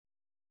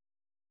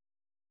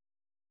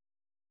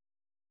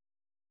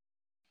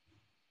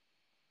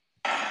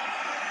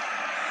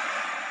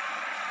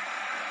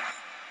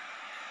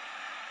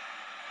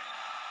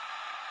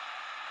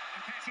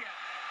Nketiah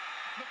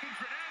looking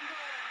for an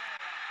angle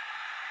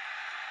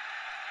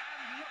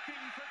and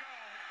looking for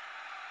goal.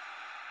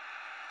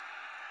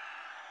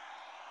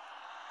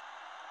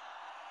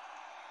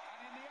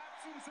 And in the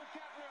absence of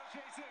Gabriel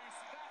Jesus,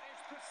 that is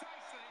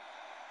precisely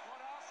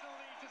what Arsenal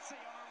need to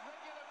see on a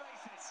regular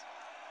basis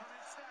from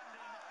its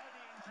stand-in,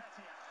 Eddie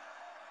Nketiah.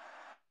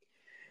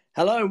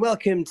 Hello and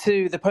welcome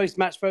to the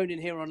post-match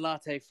phone-in here on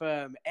Latte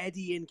Firm.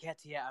 Eddie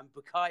Nketiah and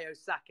Bukayo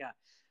Saka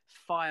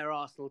fire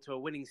Arsenal to a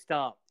winning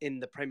start in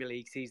the Premier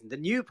League season, the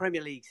new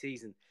Premier League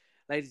season.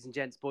 Ladies and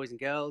gents, boys and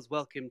girls,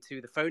 welcome to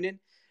the phone-in.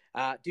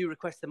 Do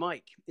request the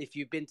mic if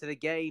you've been to the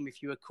game,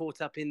 if you were caught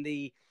up in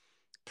the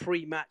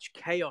pre-match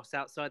chaos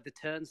outside the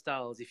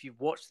turnstiles, if you've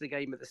watched the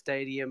game at the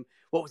stadium,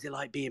 what was it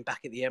like being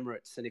back at the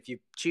Emirates? And if you've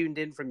tuned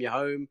in from your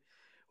home,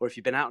 or if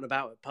you've been out and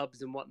about at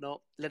pubs and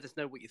whatnot, let us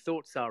know what your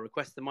thoughts are.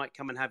 Request the mic,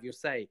 come and have your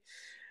say.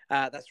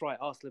 That's right,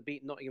 Arsenal have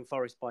beaten Nottingham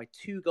Forest by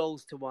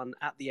 2-1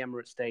 at the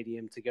Emirates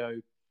Stadium to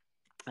go,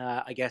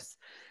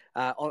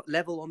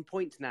 level on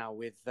points now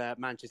with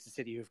Manchester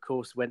City, who, of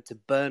course, went to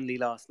Burnley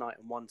last night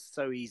and won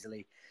so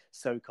easily,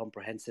 so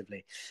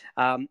comprehensively.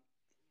 I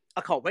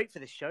can't wait for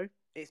this show.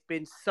 It's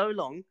been so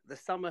long. The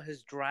summer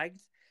has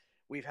dragged.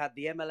 We've had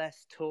the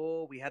MLS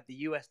tour. We had the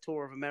US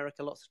tour of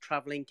America. Lots of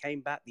travelling,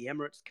 came back. The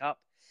Emirates Cup.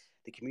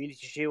 The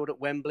Community Shield at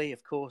Wembley,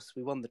 of course,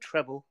 we won the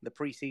treble, the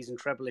pre-season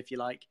treble, if you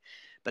like.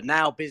 But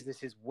now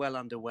business is well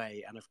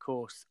underway. And, of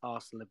course,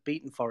 Arsenal have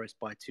beaten Forest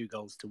by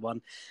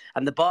 2-1.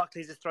 And the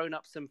Barclays has thrown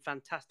up some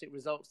fantastic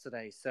results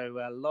today. So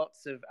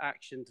lots of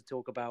action to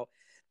talk about.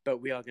 But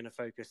we are going to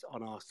focus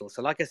on Arsenal.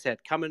 So like I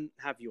said, come and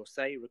have your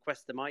say.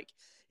 Request the mic.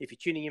 If you're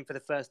tuning in for the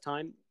first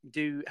time,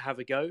 do have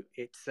a go.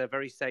 It's a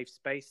very safe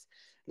space.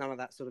 None of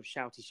that sort of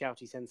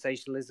shouty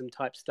sensationalism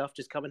type stuff.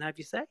 Just come and have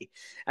your say.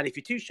 And if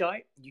you're too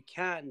shy, you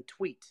can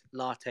tweet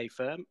Latte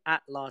Firm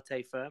at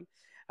Latte Firm.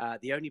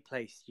 The only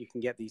place you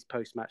can get these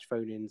post-match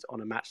phone-ins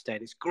on a match day.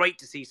 And it's great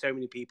to see so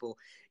many people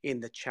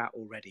in the chat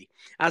already.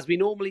 As we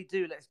normally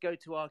do, let's go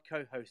to our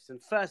co-hosts. And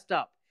first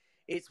up,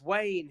 it's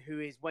Wayne, who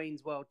is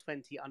Wayne's World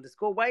 20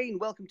 _. Wayne,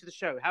 welcome to the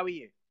show. How are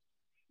you?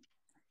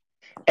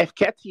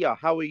 Nketiah,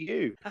 how are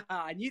you?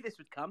 I knew this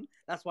would come.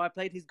 That's why I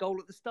played his goal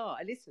at the start.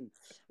 And listen,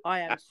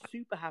 I am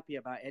super happy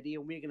about Eddie,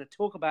 and we're going to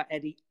talk about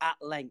Eddie at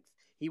length.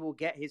 He will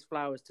get his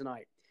flowers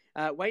tonight.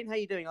 Wayne, how are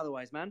you doing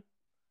otherwise, man?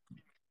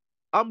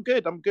 I'm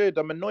good.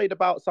 I'm annoyed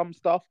about some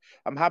stuff.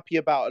 I'm happy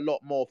about a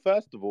lot more.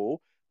 First of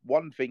all,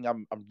 one thing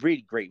I'm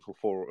really grateful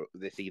for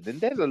this evening,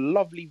 there's a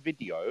lovely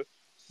video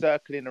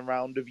circling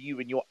around of you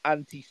and your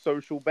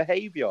antisocial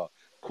behaviour,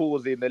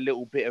 causing a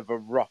little bit of a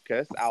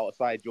ruckus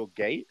outside your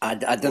gate. I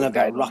don't know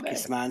about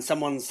ruckus, man.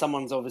 Someone's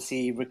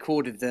obviously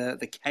recorded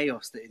the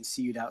chaos that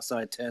ensued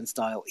outside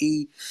Turnstile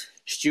E.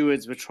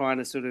 Stewards were trying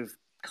to sort of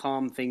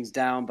calm things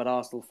down, but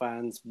Arsenal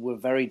fans were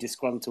very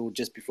disgruntled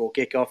just before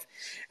kickoff.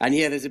 And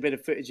yeah, there's a bit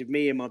of footage of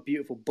me and my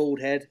beautiful bald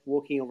head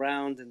walking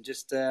around and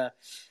just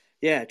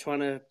trying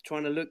to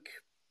look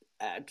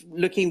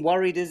looking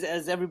worried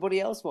as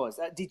everybody else was.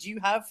 Did you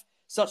have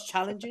such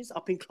challenges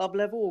up in club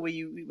level, or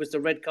was the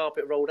red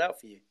carpet rolled out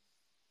for you?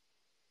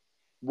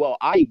 Well,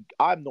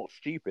 I'm not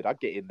stupid. I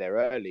get in there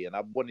early, and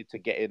I wanted to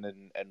get in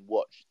and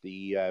watch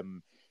the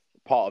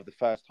part of the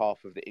first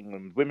half of the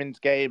England women's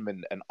game,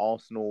 and an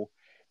Arsenal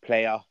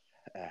player,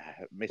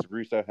 Miss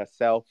Russo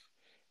herself,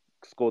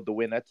 scored the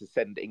winner to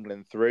send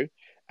England through.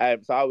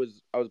 So I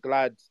was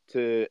glad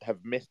to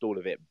have missed all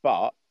of it,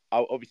 but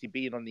obviously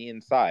being on the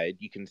inside,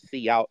 you can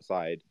see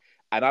outside.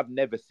 And I've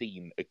never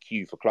seen a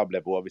queue for club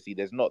level. Obviously,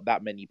 there's not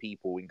that many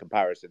people in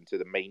comparison to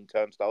the main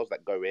turnstiles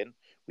that go in.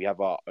 We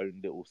have our own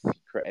little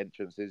secret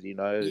entrances, you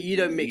know. You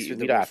don't mix with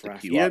the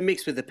riffraff. You don't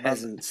mix with the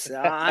peasants.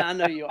 I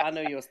know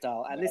your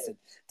style. And listen,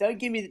 don't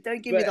give me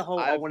the whole.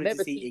 I wanted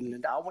to see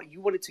England.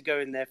 You wanted to go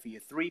in there for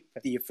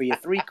your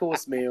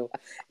three-course meal.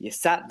 You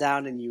sat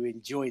down and you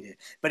enjoyed it.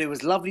 But it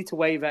was lovely to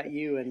wave at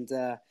you and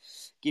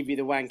give you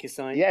the wanker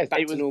sign. Yes,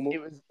 back it was to normal.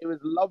 It was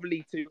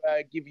lovely to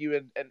give you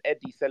an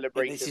Eddie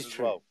celebration as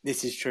well.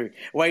 This is true.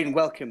 Wayne,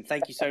 welcome.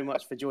 Thank you so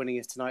much for joining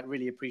us tonight.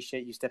 Really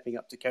appreciate you stepping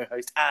up to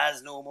co-host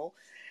as normal.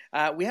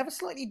 We have a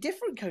slightly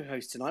different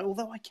co-host tonight,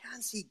 although I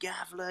can see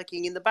Gav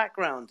lurking in the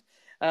background.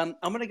 I'm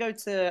going to go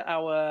to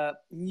our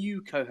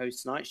new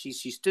co-host tonight. She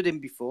stood in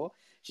before.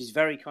 She's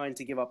very kind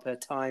to give up her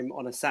time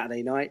on a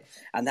Saturday night.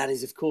 And that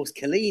is, of course,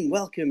 Colleen.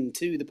 Welcome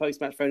to the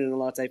post-match phone in a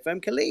Latte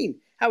Firm. Colleen,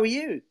 how are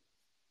you?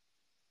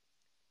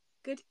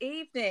 Good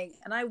evening.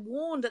 And I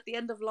warned at the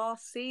end of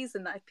last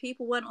season that if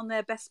people weren't on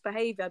their best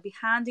behaviour, I'd be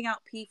handing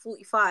out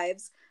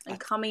P45s and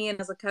coming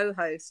in as a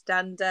co-host.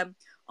 And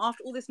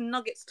after all this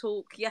Nuggets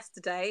talk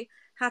yesterday,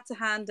 had to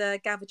hand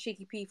Gav a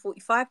cheeky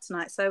P45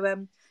 tonight.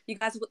 So you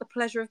guys have got the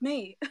pleasure of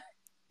me.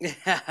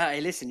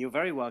 Hey, listen, you're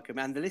very welcome.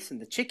 And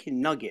the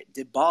chicken nugget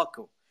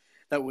debacle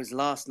that was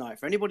last night.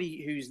 For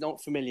anybody who's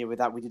not familiar with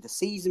that, we did a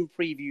season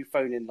preview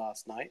phone-in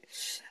last night.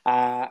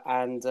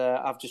 And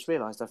I've just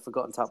realised I've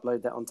forgotten to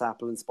upload that onto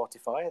Apple and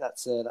Spotify.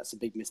 That's a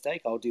big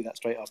mistake. I'll do that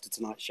straight after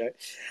tonight's show.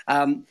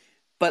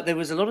 But there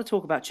was a lot of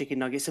talk about chicken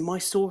nuggets and my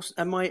sauce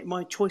and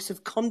my choice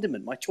of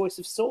condiment, my choice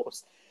of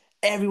sauce.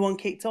 everyone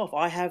kicked off.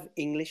 I have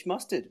English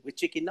mustard with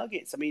chicken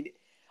nuggets. I mean,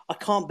 I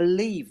can't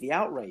believe the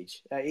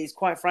outrage. It is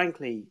quite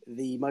frankly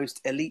the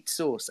most elite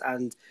sauce,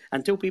 and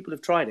until people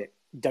have tried it,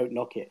 don't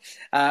knock it.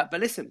 But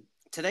listen,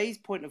 today's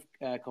point of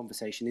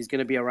conversation is going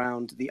to be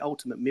around the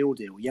ultimate meal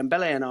deal.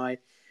 Yambele and I,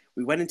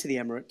 we went into the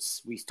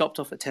Emirates, we stopped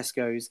off at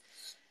Tesco's,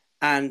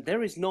 and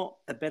there is not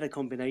a better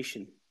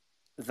combination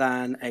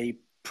than a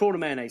prawn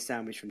and mayonnaise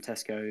sandwich from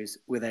Tesco's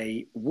with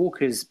a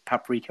Walker's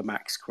Paprika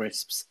Max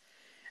crisps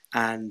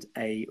and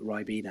a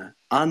Ribena.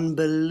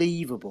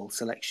 Unbelievable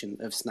selection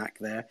of snack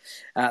there.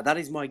 That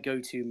is my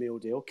go-to meal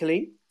deal.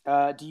 Colleen,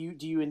 do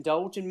you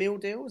indulge in meal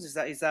deals?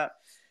 Is that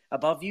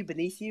above you,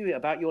 beneath you,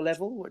 about your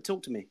level?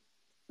 Talk to me.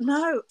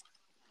 No.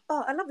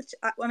 Oh, I love it.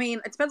 I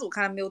mean, it depends what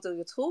kind of meal deal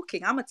you're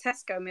talking. I'm a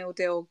Tesco meal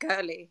deal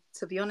girly,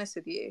 to be honest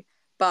with you.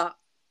 But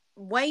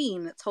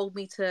Wayne told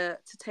me to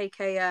take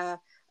a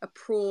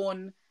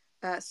prawn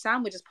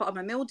sandwich as part of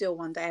my meal deal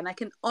one day, and I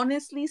can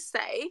honestly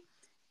say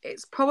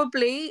it's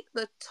probably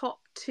the top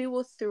 2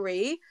 or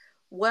 3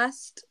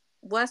 worst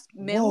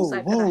meals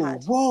I've ever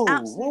had.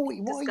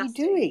 Absolutely what are you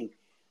disgusting. doing?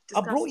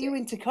 Disgusting. I brought you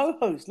in to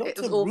co-host, not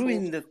to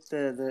ruin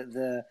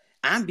the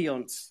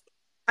ambience.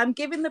 I'm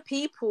giving the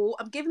people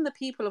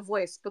a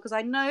voice, because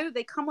I know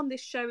they come on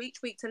this show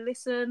each week to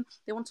listen.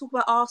 They want to talk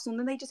about Arsenal,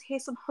 and then they just hear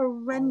some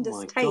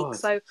horrendous takes.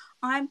 So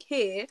I'm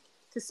here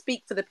to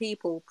speak for the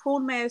people.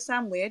 Prawn mayo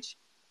sandwich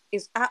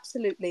is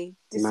absolutely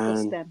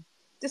disgusting.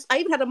 I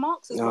even had a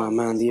Marks as well. Oh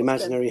man, the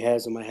imaginary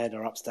hairs on my head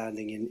are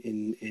upstanding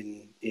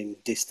in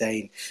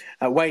disdain.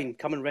 Wayne,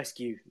 come and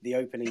rescue the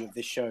opening of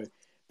this show.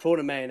 Prawn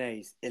and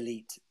mayonnaise,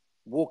 elite.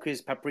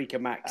 Walker's Paprika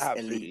Max,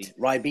 elite.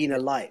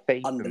 Ribena Light,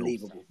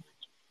 unbelievable.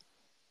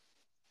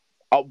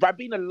 Oh,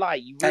 Ribena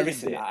Light, you ruined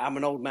listen, it. I'm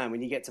an old man.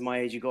 When you get to my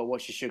age, you've got to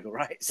watch your sugar,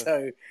 right?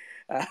 So,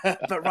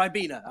 but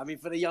Ribena, I mean,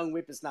 for the young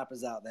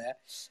whippersnappers out there,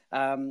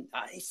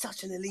 it's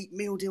such an elite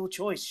meal deal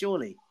choice,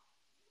 surely.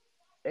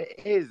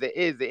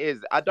 It is.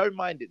 I don't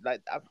mind it.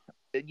 Like,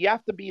 you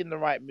have to be in the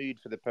right mood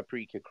for the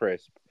paprika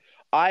crisp.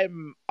 I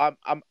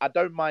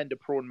don't mind a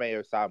prawn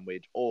mayo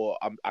sandwich, or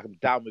I'm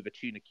down with a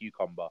tuna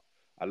cucumber.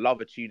 I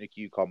love a tuna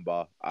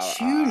cucumber.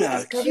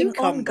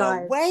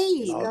 Cucumber.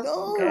 Wait,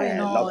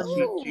 love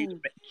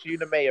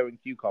tuna mayo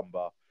and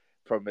cucumber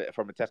from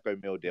a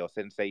Tesco meal deal.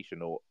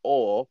 Sensational.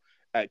 Or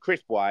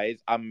crisp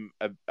wise, I'm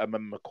a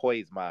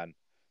McCoy's man.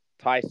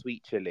 Thai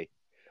sweet chili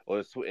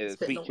or sweet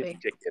chili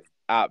chicken.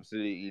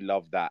 Absolutely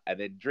love that. And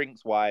then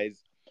drinks wise,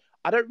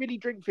 I don't really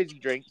drink fizzy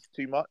drinks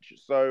too much,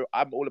 so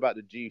I'm all about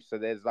the juice. So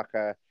there's like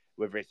I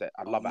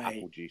love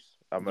apple juice.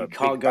 You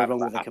can't go wrong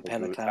with a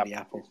Capella Cloudy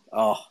apple.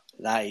 Oh,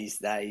 that is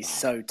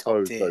so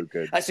top tier. So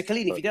good. So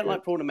Colleen, if you don't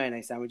like prawn and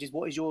mayonnaise sandwiches,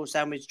 what is your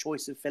sandwich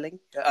choice of filling?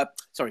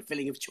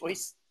 Filling of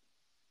choice.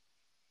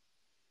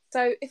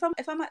 So if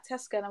I'm at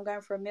Tesco and I'm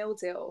going for a meal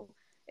deal,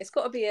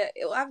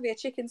 it'll either be a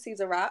chicken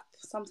Caesar wrap,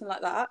 something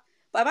like that.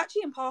 But I'm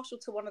actually impartial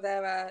to one of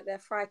their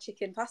fried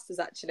chicken pastas,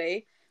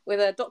 actually,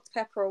 with a Dr.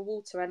 Pepper or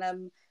water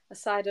and a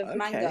side of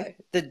mango.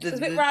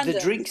 The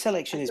drink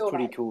selection is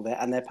pretty cool there,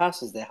 and their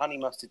pastas, their honey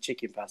mustard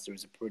chicken pasta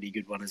is a pretty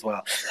good one as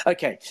well.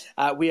 Okay,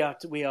 we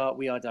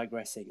are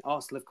digressing.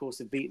 Arsenal, of course,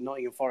 have beaten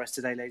Nottingham Forest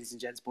today, ladies and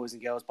gents, boys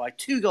and girls, by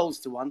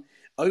 2-1.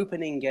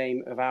 Opening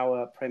game of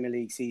our Premier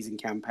League season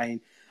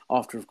campaign.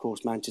 After, of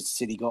course, Manchester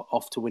City got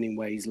off to winning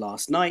ways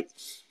last night.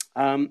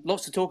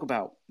 Lots to talk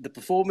about. The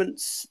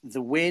performance,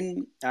 the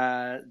win.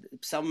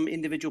 Some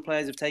individual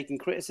players have taken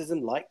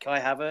criticism, like Kai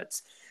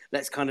Havertz.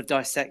 Let's kind of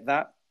dissect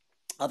that.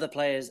 Other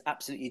players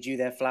absolutely due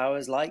their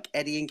flowers, like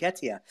Eddie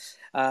Nketiah.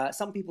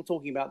 Some people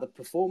talking about the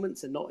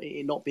performance and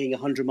not being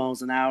 100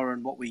 miles an hour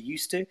and what we're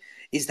used to.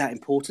 Is that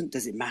important?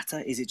 Does it matter?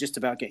 Is it just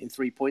about getting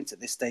 3 points at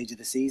this stage of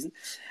the season?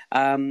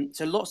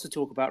 So lots to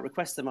talk about.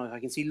 Request them. I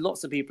can see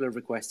lots of people have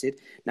requested.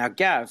 Now,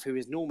 Gav, who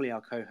is normally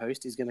our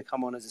co-host, is going to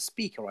come on as a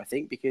speaker, I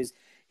think, because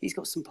he's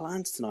got some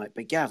plans tonight.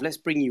 But Gav, let's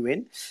bring you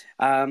in.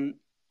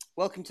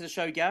 Welcome to the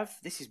show, Gav.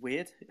 This is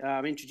weird.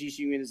 I'm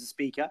introducing you in as a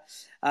speaker.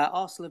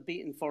 Arsenal have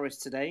beaten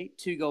Forest today,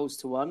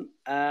 2-1.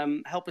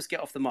 Help us get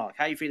off the mark.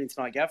 How are you feeling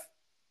tonight, Gav?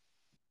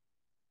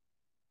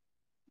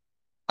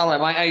 Hello,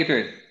 mate. How you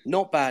doing?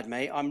 Not bad,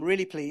 mate. I'm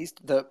really pleased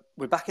that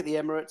we're back at the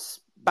Emirates,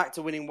 back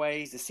to winning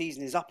ways. The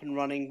season is up and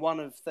running. 1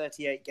 of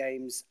 38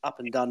 games up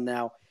and done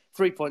now.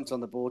 3 points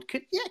on the board.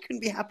 Couldn't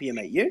be happier,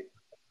 mate. You?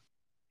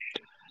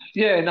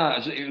 Yeah, no,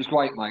 it was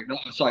great, mate. Like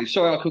I say,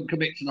 sorry I couldn't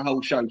commit to the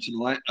whole show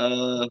tonight.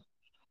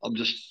 I'm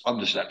just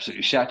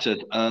absolutely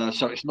shattered.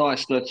 So it's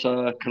nice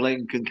that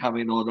Colleen can come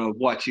in on a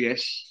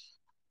YTS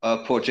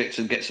project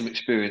and get some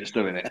experience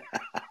doing it.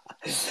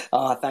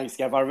 Thanks,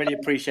 Gav. I really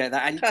appreciate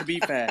that. And to be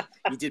fair,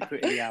 you did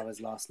put in the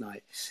hours last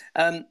night.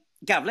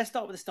 Gav, let's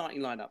start with the starting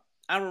lineup.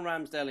 Aaron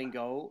Ramsdale in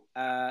goal.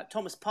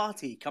 Thomas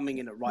Partey coming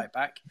in at right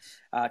back.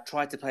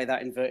 Tried to play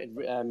that inverted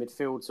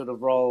midfield sort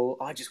of role.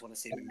 I just want to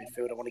see him in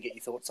midfield. I want to get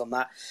your thoughts on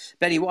that.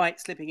 Benny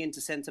White slipping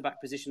into centre-back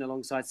position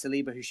alongside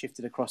Saliba, who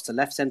shifted across to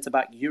left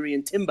centre-back.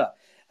 Jurrien Timber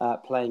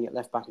playing at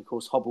left-back, of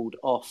course, hobbled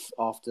off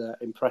after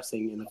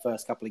impressing in the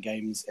first couple of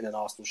games in an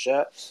Arsenal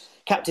shirt.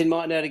 Captain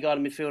Martin Odegaard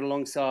in midfield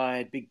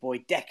alongside big boy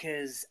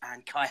Deckers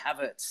and Kai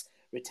Havertz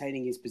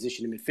retaining his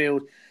position in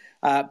midfield.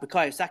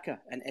 Bukayo Saka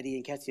and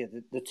Eddie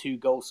Nketiah, the two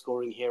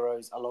goal-scoring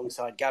heroes,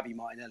 alongside Gabby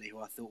Martinelli, who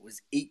I thought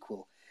was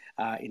equal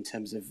in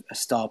terms of a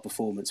star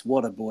performance.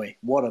 What a boy.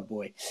 What a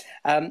boy.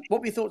 What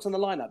were your thoughts on the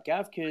lineup,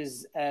 Gav?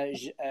 Because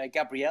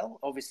Gabriel,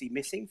 obviously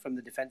missing from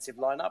the defensive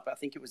lineup. I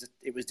think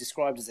it was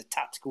described as a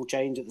tactical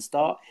change at the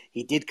start.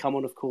 He did come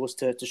on, of course,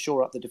 to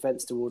shore up the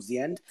defence towards the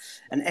end.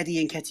 And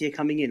Eddie Nketiah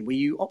coming in. Were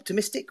you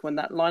optimistic when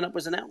that lineup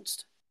was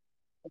announced?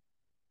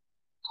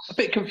 A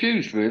bit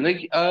confused,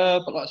 really.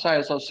 But like I say,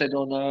 as I said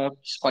on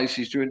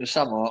Spaces during the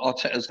summer,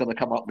 Arteta's going to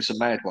come up with some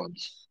mad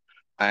ones.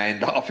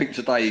 And I think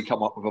today he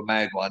come up with a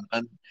mad one.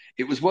 And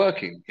it was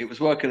working. It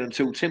was working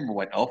until Timber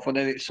went off. And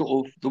then it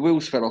sort of, the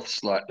wheels fell off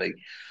slightly.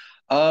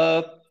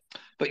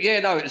 But yeah,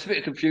 no, it's a bit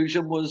of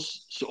confusion.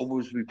 Was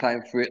we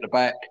playing three at the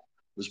back?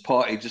 Was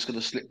Partey just going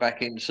to slip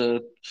back into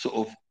sort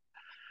of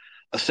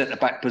a centre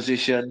back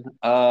position?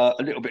 A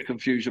little bit of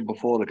confusion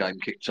before the game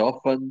kicked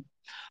off.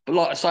 But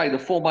like I say, the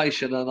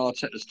formation and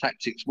Arteta's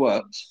tactics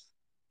worked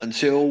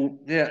until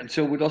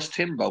we lost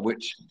Timber,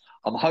 which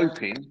I'm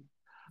hoping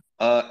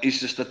is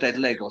just a dead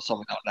leg or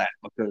something like that.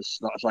 Because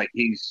like I say,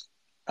 he's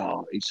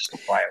just a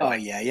player. Oh,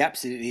 yeah, he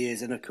absolutely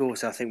is. And of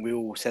course, I think we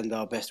all send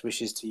our best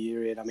wishes to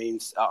Urian. I mean,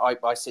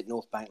 I sit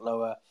North Bank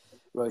lower,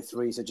 row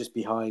 3, so just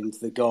behind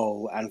the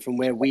goal. And from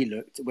where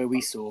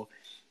we saw,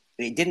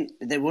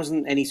 there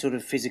wasn't any sort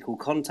of physical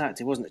contact.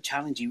 It wasn't a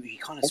challenge. He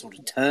kind of sort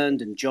of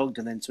turned and jogged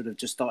and then sort of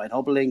just started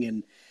hobbling.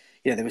 And,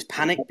 there was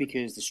panic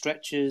because the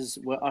stretchers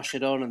were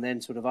ushered on and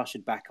then sort of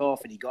ushered back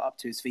off. And he got up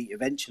to his feet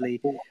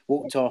eventually,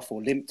 walked off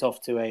or limped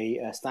off to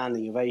a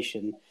standing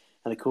ovation.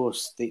 And of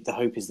course, the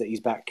hope is that he's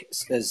back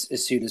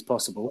as soon as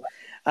possible.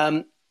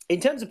 In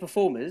terms of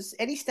performers,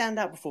 any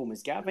standout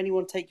performers, Gav?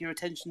 Anyone take your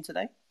attention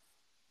today?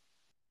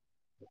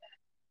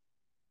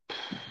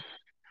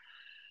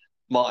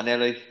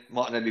 Martinelli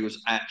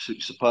was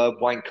absolutely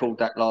superb. Wayne called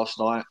that last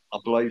night, I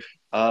believe.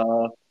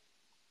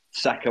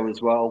 Saka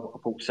as well. I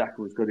thought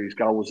Saka was good. His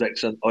goal was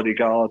excellent.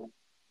 Odegaard,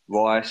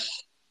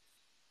 Rice.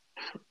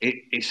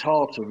 It's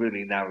hard to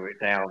really narrow it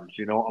down. Do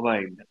you know what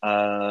I mean?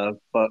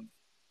 But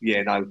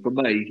yeah, no, for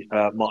me,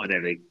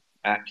 Martinelli,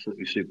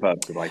 absolutely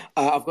superb today.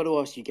 I've got to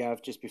ask you,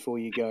 Gav, just before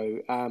you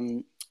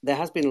go. There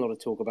has been a lot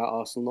of talk about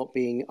Arsenal not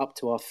being up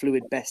to our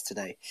fluid best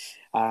today.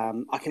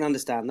 I can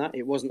understand that.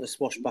 It wasn't a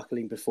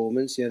swashbuckling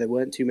performance. There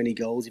weren't too many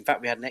goals. In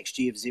fact, we had an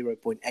XG of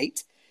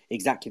 0.8,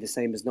 exactly the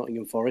same as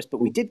Nottingham Forest, but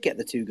we did get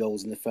the 2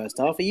 goals in the first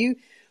half. Are you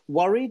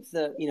worried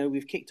that,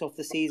 we've kicked off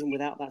the season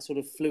without that sort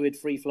of fluid,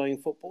 free-flowing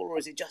football, or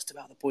is it just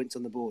about the points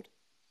on the board?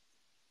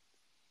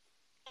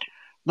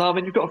 No, I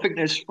mean, you've got to think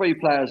there's 3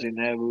 players in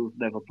there who've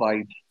never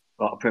played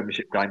like a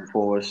Premiership game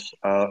for us,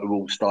 who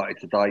all started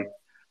today.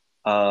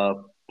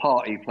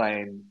 Partey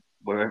playing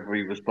wherever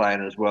he was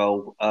playing as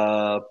well.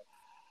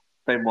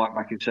 Ben White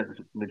back in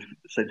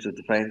centre of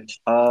defence.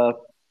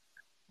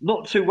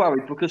 Not too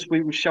worried because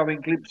we were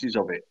showing glimpses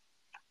of it.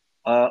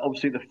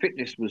 Obviously, the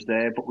fitness was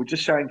there, but we're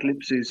just showing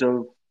glimpses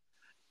of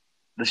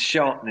the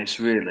sharpness,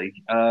 really.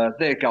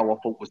 Their goal, I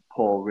thought, was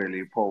poor,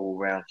 really. Poor all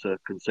round to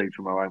concede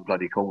from our own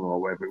bloody corner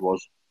or whatever it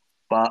was.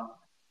 But,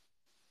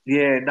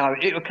 yeah, no,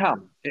 it'll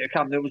come. It'll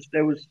come. There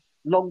was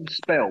long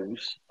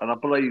spells, and I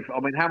believe,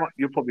 how much,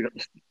 you've probably got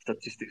the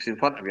statistics in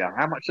front of you.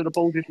 How much of the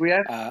ball did we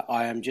have?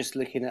 I am just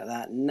looking at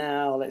that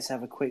now. Let's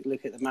have a quick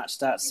look at the match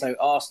stats. So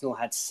Arsenal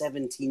had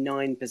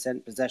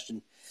 79%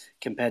 possession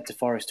compared to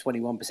Forest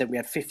 21%. We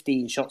had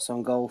 15 shots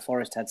on goal.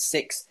 Forest had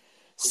 6.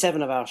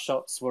 7 of our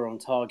shots were on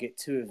target,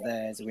 2 of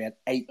theirs, and we had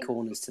 8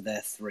 corners to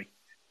their 3.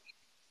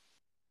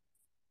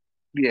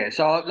 Yeah,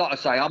 so like I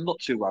say, I'm not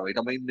too worried.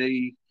 I mean,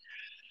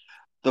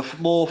 the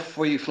more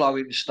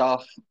free-flowing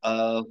stuff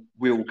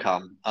will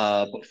come.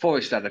 But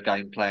Forest had a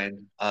game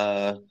plan.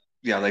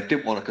 They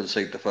didn't want to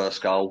concede the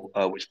first goal,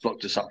 which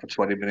blocked us up for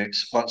 20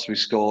 minutes. Once we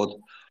scored,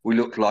 we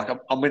looked like...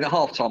 at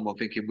half-time, I'm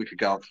thinking we could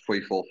go up for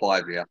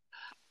 3-4-5 here.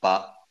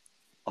 But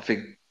I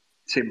think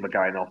Timber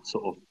going off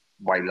sort of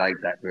waylaid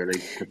that, really.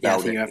 Yeah, I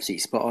think you're absolutely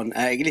spot on.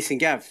 Listen,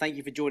 Gav, thank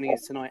you for joining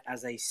us tonight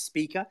as a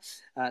speaker.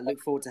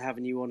 Look forward to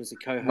having you on as a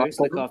co-host.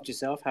 Look after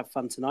yourself. Have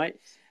fun tonight.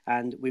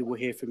 And we will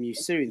hear from you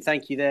soon.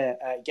 Thank you there,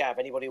 Gav.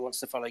 Anybody who wants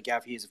to follow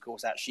Gav, he is, of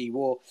course, at She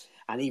War.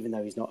 And even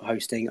though he's not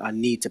hosting, I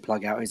need to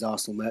plug out his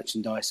Arsenal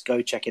merchandise.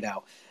 Go check it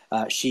out.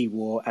 She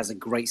War has a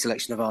great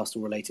selection of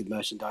Arsenal-related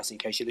merchandise in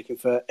case you're looking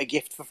for a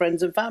gift for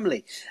friends and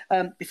family.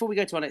 Before we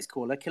go to our next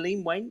caller,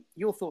 Kaleem, Wayne,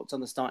 your thoughts on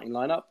the starting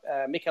lineup?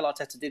 Mikel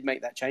Arteta did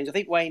make that change. I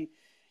think, Wayne,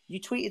 you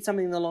tweeted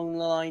something along the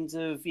lines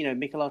of,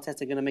 Mikel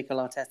Arteta going to Mikel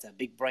Arteta,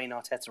 big brain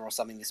Arteta or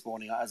something this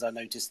morning, as I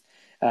noticed,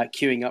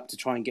 queuing up to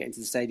try and get into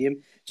the stadium.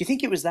 Do you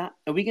think it was that?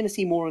 Are we going to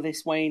see more of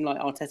this, Wayne, like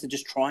Arteta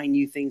just trying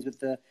new things with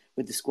the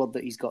squad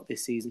that he's got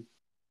this season?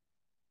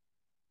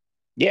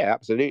 Yeah,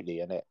 absolutely,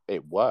 and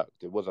it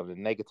worked. It wasn't a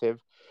negative.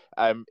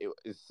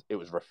 It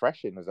was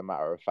refreshing, as a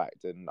matter of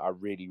fact, and I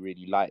really,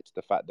 really liked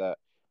the fact that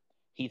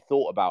he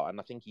thought about, and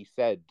I think he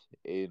said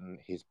in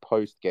his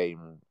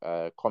post-game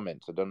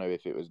comments, I don't know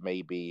if it was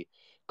maybe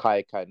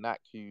Kai Kainak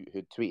who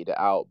tweeted it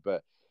out,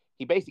 but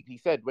he basically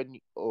said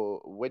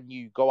when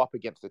you go up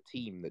against a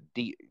team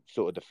that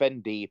sort of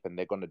defend deep and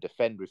they're going to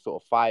defend with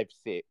sort of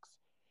 5-6,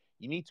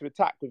 you need to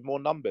attack with more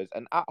numbers.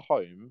 And at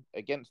home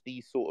against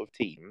these sort of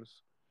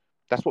teams,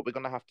 that's what we're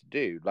going to have to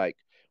do. Like,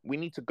 we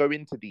need to go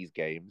into these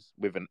games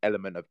with an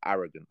element of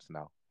arrogance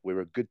now.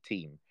 We're a good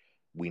team.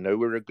 We know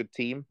we're a good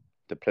team.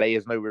 The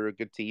players know we're a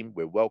good team.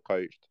 We're well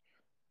coached.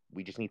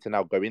 We just need to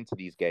now go into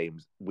these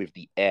games with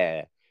the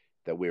air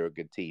that we're a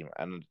good team.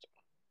 And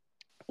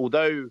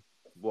although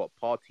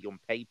Partey on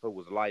paper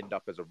was lined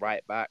up as a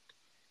right back,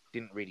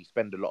 didn't really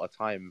spend a lot of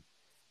time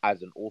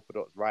as an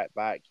orthodox right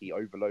back. He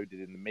overloaded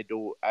in the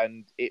middle,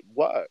 and it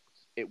worked.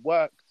 It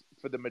worked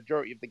for the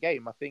majority of the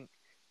game. I think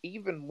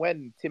even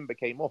when Timber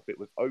came off, it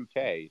was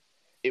okay.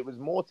 It was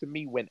more to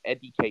me when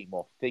Eddie came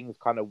off, things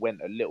kind of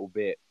went a little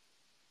bit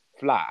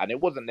flat. And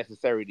it wasn't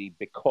necessarily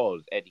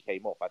because Eddie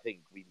came off. I think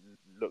we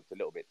looked a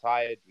little bit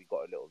tired. We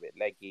got a little bit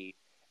leggy.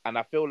 And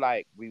I feel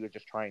like we were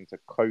just trying to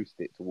coast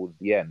it towards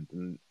the end.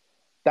 And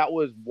that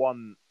was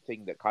one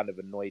thing that kind of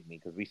annoyed me,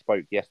 because we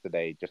spoke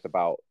yesterday just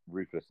about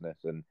ruthlessness,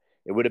 and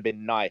it would have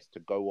been nice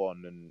to go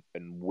on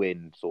and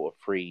win sort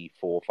of 3-4,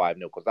 5-0,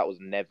 because that was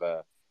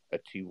never a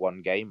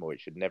 2-1 game, or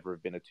it should never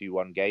have been a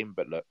 2-1 game.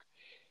 But look,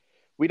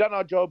 we done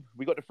our job.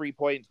 We got the 3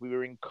 points. We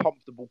were in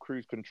comfortable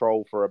cruise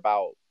control for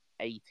about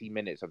 80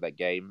 minutes of that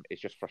game.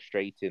 It's just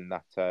frustrating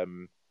that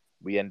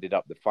we ended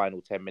up the final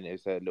 10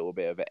 minutes a little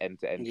bit of an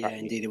end-to-end track. Yeah,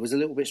 indeed. It was a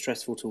little bit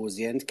stressful towards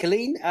the end.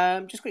 Colleen,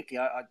 just quickly,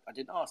 I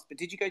didn't ask, but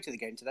did you go to the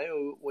game today,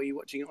 or were you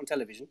watching it on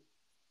television?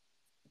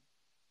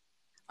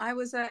 I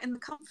was in the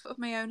comfort of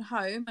my own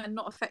home and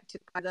not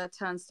affected by the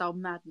turnstile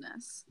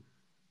madness.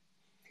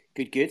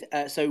 Good.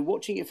 So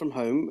watching it from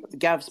home,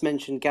 Gav's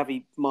mentioned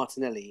Gavi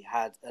Martinelli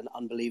had an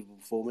unbelievable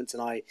performance,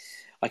 and I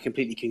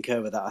completely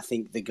concur with that. I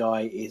think the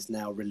guy is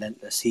now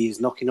relentless. He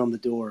is knocking on the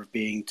door of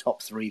being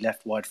top 3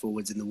 left wide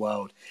forwards in the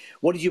world.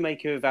 What did you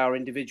make of our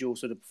individual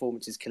sort of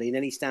performances, Colleen?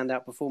 Any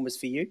standout performers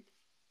for you?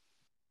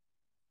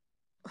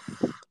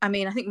 I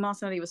mean, I think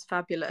Martinelli was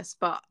fabulous,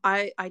 but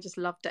I just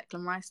loved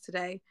Declan Rice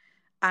today.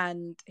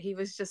 And he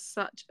was just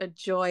such a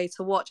joy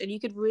to watch. And you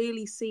could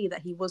really see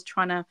that he was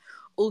trying to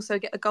also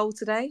get a goal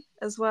today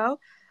as well.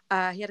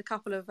 He had a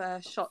couple of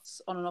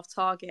shots on and off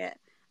target.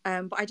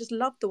 But I just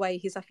loved the way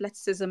his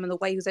athleticism and the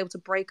way he was able to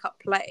break up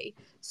play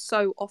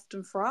so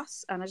often for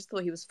us. And I just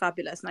thought he was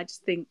fabulous. And I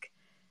just think,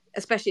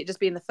 especially it just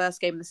being the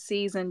first game of the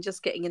season,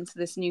 just getting into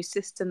this new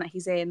system that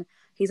he's in,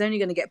 he's only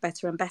going to get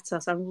better and better.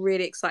 So I'm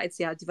really excited to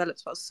see how it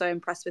develops. But I was so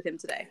impressed with him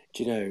today.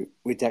 Do you know,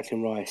 with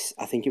Declan Rice,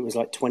 I think it was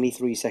like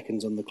 23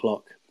 seconds on the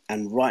clock,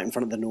 and right in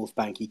front of the North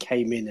Bank, he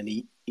came in and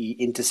he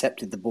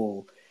intercepted the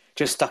ball,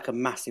 just stuck a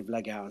massive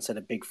leg out and said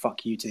a big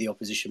fuck you to the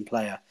opposition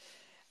player.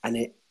 And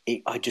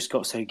I just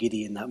got so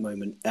giddy in that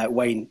moment.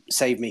 Wayne,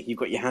 save me. You've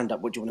got your hand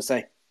up. What do you want to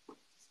say?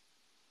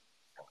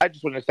 I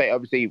just want to say,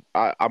 obviously,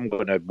 I'm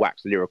going to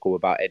wax lyrical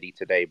about Eddie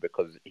today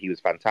because he was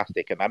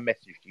fantastic. And I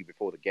messaged you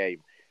before the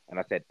game and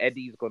I said,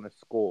 Eddie's going to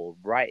score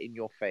right in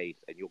your face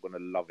and you're going to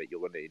love it.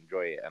 You're going to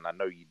enjoy it. And I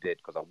know you did,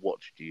 because I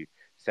watched you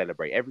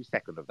celebrate every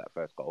second of that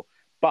first goal.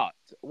 But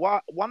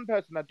one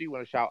person I do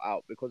want to shout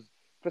out, because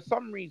for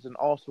some reason,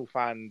 Arsenal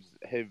fans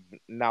have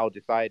now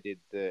decided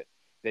that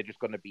they're just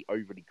going to be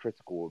overly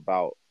critical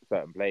about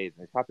certain players.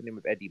 And it's happening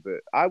with Eddie.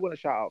 But I want to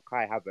shout out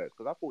Kai Havertz,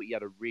 because I thought he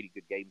had a really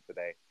good game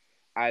today.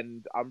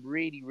 And I'm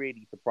really,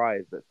 really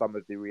surprised at some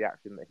of the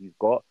reaction that he's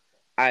got.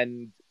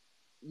 And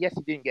yes,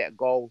 he didn't get a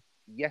goal.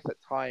 Yes, at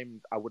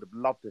times I would have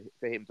loved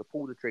for him to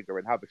pull the trigger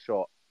and have a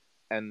shot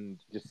and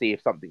just see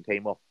if something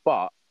came off.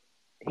 But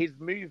his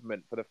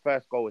movement for the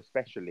first goal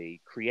especially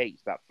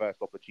creates that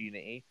first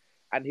opportunity.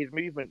 And his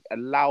movement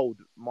allowed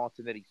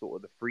Martinelli sort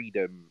of the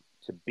freedom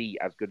to be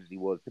as good as he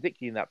was,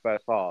 particularly in that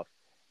first half.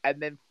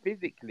 And then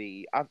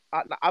physically,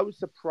 I was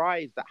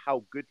surprised at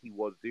how good he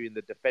was doing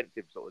the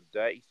defensive sort of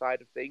dirty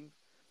side of things.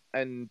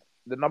 And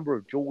the number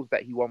of duels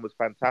that he won was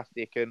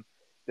fantastic. And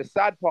the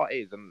sad part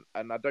is, and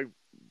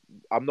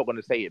I'm not going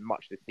to say it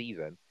much this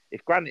season,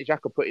 if Granit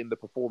Xhaka put in the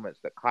performance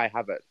that Kai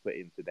Havertz put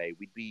in today,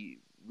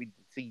 we'd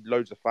see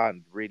loads of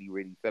fans really,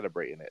 really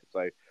celebrating it.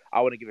 So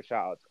I want to give a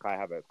shout out to Kai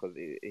Havertz because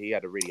he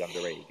had a really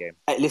underrated game.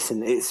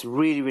 Listen, it's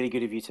really, really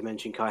good of you to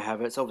mention Kai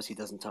Havertz. Obviously,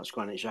 doesn't touch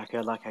Granit Xhaka. I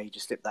like how you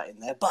just slipped that in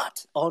there.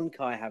 But on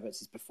Kai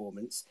Havertz's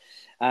performance,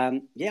 I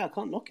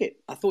can't knock it.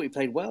 I thought he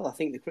played well. I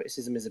think the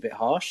criticism is a bit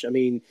harsh. I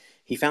mean,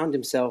 he found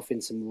himself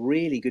in some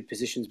really good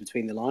positions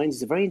between the lines.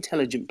 He's a very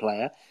intelligent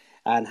player.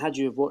 And had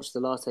you have watched the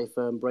Latte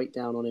Firm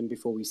breakdown on him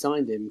before we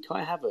signed him,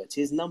 Kai Havertz,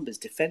 his numbers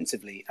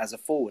defensively as a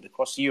forward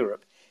across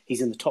Europe,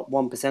 he's in the top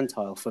 1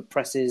 percentile for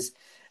presses,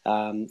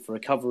 for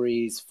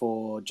recoveries,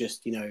 for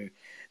just, the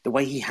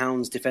way he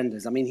hounds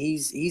defenders. I mean,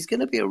 he's going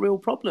to be a real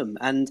problem.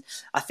 And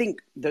I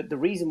think that the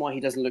reason why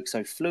he doesn't look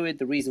so fluid,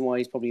 the reason why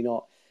he's probably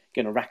not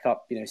going to rack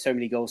up, so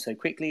many goals so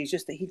quickly is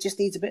just that he just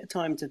needs a bit of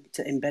time to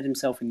embed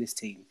himself in this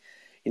team.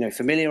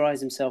 familiarise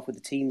himself with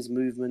the team's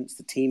movements,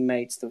 the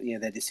teammates,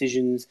 their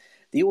decisions,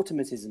 the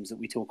automatisms that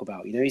we talk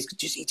about. He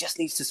just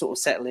needs to sort of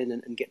settle in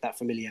and get that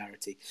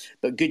familiarity.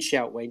 But good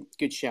shout, Wayne.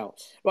 Good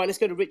shout. Right, let's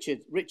go to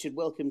Richard. Richard,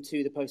 welcome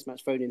to the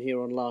post-match phone-in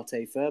here on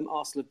Latte Firm.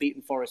 Arsenal have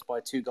beaten Forest by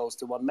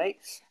 2-1, mate.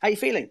 How you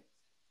feeling?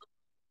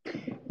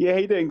 Yeah, how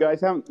you doing,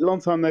 guys?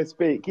 Long time no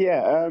speak.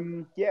 Yeah,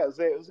 it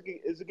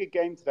was a good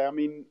game today. I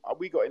mean,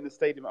 we got in the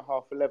stadium at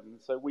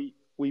 11:30, so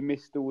we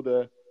missed all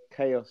the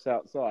chaos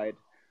outside,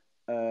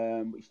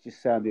 which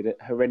just sounded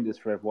horrendous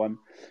for everyone.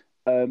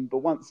 But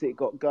once it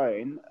got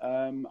going,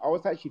 I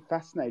was actually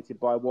fascinated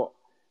by what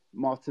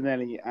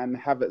Martinelli and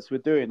Havertz were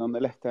doing on the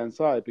left-hand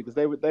side, because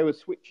they were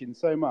switching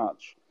so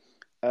much.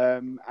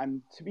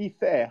 And to be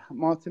fair,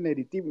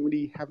 Martinelli didn't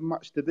really have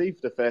much to do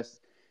for the first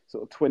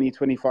sort of 20,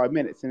 25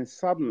 minutes, and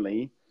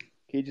suddenly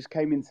he just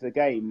came into the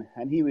game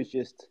and he was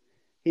just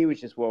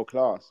world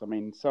class. I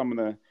mean, some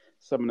of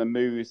the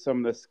moves,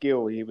 some of the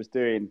skill he was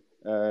doing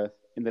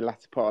in the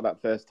latter part of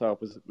that first half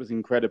was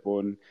incredible,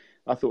 and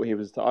I thought he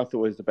was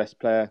the best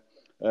player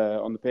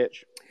on the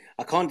pitch.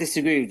 I can't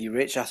disagree with you,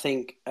 Rich. I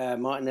think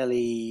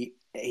Martinelli.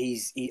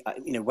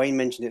 Wayne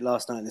mentioned it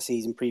last night in the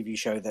season preview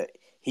show that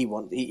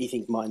he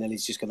thinks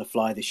Martinelli's just going to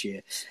fly this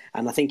year,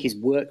 and I think his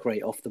work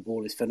rate off the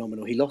ball is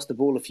phenomenal. He lost the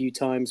ball a few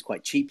times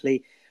quite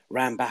cheaply,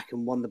 ran back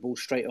and won the ball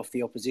straight off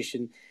the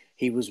opposition.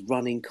 He was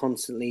running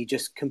constantly,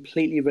 just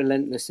completely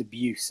relentless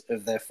abuse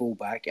of their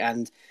fullback,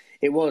 and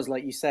it was,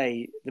 like you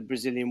say, the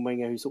Brazilian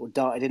winger who sort of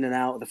darted in and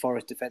out of the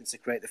Forest defence to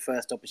create the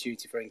first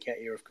opportunity for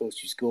Nketiah, of course,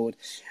 who scored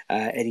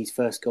Eddie's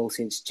first goal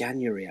since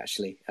January,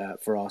 actually,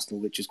 for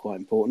Arsenal, which was quite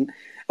important.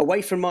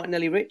 Away from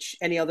Martinelli, Rich,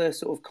 any other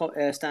sort of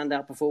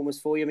standout performers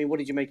for you? I mean, what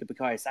did you make of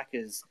Bukayo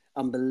Saka's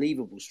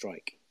unbelievable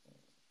strike?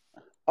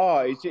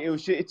 Oh,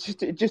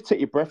 it just took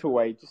your breath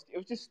away. It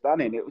was just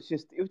stunning. It was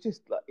just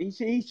like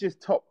he's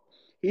just top.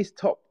 He's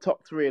top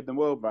three in the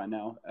world right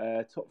now.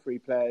 Top three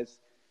players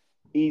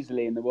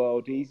easily in the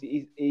world.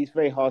 He's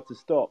very hard to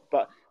stop.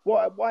 But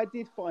what I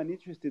did find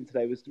interesting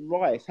today was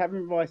Rice.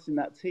 Having Rice in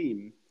that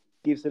team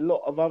gives a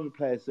lot of other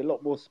players a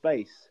lot more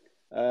space.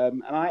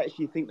 And I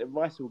actually think that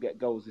Rice will get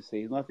goals this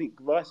season. I think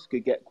Rice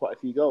could get quite a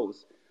few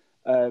goals.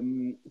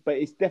 But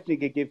it's definitely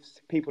going to give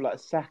people like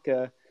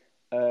Saka,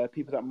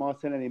 people like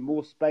Martinelli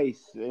more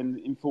space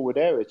in forward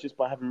areas just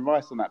by having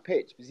Rice on that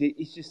pitch. Because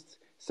he's just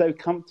so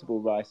comfortable,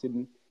 Rice,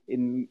 in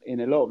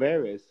a lot of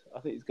areas. I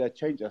think it's going to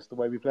change us the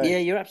way we play. Yeah,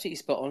 you're absolutely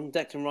spot on.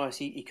 Declan Rice,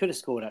 he could have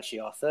scored actually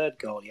our third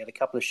goal. He had a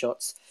couple of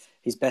shots.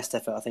 His best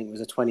effort, I think,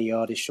 was a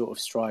 20-yardish short of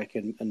strike.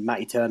 And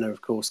Matty Turner,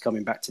 of course,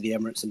 coming back to the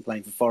Emirates and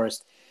playing for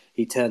Forest,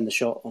 he turned the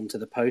shot onto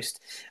the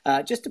post.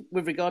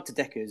 With regard to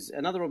Deckers,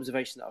 another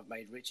observation that I've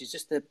made, Rich, is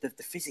just the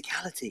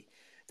physicality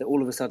that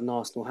all of a sudden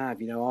Arsenal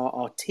have.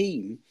 Our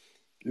team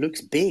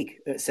looks big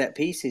at set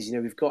pieces.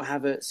 We've got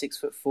Havertz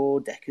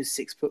 6'4", Deckers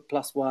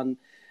 6'+1".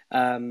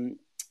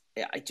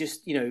 I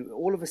just,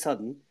 all of a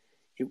sudden,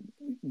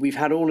 we've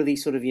had all of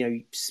these sort of,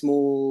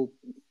 small,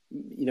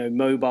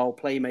 mobile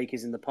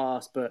playmakers in the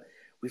past, but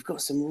we've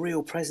got some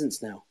real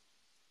presence now.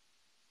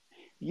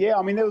 Yeah,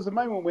 I mean, there was a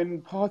moment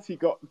when Partey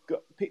got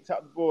picked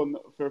up the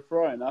ball for a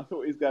throw, and I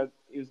thought he was going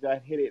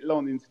to hit it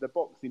long into the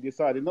box. He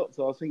decided not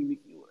to. I was thinking,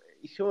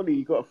 surely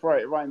you've got to throw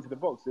it right into the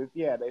box.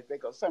 Yeah,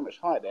 they've got so much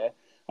height there.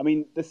 I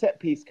mean, the set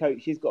piece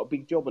coach, he's got a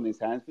big job on his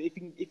hands. But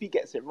if he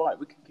gets it right,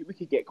 we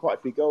could get quite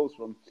a few goals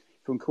from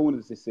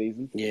corners this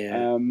season.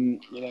 Yeah.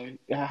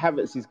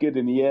 Havertz is good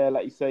in the air,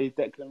 like you say.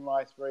 Declan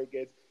Rice, very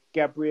good.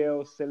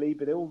 Gabriel,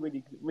 Saliba, they're all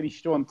really, really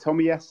strong.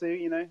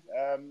 Tomiyasu,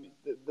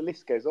 the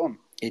list goes on.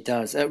 It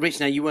does. Rich,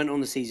 now you weren't on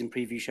the season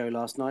preview show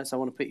last night, so I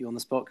want to put you on the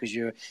spot because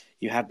you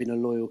have been a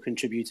loyal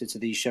contributor to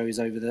these shows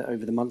over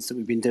the months that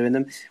we've been doing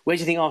them. Where do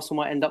you think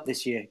Arsenal might end up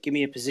this year? Give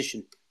me a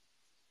position.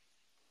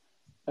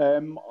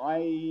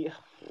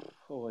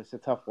 It's a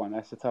tough one.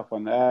 That's a tough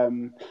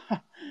one.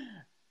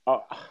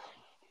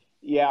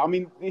 Yeah, I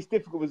mean, it's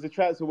difficult because the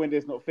transfer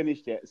window's not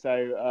finished yet, so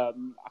I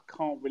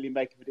can't really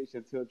make a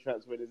prediction until the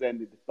transfer window's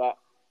ended. But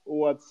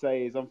all I'd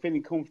say is I'm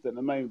feeling confident at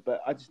the moment,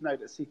 but I just know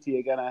that City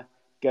are going to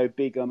go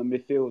big on the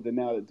midfield, and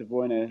now that De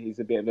Bruyne is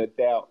a bit of a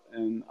doubt,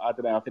 and I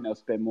don't know, I think they'll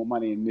spend more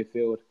money in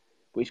midfield,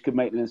 which could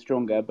make them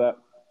stronger.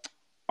 But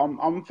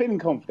I'm feeling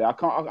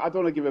confident. I don't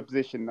want to give a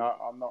position.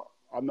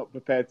 I'm not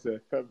prepared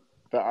to.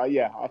 But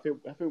I think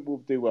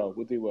we'll do well.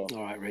 We'll do well.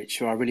 All right, Rich.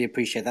 Sure, I really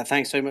appreciate that.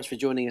 Thanks so much for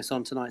joining us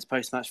on tonight's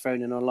post-match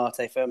phone-in on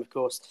Latte Firm. Of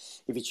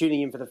course, if you're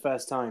tuning in for the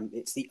first time,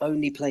 it's the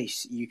only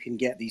place you can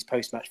get these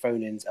post-match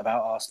phone-ins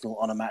about Arsenal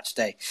on a match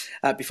day.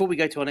 Before we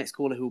go to our next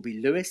caller, who will be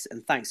Lewis,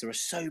 and thanks, there are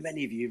so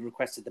many of you who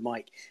requested the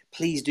mic.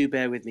 Please do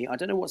bear with me. I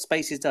don't know what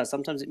Spaces does.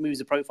 Sometimes it moves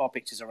the profile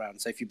pictures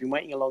around. So if you've been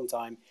waiting a long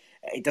time,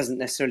 it doesn't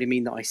necessarily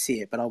mean that I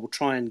see it, but I will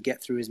try and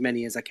get through as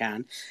many as I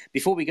can.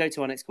 Before we go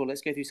to our next call,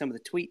 let's go through some of the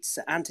tweets.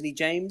 Anthony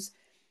James,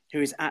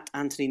 who is at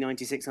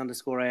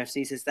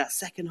Anthony96_AFC, says that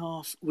second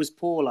half was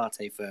poor,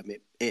 Latte Firm.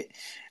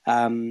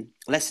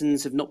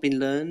 Lessons have not been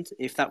learned.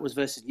 If that was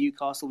versus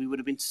Newcastle, we would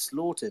have been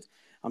slaughtered.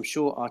 I'm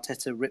sure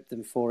Arteta ripped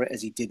them for it,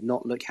 as he did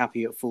not look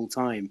happy at full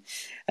time.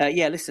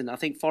 Listen, I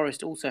think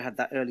Forest also had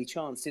that early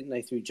chance, didn't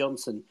they, through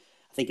Johnson.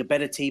 I think a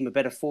better team, a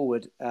better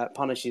forward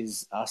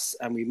punishes us,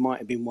 and we might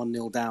have been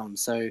 1-0 down.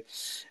 So,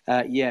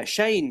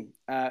 Shane,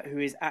 who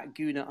is at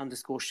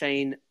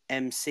Guna_Shane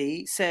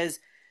MC,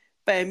 says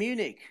Bayern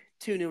Munich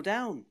 2-0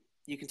 down.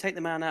 You can take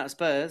the man out of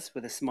Spurs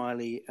with a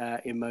smiley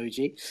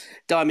emoji.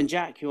 Diamond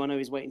Jack, who I know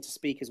is waiting to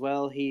speak as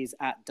well, he's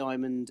at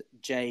Diamond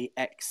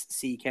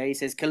JXCK,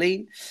 says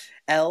Colleen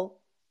L.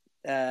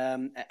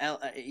 You're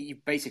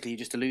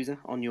just a loser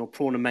on your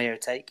prawn and mayo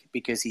take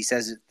because he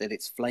says that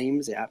it's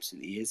flames. It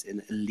absolutely is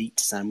an elite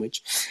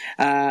sandwich.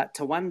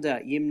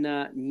 Tawanda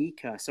Yimna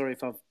Nika, sorry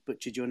if I've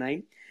butchered your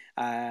name,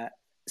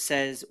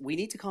 says we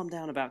need to calm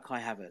down about Kai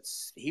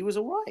Havertz. He was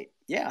all right.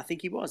 Yeah, I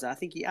think he was. I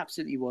think he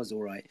absolutely was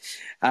all right.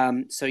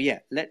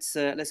 Let's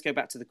go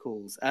back to the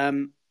calls.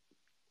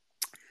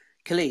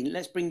 Colleen,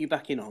 let's bring you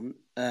back in on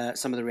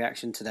some of the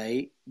reaction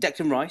today.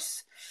 Declan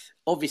Rice.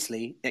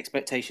 Obviously, the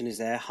expectation is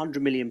there,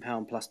 £100 million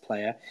plus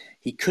player.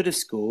 He could have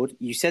scored.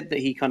 You said that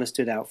he kind of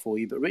stood out for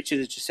you, but Richard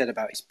has just said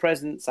about his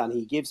presence and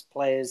he gives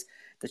players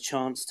the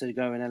chance to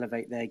go and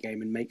elevate their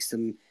game and makes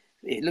them.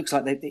 It looks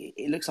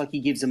like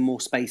he gives them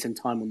more space and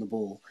time on the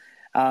ball.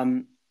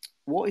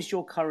 What is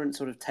your current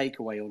sort of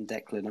takeaway on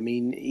Declan? I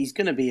mean, he's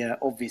going to be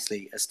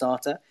obviously a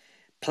starter,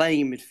 playing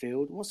in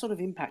midfield. What sort of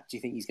impact do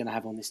you think he's going to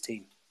have on this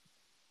team?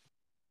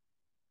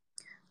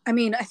 I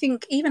mean, I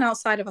think even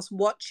outside of us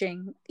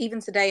watching,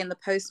 even today in the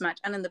post-match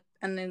and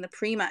in the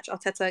pre-match,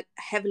 Arteta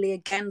heavily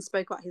again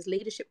spoke about his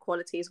leadership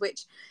qualities,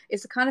 which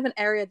is kind of an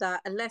area that,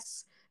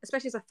 unless,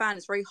 especially as a fan,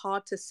 it's very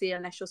hard to see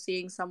unless you're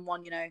seeing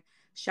someone,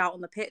 shout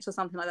on the pitch or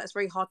something like that. It's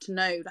very hard to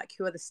know like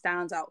who are the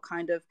standout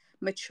kind of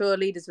mature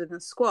leaders within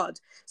the squad.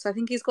 So I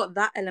think he's got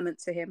that element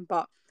to him.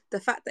 But the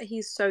fact that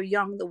he's so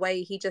young, the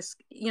way he just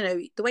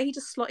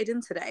slotted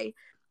in today.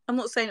 I'm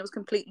not saying it was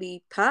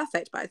completely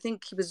perfect, but I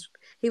think he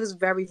was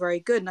very, very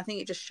good, and I think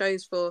it just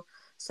shows for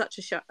such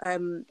a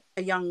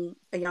young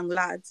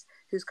lad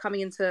who's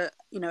coming into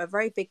a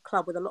very big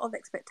club with a lot of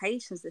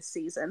expectations this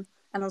season,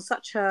 and on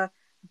such a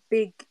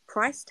big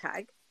price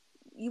tag,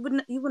 you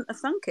wouldn't have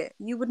thunk it.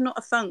 You would not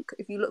have thunk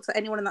if you looked at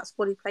anyone in that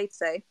squad who played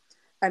today,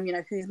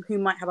 who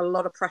might have a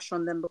lot of pressure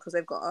on them because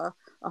they've got a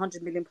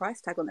 100 million price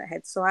tag on their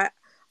head. So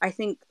I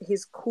think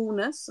his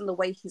coolness and the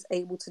way he's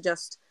able to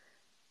just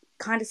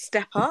kind of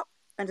step up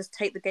and just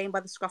take the game by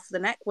the scruff of the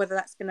neck, whether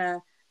that's been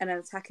an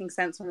attacking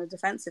sense or in a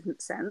defensive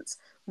sense,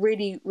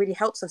 really, really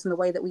helps us in the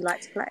way that we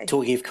like to play.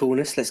 Talking of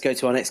coolness, let's go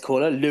to our next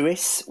caller.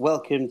 Lewis,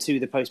 welcome to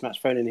the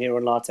post-match phone-in here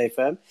on Latte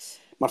Firm.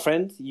 My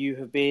friend, you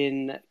have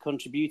been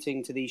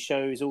contributing to these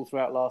shows all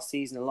throughout last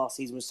season, and last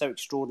season was so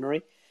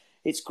extraordinary.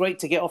 It's great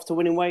to get off to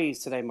winning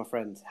ways today, my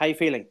friend. How are you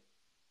feeling?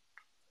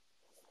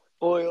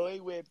 Oi,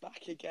 we're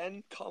back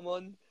again. Come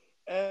on.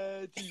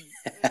 Eddie.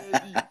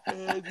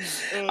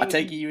 I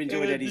take it you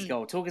enjoyed Eddie's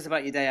goal. Talk us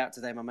about your day out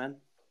today, my man.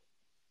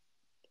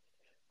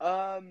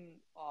 I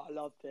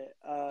loved it.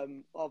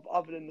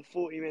 Other than the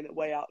 40-minute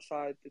way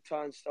outside the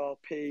Turnstile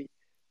P,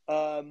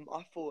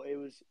 I thought it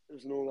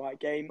was an all right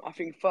game. I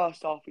think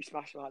first half we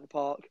smashed them out of the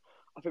park.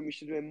 I think we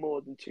should have been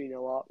more than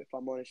 2-0 up, if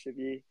I'm honest with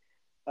you.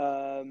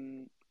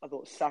 I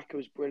thought Saka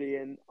was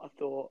brilliant. I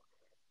thought,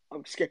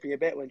 I'm skipping a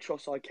bit, when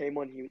Trossard came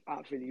on, he was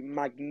absolutely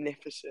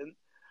magnificent.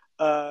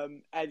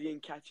 Eddie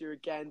Nketiah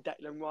again,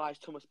 Declan Rice,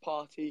 Thomas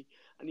Partey,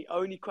 and the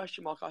only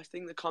question mark I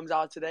think that comes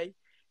out today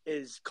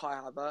is Kai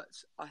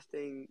Havertz. I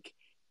think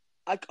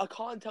I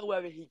can't tell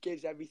whether he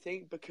gives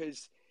everything,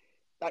 because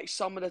like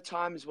some of the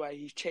times where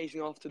he's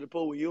chasing after the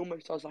ball, he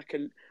almost does like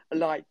a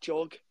light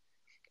jog,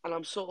 and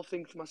I'm sort of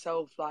thinking to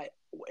myself, like,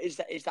 is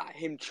that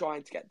him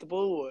trying to get the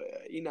ball?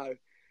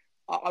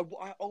 I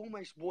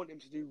almost want him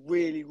to do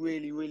really,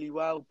 really, really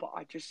well, but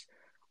I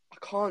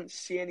can't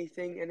see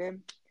anything in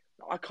him.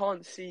 I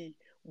can't see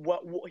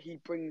what he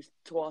brings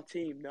to our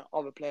team that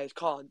other players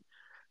can't.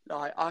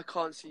 Like, I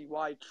can't see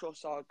why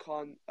Trossard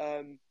can't.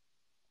 I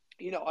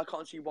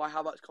can't see why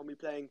Havertz can't be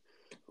playing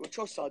what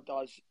Trossard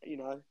does.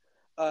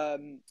 I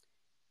think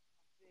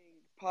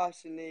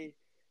personally,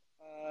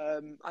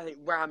 I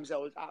think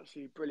Ramsdale was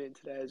absolutely brilliant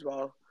today as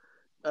well.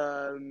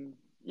 I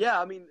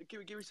mean,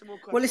 give me some more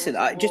questions. Well,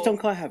 listen, just on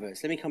Kai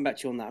Havertz, let me come back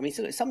to you on that. I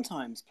mean,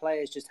 sometimes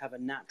players just have a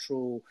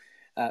natural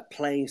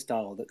playing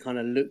style that kind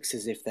of looks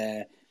as if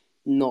they're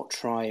not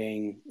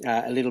trying,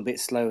 a little bit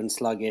slow and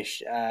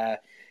sluggish.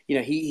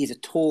 He's a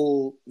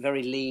tall,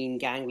 very lean,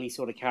 gangly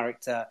sort of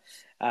character.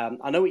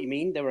 I know what you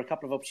mean. There were a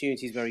couple of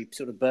opportunities where he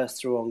sort of burst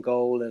through on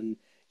goal, and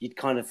you'd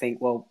kind of think,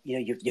 well,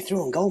 you're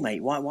through on goal,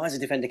 mate. Why is the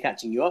defender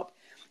catching you up?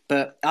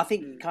 But I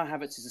think Kai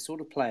Havertz is the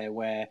sort of player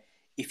where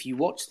if you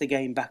watch the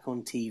game back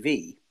on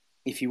TV,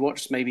 if you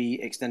watch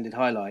maybe extended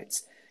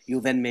highlights,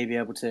 you'll then maybe be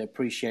able to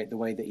appreciate the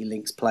way that he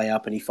links play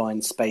up and he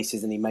finds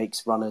spaces and he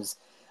makes runners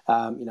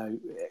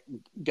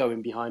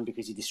going behind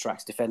because he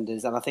distracts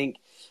defenders. And I think,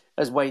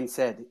 as Wayne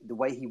said, the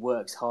way he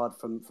works hard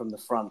from the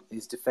front,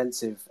 his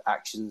defensive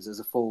actions as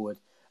a forward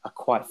are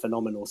quite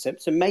phenomenal. So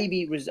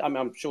maybe,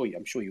 I'm sure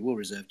you will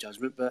reserve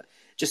judgment, but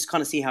just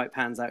kind of see how it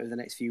pans out over the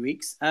next few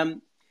weeks.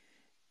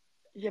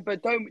 Yeah,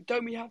 but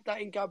don't we have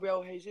that in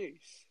Gabriel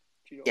Jesus?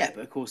 Do you know Yeah, what I but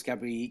mean? of course,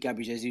 Gabby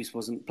Jesus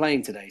wasn't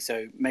playing today,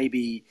 so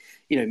maybe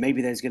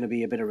there's going to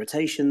be a bit of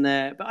rotation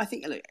there. But I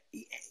think, look,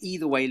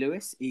 either way,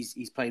 Lewis,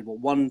 he's played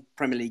one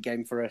Premier League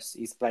game for us.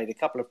 He's played a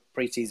couple of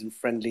pre-season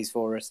friendlies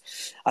for us.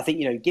 I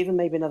think give him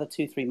maybe another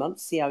 2-3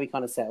 months, see how he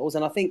kind of settles.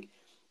 And I think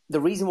the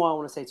reason why I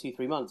want to say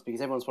 2-3 months,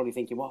 because everyone's probably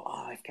thinking,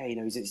 well, okay,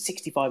 he's a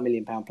 £65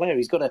 million player.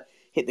 He's got to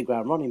hit the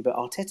ground running. But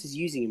Arteta's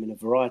using him in a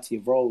variety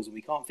of roles, and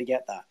we can't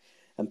forget that.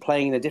 And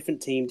playing in a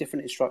different team,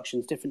 different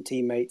instructions, different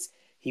teammates,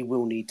 he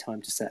will need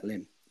time to settle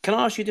in. Can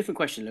I ask you a different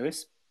question,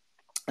 Lewis?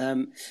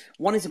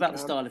 One is about the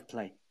style of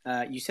play.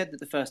 You said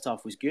that the first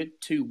half was good,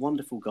 2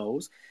 wonderful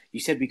goals. You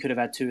said we could have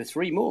had 2 or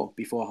 3 more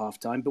before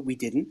half-time, but we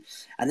didn't.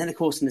 And then, of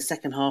course, in the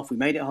second half, we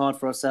made it hard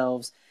for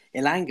ourselves.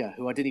 Elanga,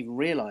 who I didn't even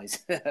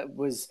realise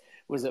was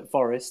at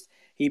Forest,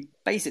 he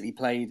basically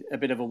played a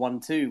bit of a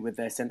 1-2 with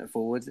their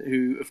centre-forward,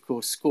 who, of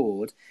course,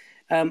 scored.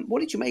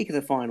 What did you make of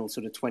the final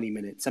sort of 20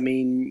 minutes? I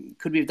mean,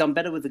 could we have done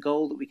better with the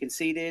goal that we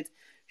conceded?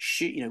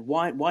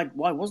 Why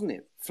wasn't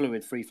it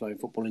fluid, free-flowing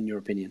football, in your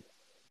opinion?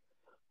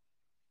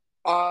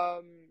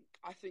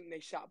 I think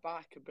they sat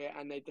back a bit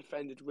and they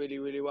defended really,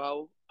 really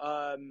well.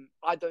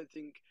 I don't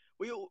think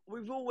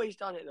we've always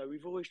done it though.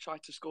 We've always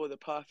tried to score the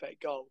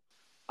perfect goal,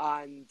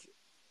 and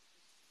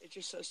it's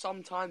just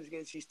sometimes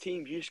against these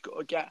teams you just got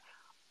to get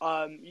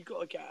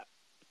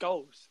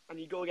goals, and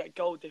you got to get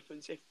goal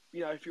difference if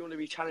you want to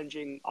be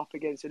challenging up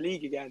against the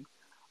league again.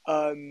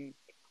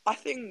 I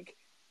think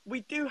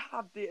we do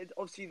have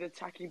obviously the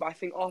attacking, but I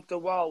think after a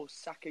while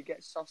Saka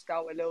gets sussed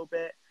out a little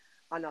bit.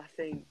 And I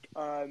think,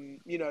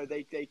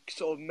 they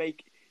sort of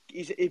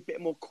he's a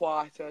bit more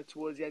quieter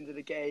towards the end of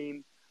the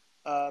game.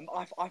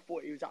 I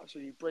thought he was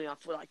absolutely brilliant.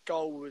 I thought that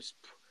goal was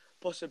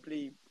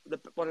possibly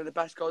one of the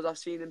best goals I've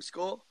seen him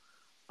score.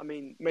 I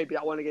mean, maybe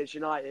that one against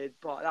United,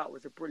 but that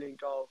was a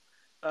brilliant goal.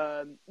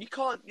 You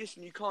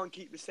can't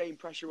keep the same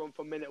pressure on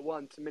from minute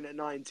 1 to minute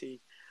 90.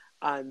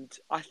 And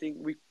I think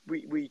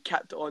we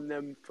kept it on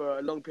them for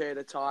a long period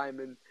of time,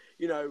 and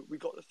we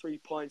got the 3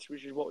 points,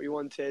 which is what we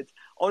wanted.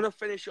 I want to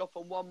finish off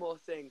on one more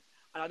thing,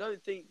 and I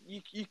don't think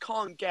you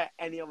can't get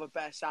any other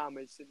better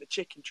sandwich than the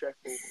chicken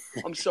triple.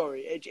 I'm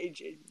sorry,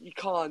 you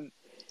can't.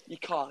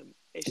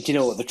 Do you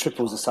know what? The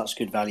triples are such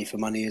good value for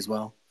money as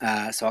well.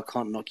 So I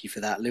can't knock you for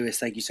that. Lewis,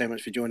 thank you so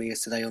much for joining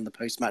us today on the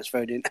post-match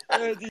phone-in.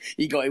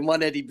 You got him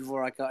one Eddie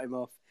before I cut him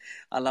off.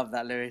 I love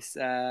that, Lewis.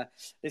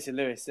 Listen,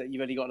 Lewis,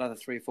 you've only got another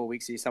 3 or 4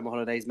 weeks of your summer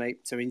holidays, mate.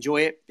 So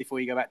enjoy it before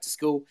you go back to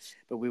school.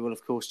 But we will,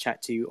 of course,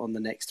 chat to you on the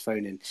next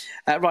phone-in.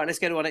 Right, let's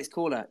go to our next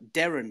caller.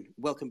 Darren,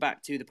 welcome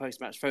back to the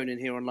post-match phone-in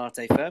here on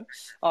Latte Firm.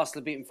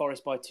 Arsenal beaten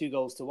Forest by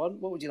 2-1.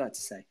 What would you like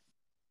to say?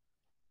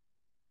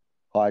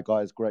 Hi,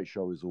 guys. Great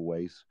show as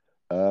always.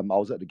 I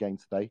was at the game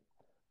today.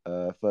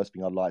 First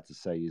thing I'd like to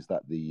say is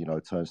that the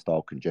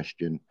turnstile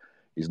congestion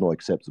is not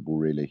acceptable.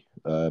 Really,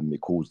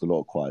 it caused a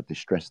lot of quite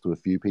distress to a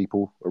few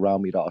people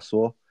around me that I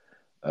saw,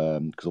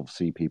 because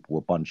obviously people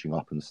were bunching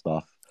up and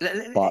stuff. But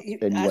anyway,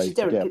 actually,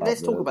 Derek,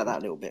 let's talk about that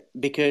a little bit,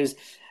 because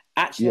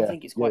actually I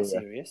think it's quite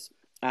serious,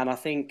 and I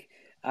think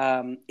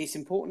it's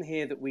important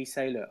here that we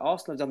say, look,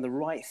 Arsenal have done the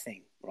right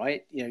thing,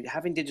 right?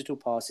 Having digital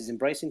passes,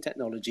 embracing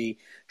technology,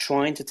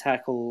 trying to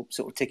tackle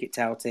sort of ticket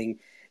touting.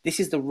 This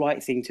is the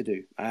right thing to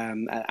do,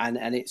 and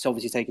it's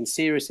obviously taken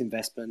serious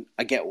investment.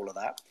 I get all of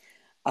that.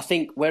 I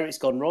think where it's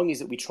gone wrong is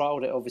that we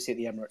trialled it obviously at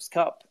the Emirates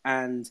Cup,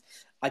 and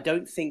I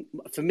don't think,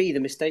 for me,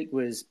 the mistake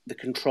was the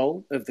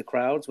control of the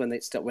crowds when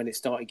it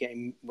started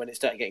getting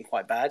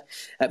quite bad.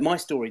 My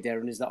story,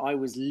 Darren, is that I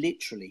was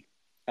literally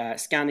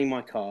scanning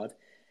my card,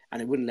 and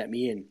it wouldn't let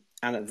me in.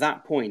 And at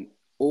that point,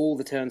 all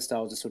the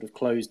turnstiles are sort of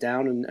closed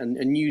down, and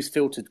news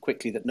filtered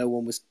quickly that no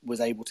one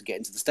was able to get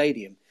into the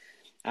stadium.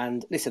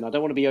 And listen, I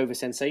don't want to be over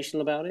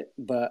sensational about it,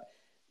 but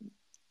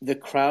the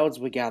crowds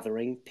were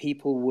gathering.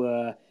 People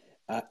were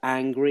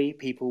angry.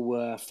 People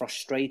were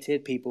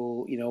frustrated.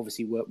 People,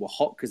 obviously were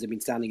hot because they've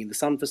been standing in the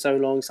sun for so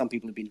long. Some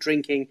people have been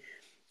drinking.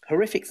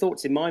 Horrific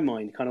thoughts in my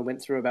mind kind of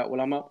went through about,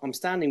 well, I'm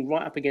standing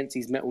right up against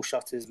these metal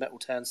shutters, metal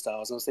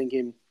turnstiles. And I was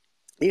thinking,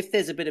 if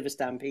there's a bit of a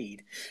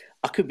stampede,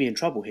 I could be in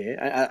trouble here,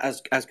 as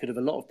could have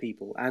a lot of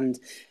people. And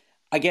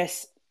I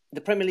guess the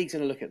Premier League's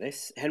going to look at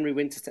this. Henry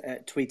Winter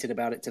tweeted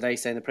about it today,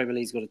 saying the Premier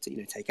League's got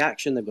to take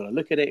action. They've got to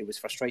look at it. It was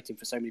frustrating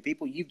for so many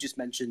people. You've just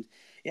mentioned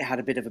it had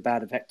a bit of a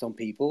bad effect on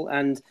people,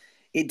 and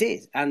it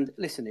did. And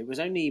listen, it was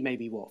only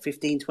maybe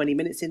 15, 20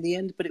 minutes in the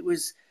end, but it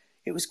was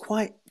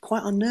quite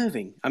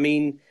unnerving. I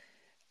mean,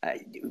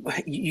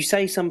 you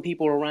say some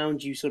people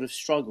around you sort of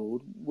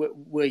struggled.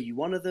 Were you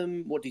one of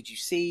them? What did you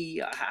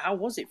see? How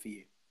was it for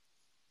you?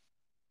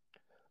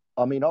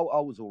 I mean, I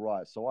was all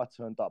right. So I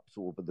turned up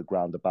sort of at the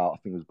ground I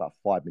think it was about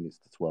 5 minutes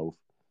to 12.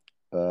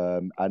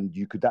 And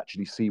you could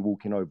actually see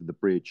walking over the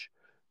bridge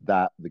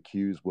that the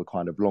queues were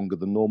kind of longer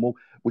than normal,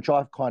 which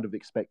I've kind of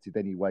expected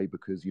anyway,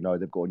 because,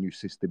 they've got a new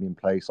system in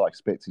place. I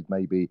expected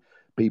maybe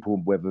people,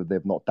 whether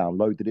they've not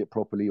downloaded it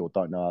properly or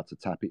don't know how to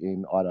tap it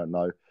in, I don't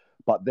know.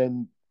 But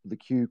then the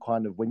queue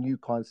when you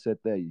kind of said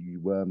there,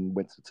 you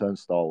went to the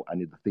turnstile and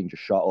the thing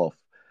just shut off,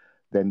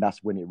 then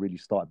that's when it really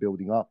started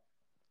building up.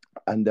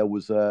 And there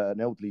was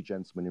an elderly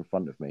gentleman in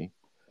front of me,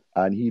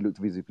 and he looked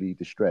visibly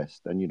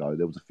distressed. And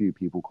there was a few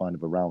people kind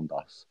of around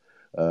us,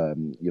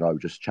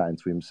 just chatting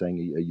to him,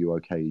 saying, "Are you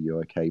okay? Are you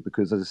okay?"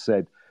 Because, as I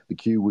said, the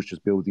queue was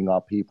just building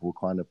up. People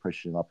were kind of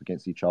pressing up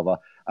against each other,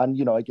 and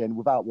again,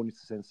 without wanting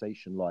to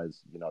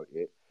sensationalize,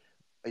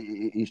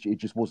 it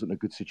just wasn't a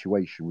good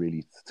situation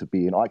really to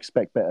be in. I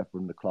expect better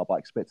from the club. I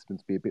expected them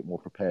to be a bit more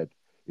prepared,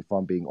 if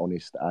I'm being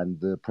honest. And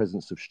the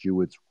presence of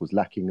stewards was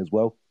lacking as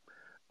well.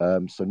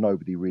 So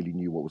nobody really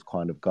knew what was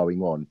kind of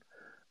going on.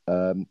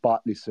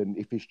 But listen,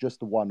 if it's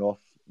just a one-off,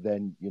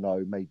 then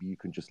maybe you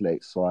can just let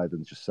it slide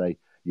and just say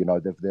they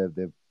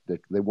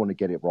want to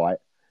get it right,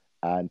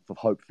 and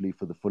hopefully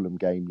for the Fulham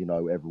game,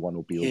 everyone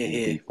will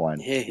be fine.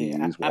 Here.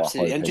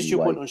 Absolutely. And just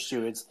your point on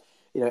stewards,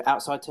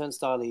 outside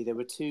Turnstile, there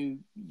were two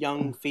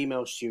young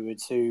female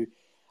stewards who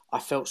I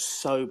felt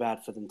so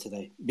bad for them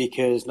today,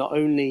 because not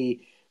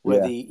only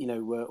were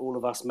were all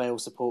of us male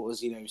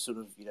supporters,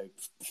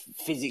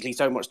 physically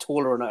so much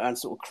taller and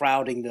sort of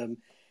crowding them.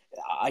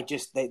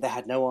 They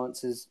had no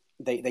answers.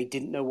 They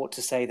didn't know what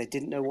to say. They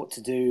didn't know what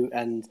to do.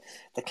 And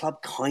the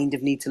club kind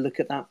of need to look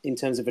at that in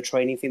terms of a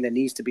training thing. There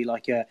needs to be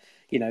like a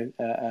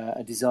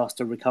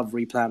disaster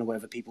recovery plan or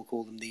whatever people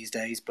call them these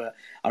days. But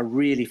I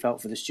really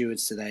felt for the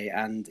stewards today,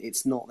 and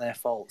it's not their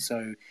fault.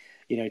 So,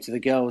 to the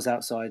girls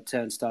outside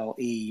Turnstile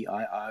E,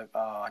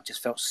 I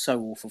just felt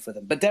so awful for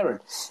them. But Darren,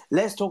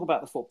 let's talk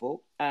about the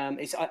football.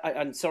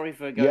 I'm sorry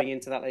for going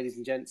into that, ladies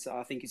and gents.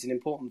 I think it's an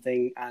important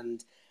thing,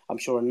 and I'm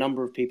sure a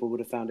number of people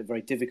would have found it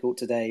very difficult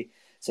today.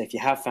 So if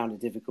you have found it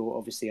difficult,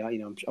 obviously,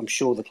 I'm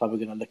sure the club are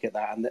going to look at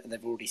that, and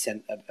they've already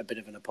sent a bit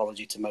of an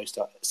apology to most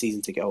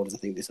season ticket holders, I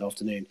think, this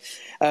afternoon.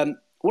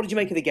 What did you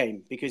make of the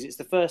game? Because it's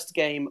the first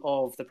game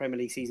of the Premier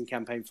League season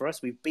campaign for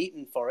us. We've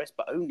beaten Forest,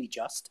 but only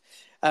just.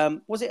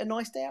 Was it a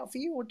nice day out for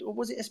you, or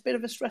was it a bit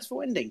of a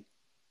stressful ending?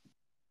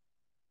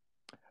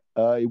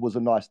 It was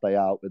a nice day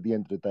out. At the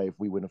end of the day, if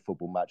we win a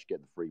football match,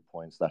 get the 3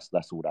 points,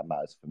 that's all that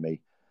matters for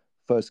me.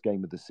 First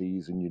game of the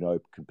season,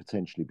 can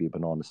potentially be a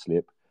banana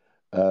slip.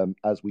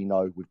 As we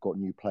know, we've got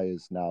new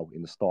players now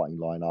in the starting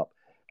lineup,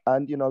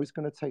 and it's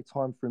going to take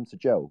time for him to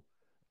gel.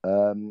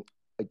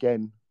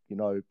 Again,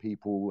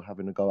 people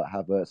having a go at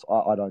Havertz.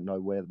 I don't know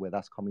where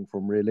that's coming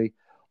from really.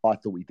 I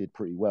thought he did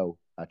pretty well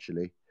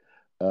actually.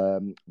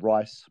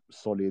 Rice,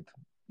 solid.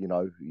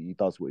 He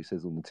does what he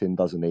says on the tin,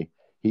 doesn't he?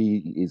 He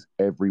is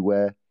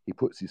everywhere. He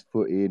puts his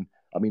foot in.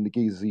 I mean, the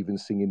geezer's even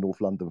singing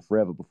North London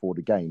Forever before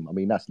the game. I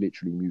mean, that's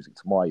literally music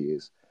to my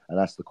ears. And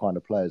that's the kind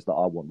of players that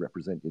I want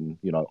representing,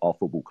 our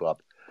football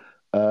club.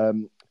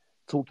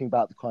 Talking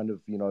about the kind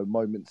of,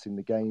 moments in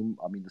the game,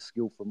 I mean, the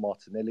skill from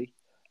Martinelli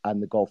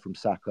and the goal from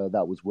Saka,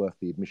 that was worth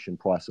the admission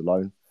price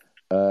alone.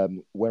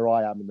 Where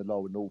I am in the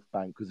lower North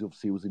Bank, because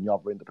obviously it was in the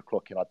other end of the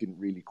clock and I didn't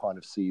really kind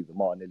of see the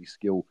Martinelli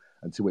skill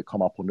until it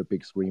come up on the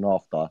big screen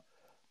after.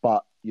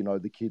 But,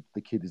 the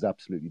kid is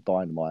absolutely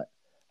dynamite.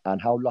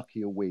 And how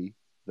lucky are we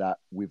that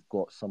we've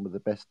got some of the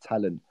best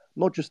talent,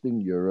 not just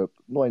in Europe,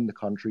 not in the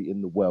country,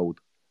 in the world,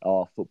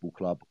 our football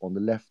club on the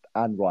left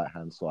and right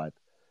hand side.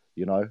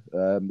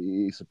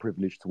 It's a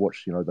privilege to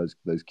watch,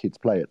 those kids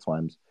play at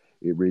times.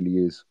 It really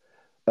is.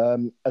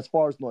 As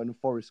far as Nottingham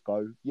Forest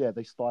go,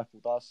 they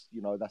stifled us.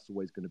 That's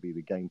always going to be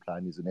the game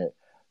plan, isn't it?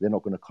 They're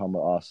not going to come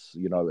at us,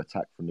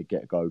 attack from the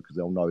get-go, because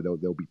they'll know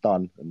they'll be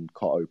done and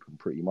cut open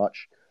pretty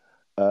much.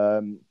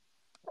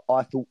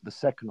 I thought the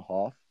second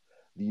half,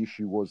 the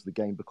issue was the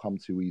game become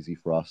too easy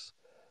for us.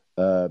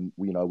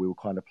 We were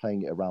kind of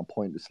playing it around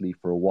pointlessly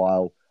for a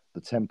while.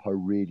 The tempo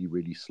really,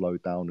 really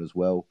slowed down as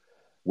well.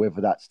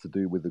 Whether that's to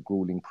do with the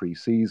grueling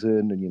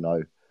pre-season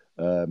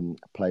and,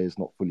 players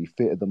not fully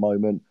fit at the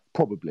moment,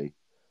 probably.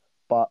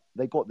 But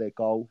they got their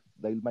goal.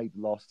 They made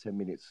the last 10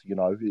 minutes,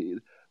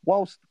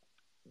 whilst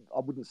I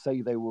wouldn't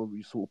say they were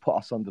sort of put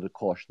us under the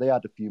cosh, they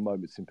had a few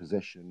moments in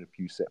possession and a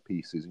few set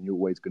pieces, and you're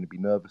always going to be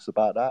nervous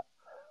about that.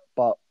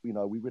 But,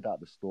 we rid out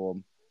the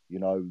storm.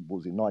 What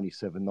was it,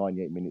 97,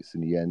 98 minutes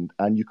in the end.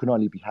 And you can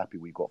only be happy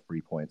we got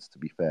 3 points, to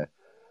be fair.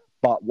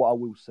 But what I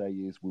will say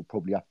is we'll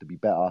probably have to be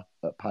better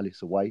at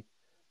Palace away.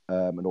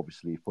 And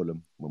obviously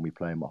Fulham when we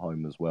play them at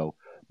home as well.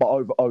 But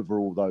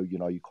overall, though,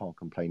 you can't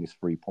complain. It's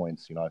 3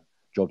 points,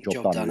 Job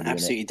done. Really,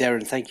 absolutely.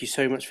 Darren, thank you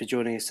so much for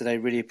joining us today.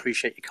 Really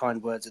appreciate your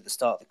kind words at the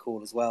start of the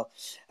call as well.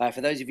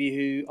 For those of you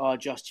who are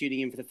just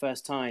tuning in for the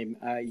first time,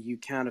 you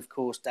can, of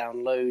course,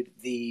 download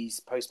these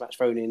post-match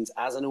phone-ins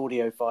as an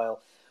audio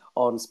file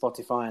on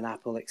Spotify and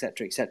Apple,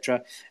 etc.,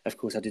 etc. Of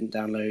course, I didn't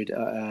download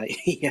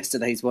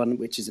yesterday's one,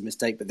 which is a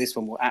mistake, but this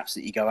one will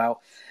absolutely go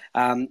out.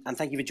 And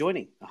thank you for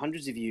joining.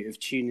 Hundreds of you have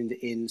tuned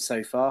in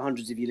so far,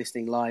 hundreds of you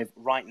listening live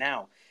right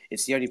now.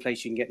 It's the only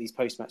place you can get these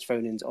post-match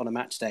phone-ins on a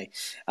match day.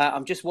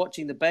 I'm just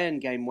watching the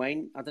Bayern game,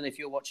 Wayne. I don't know if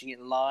you're watching it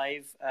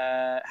live.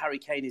 Harry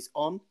Kane is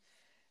on,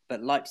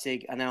 but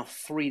Leipzig are now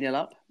 3-0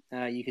 up.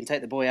 You can take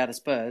the boy out of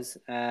Spurs.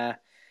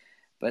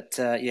 But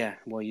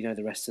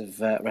the rest of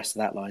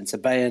that line. So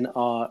Bayern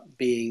are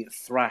being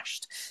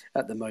thrashed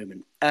at the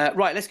moment.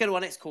 Right, let's go to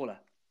our next caller.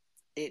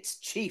 It's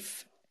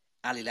Chief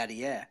Ali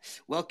Ladier.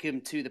 Welcome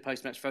to the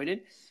post-match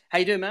phone-in. How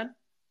you doing, man?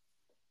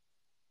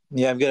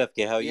 Yeah, I'm good,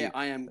 FK. How are Yeah, you?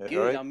 I am All good.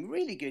 right? I'm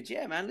really good.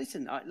 Yeah, man.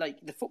 Listen,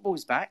 the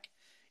football's back.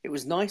 It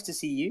was nice to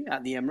see you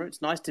at the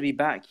Emirates. Nice to be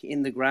back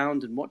in the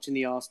ground and watching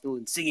the Arsenal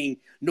and singing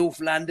North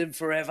London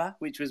Forever,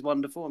 which was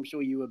wonderful. I'm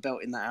sure you were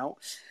belting that out.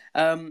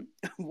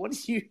 What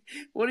did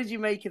you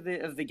make of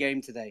the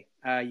game today?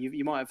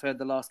 You might have heard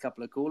the last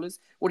couple of callers.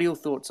 What are your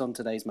thoughts on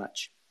today's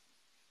match?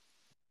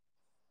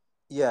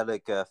 Yeah,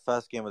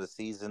 first game of the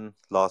season,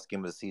 last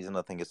game of the season.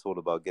 I think it's all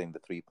about getting the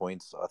 3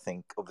 points. I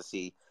think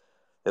obviously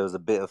there was a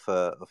bit of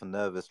a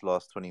nervous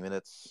last 20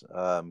 minutes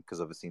because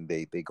obviously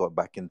they got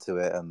back into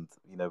it, and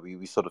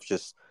we sort of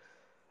just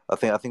I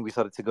think we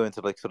started to go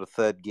into like sort of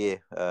third gear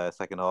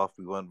second half.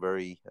 We weren't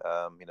very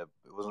it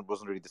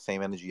wasn't really the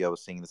same energy I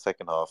was seeing in the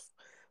second half,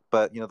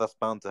 but that's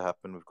bound to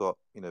happen. We've got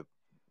a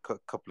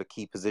couple of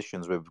key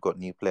positions where we've got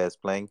new players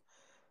playing.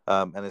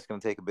 And it's going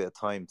to take a bit of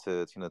time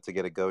to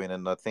get it going.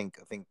 And I think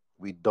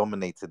we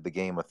dominated the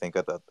game. I think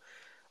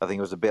it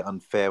was a bit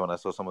unfair when I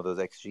saw some of those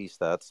XG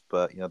stats,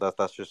 but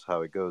that's just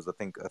how it goes. I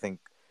think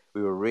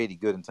we were really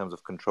good in terms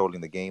of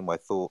controlling the game. I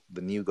thought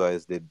the new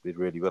guys did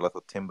really well. I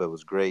thought Timber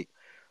was great.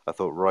 I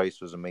thought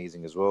Rice was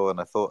amazing as well, and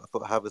I thought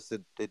Havertz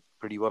did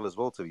pretty well as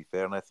well. To be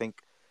fair, and I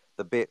think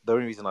the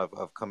only reason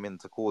I've come in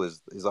to call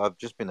is I've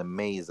just been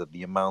amazed at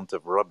the amount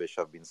of rubbish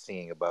I've been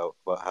seeing about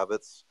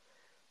Havertz.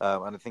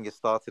 And I think it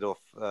started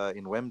off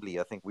in Wembley.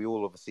 I think we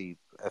all, obviously,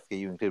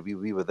 FKU included,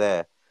 we were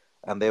there.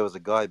 And there was a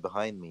guy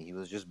behind me. He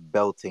was just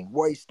belting,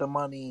 waste the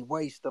money,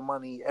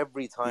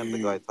 every time the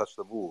guy touched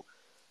the ball.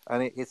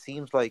 And it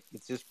seems like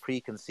it's just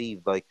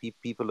preconceived. Like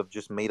people have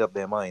just made up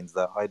their minds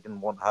that I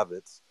didn't want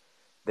Havertz,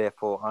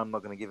 therefore I'm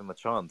not going to give him a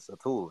chance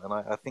at all. And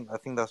I think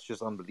that's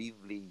just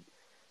unbelievably,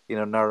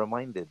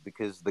 narrow-minded,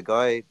 because the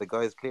guy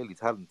is clearly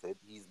talented.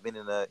 He's been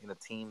in a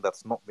team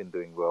that's not been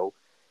doing well.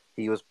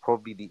 He was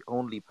probably the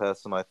only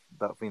person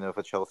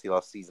for Chelsea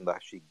last season that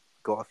actually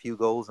got a few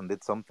goals and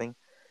did something.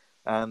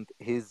 And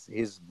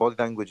his body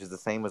language is the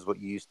same as what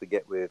you used to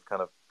get with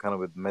kind of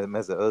with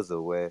Mesut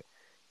Ozil, where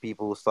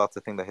people start to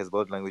think that his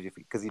body language,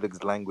 because he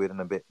looks languid and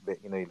a bit,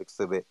 he looks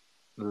a bit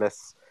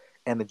less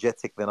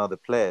energetic than other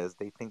players.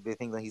 They think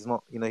that he's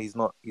not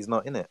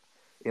in it,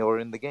 or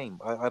in the game.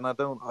 I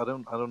don't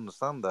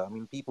understand that. I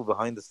mean, people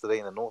behind us today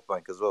in the North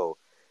Bank as well,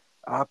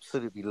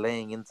 absolutely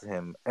laying into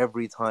him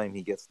every time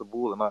he gets the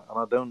ball, and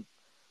I don't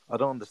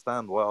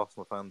understand why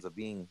Arsenal fans are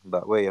being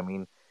that way. I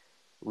mean,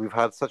 we've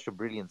had such a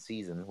brilliant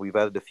season. We've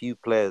added a few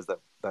players that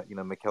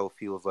Mikel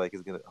feels like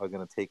are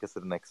gonna take us to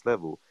the next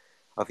level.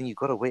 I think you've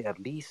got to wait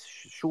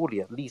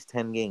surely at least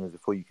 10 games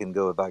before you can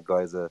go, that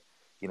guy's a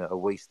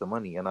waste of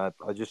money. And I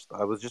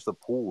was just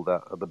appalled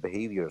at the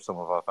behaviour of some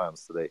of our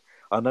fans today.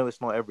 I know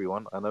it's not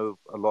everyone. I know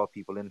a lot of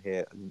people in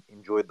here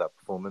enjoyed that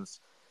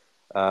performance.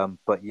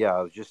 But yeah,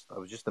 I was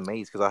just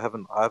amazed, because I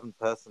haven't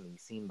personally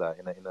seen that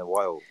in a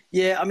while.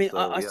 Yeah, I mean, So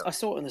I, yeah. I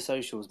saw it on the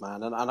socials,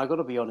 man, and I got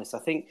to be honest. I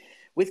think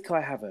with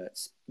Kai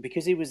Havertz,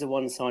 because he was the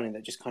one signing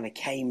that just kind of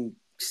came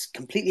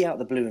completely out of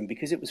the blue, and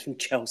because it was from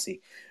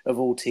Chelsea of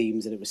all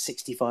teams, and it was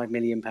 £65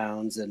 million,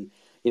 and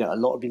a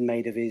lot had been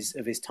made of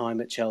his time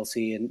at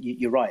Chelsea. And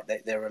you're right,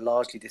 they're a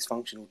largely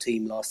dysfunctional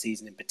team last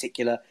season in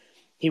particular.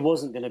 He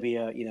wasn't going to be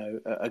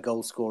a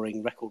goal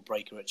scoring record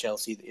breaker at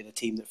Chelsea in a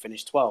team that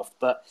finished 12th,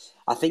 but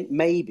I think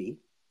maybe.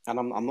 And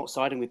I'm not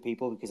siding with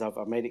people, because I've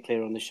made it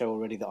clear on the show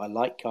already that I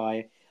like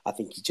Kai. I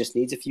think he just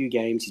needs a few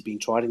games. He's been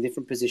tried in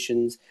different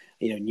positions,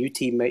 new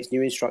teammates,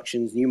 new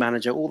instructions, new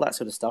manager, all that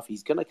sort of stuff.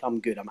 He's going to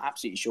come good. I'm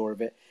absolutely sure of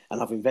it, and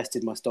I've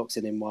invested my stocks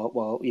in him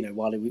while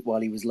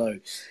he was low.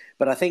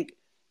 But I think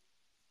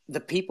the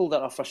people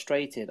that are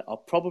frustrated are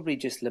probably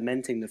just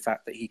lamenting the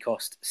fact that he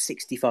cost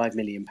 £65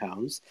 million.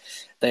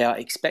 They are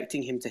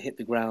expecting him to hit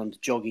the ground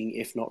jogging,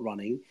 if not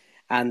running.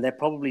 And they're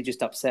probably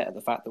just upset at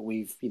the fact that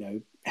we've,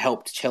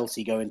 helped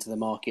Chelsea go into the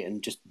market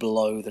and just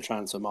blow the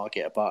transfer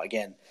market apart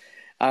again.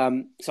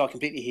 So I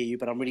completely hear you,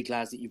 but I'm really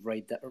glad that you've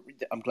raised that.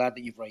 I'm glad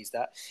that you've raised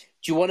that.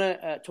 Do you want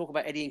to talk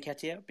about Eddie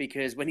Nketiah?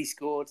 Because when he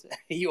scored,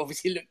 he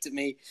obviously looked at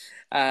me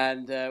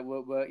and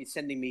were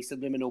sending me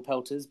subliminal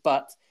pelters.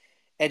 But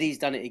Eddie's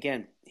done it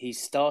again.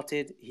 He's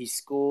started. He's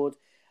scored.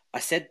 I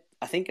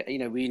think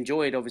we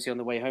enjoyed, obviously, on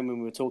the way home when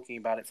we were talking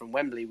about it from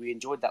Wembley. We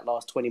enjoyed that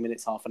last 20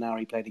 minutes, half an hour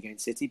he played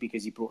against City,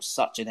 because he brought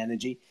such an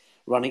energy,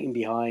 running in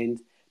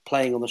behind,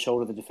 playing on the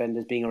shoulder of the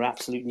defenders, being an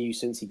absolute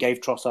nuisance. He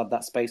gave Trossard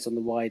that space on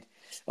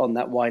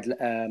that wide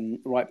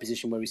right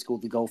position where he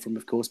scored the goal from,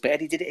 of course. But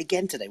Eddie did it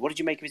again today. What did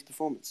you make of his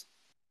performance?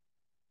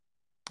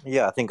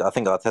 Yeah, I think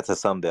Arteta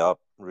summed it up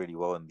really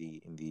well in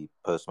the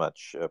post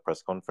match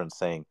press conference,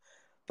 saying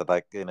that,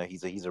 like,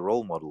 he's a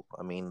role model.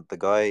 I mean, the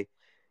guy,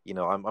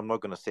 I'm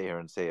not going to sit here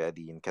and say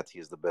Eddie Nketiah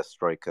is the best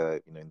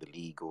striker in the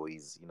league, or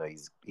he's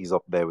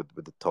up there with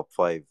the top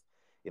five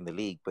in the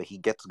league, but he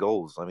gets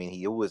goals. I mean,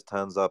 he always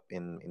turns up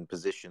in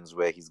positions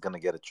where he's going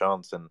to get a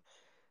chance. And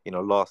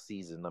last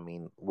season, I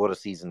mean, what a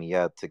season he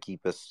had to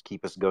keep us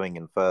going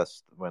in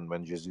first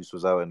when Jesus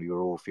was out and we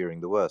were all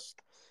fearing the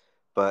worst.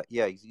 But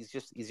yeah, he's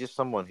just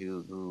someone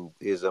who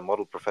is a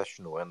model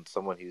professional, and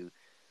someone who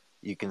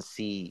you can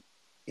see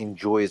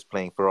enjoys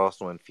playing for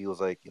Arsenal and feels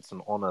like it's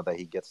an honor that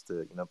he gets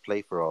to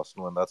play for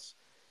Arsenal. And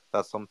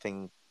that's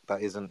something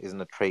that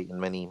isn't a trait in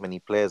many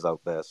players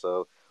out there.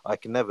 So I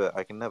can never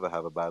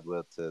have a bad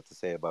word to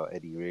say about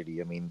Eddie.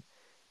 Really, I mean,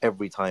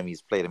 every time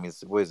he's played, I mean,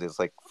 it's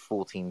like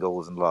 14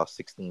 goals in the last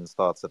 16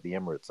 starts at the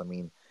Emirates. I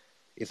mean,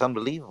 it's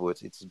unbelievable.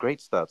 It's great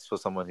stats for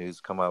someone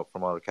who's come out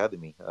from our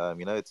academy.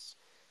 It's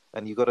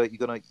and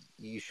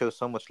you show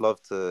so much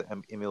love to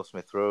Emil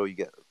Smith Rowe. You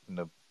get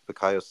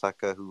Bukayo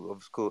Saka, who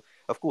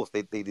of course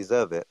they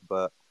deserve it,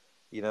 but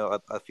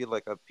I feel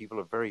like people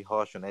are very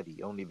harsh on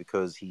Eddie only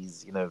because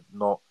he's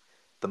not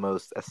the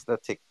most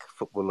aesthetic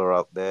footballer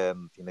out there,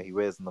 and he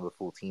wears the number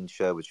 14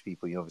 shirt, which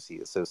people obviously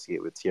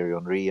associate with Thierry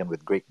Henry and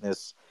with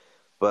greatness.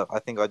 But I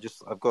think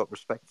I've got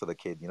respect for the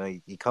kid.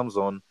 He comes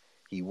on,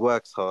 he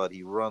works hard,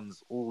 he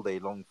runs all day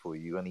long for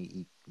you, and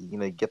he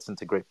gets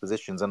into great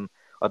positions. And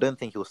I don't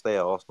think he'll stay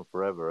at Arsenal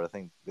forever. I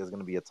think there's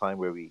going to be a time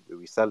where we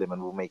sell him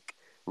and we'll make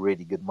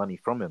really good money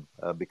from him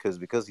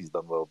because he's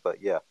done well.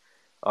 But yeah,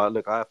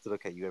 look, I have to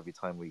look at you every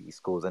time he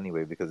scores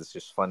anyway because it's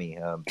just funny.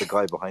 The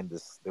guy behind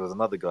this, there was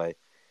another guy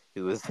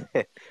who was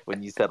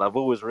when you said I've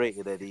always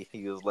rated Eddie,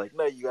 he was like,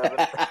 no, you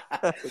haven't.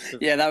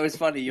 Yeah, that was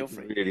funny. Your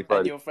friend, really funny.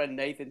 And your friend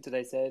Nathan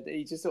today said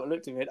he just sort of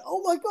looked at me and,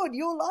 oh my god,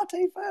 you're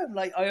Latte Firm.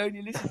 Like, I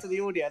only listened to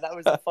the audio. That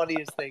was the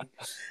funniest thing.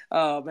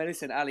 Oh man,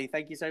 listen, Ali,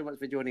 thank you so much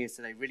for joining us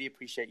today. Really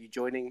appreciate you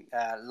joining.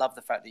 Love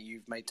the fact that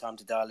you've made time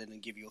to dial in and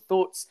give your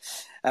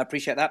thoughts.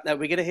 Appreciate that. Now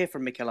we're going to hear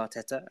from Mikel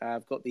Arteta.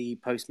 I've got the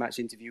post-match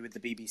interview with the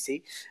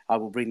BBC. I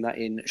will bring that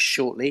in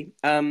shortly.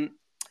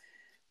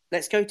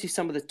 Let's go to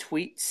some of the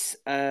tweets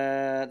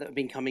that have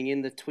been coming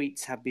in. The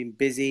tweets have been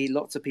busy.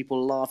 Lots of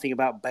people laughing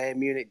about Bayern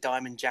Munich,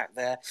 Diamond Jack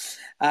there.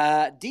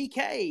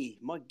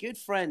 DK, my good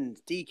friend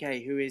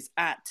DK, who is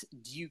at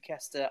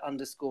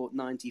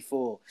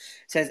Dewcaster_94,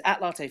 says, at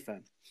Latte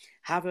Firm,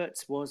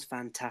 Havertz was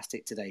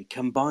fantastic today,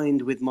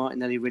 combined with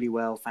Martinelli really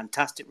well.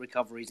 Fantastic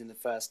recoveries in the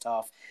first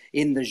half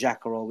in the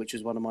Jackarol, which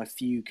was one of my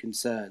few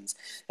concerns.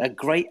 A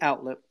great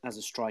outlet as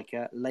a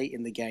striker late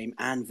in the game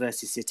and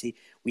versus City.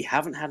 We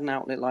haven't had an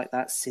outlet like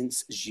that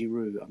since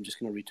Giroud. I'm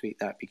just going to retweet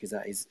that because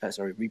that is,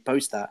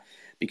 repost that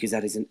because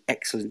that is an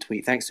excellent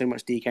tweet. Thanks so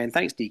much, DK. And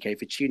thanks, DK,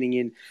 for tuning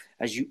in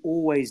as you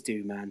always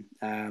do, man.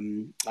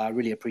 I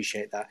really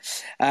appreciate that.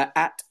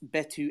 At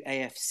Betu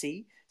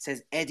AFC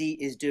says Eddie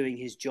is doing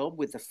his job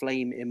with the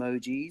flame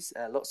emojis.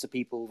 Lots of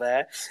people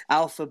there.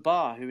 Alpha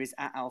Bar, who is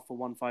at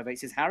Alpha158,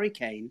 says Harry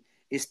Kane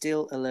is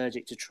still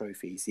allergic to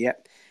trophies.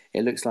 Yep.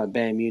 It looks like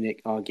Bayern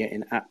Munich are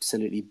getting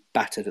absolutely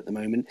battered at the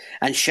moment.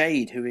 And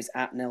Shade, who is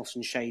at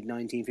Nelson Shade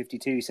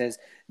 1952, says,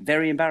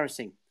 very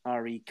embarrassing,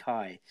 R.E.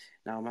 Kai.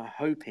 Now, I'm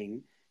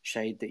hoping,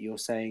 Shade, that you're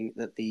saying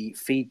that the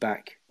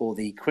feedback or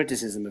the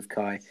criticism of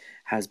Kai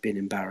has been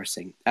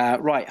embarrassing.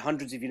 Right,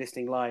 hundreds of you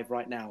listening live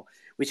right now,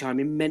 which I'm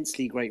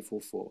immensely grateful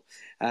for.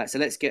 So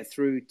let's get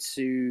through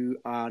to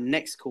our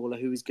next caller,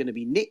 who is going to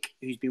be Nick,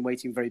 who's been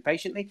waiting very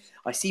patiently.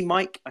 I see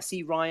Mike, I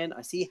see Ryan,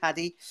 I see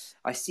Hadi,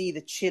 I see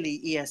the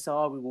chilly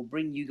ESR. We will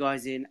bring you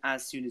guys in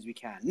as soon as we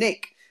can.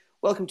 Nick,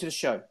 welcome to the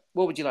show.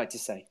 What would you like to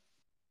say?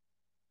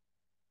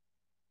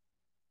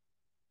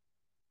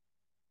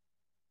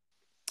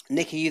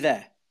 Nick, are you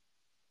there?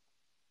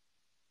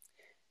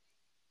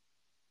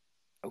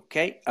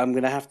 Okay, I'm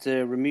going to have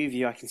to remove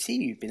you. I can see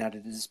you've been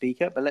added as a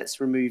speaker, but let's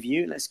remove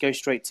you. Let's go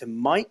straight to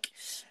Mike,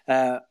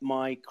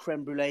 my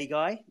creme brulee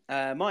guy.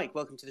 Mike,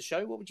 welcome to the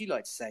show. What would you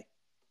like to say?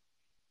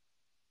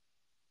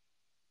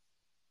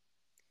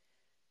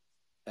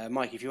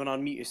 Mike, if you want to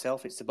unmute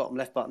yourself, it's the bottom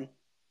left button.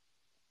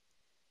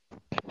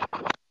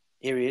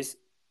 Here he is.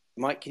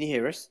 Mike, can you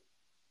hear us?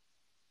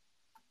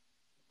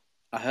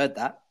 I heard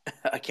that.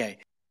 Okay.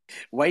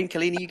 Wayne,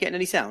 Colleen, are you getting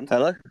any sound?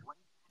 Hello?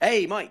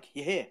 Hey, Mike,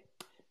 you're here.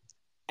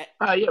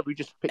 Yeah, we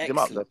just picked him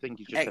up. I think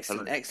he's just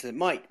excellent.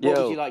 Mike, what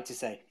would you like to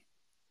say?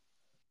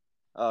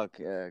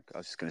 Okay, I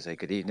was just going to say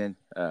good evening.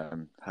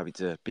 Happy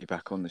to be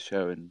back on the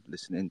show and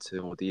listening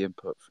to all the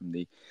input from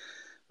the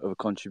other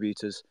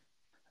contributors.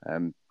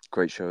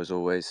 Great show as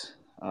always.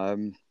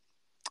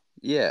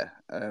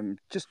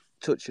 Just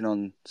touching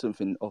on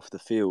something off the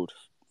field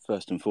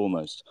first and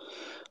foremost.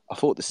 I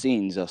thought the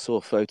scenes, I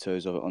saw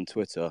photos of it on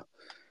Twitter,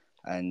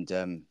 and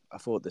I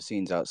thought the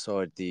scenes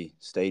outside the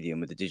stadium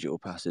with the digital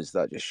passes,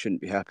 that just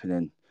shouldn't be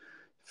happening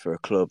for a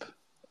club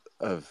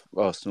of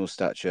Arsenal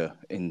stature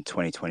in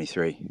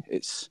 2023.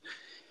 It's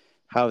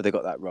how have they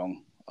got that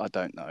wrong? I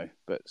don't know,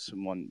 but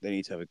they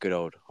need to have a good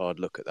old hard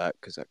look at that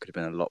because that could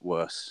have been a lot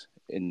worse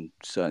in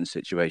certain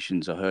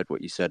situations. I heard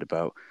what you said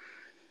about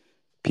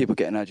people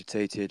getting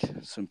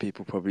agitated, some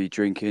people probably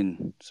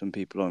drinking, some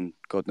people on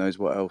God knows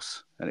what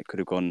else, and it could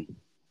have gone,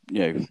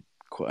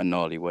 quite a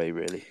gnarly way,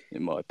 really,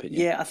 in my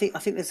opinion. Yeah, I think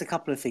there's a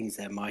couple of things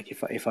there, Mike.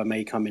 If I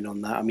may come in on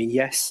that, I mean,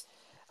 yes,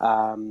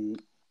 the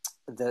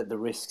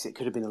risks. It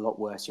could have been a lot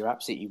worse. You're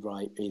absolutely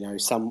right.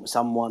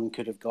 Someone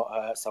could have got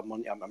hurt.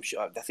 Someone, I'm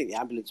sure. I think the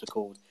ambulance were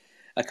called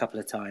a couple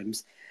of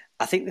times.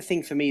 I think the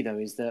thing for me though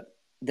is that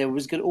there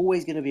was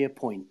always going to be a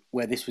point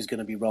where this was going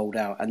to be rolled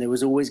out, and there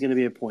was always going to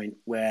be a point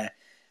where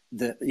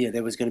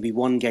there was going to be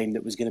one game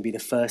that was going to be the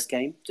first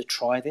game to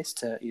try this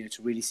to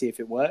really see if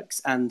it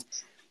works. And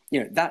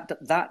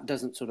that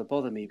doesn't sort of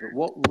bother me. But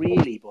what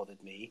really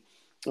bothered me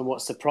and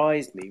what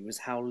surprised me was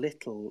how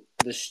little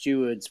the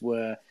stewards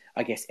were,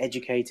 I guess,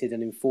 educated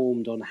and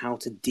informed on how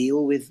to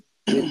deal with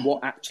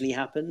what actually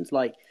happened.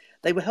 Like,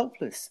 they were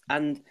helpless.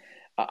 And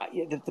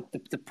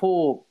the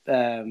poor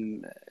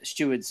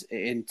stewards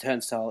in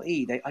Turnstile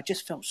E, I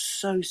just felt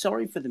so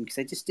sorry for them because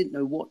they just didn't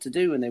know what to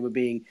do, and they were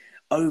being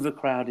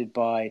overcrowded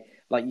by,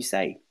 like you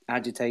say,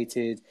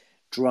 agitated,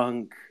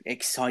 drunk,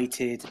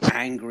 excited,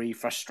 angry,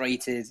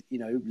 frustrated,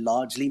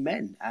 largely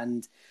men.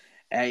 And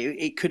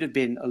it could have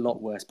been a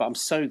lot worse, but I'm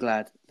so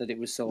glad that it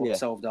was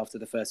solved after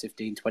the first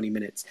 15, 20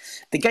 minutes.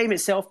 The game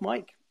itself,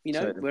 Mike,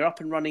 we're up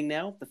and running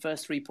now. The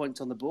first 3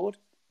 points on the board.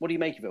 What do you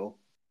make of it all?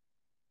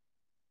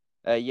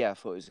 I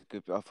thought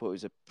it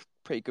was a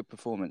pretty good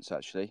performance,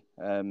 actually.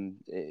 I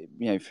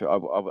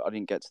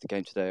didn't get to the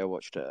game today. I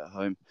watched it at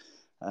home,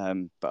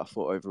 but I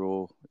thought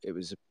overall it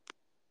was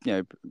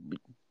a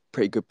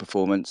pretty good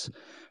performance.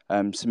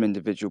 Some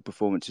individual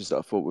performances that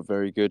I thought were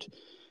very good.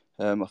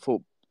 I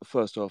thought the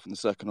first half and the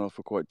second half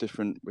were quite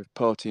different, with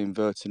Partey and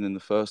Verton in the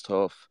first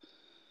half.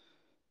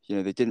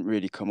 They didn't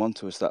really come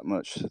onto us that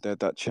much. They had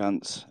that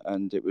chance,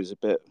 and it was a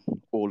bit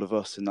all of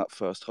us in that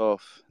first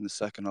half. In the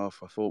second half,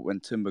 I thought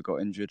when Timber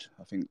got injured,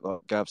 I think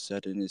like Gav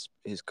said in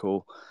his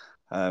call,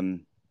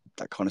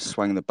 that kind of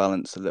swung the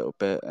balance a little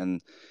bit,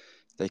 and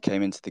they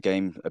came into the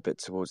game a bit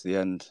towards the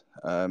end.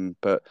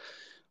 But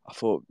I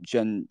thought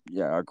I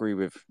agree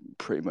with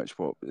pretty much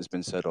what has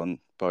been said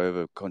by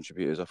other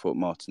contributors. I thought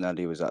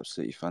Martinelli was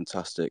absolutely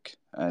fantastic,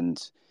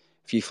 and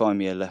if you find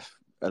me a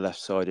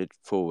left-sided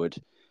forward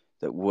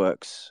that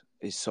works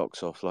his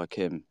socks off like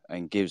him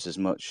and gives as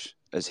much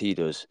as he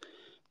does,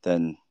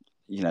 then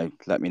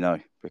let me know,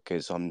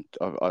 because I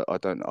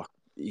don't.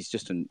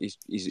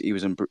 He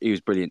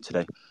was brilliant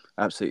today.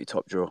 Absolutely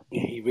top draw.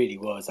 Yeah, he really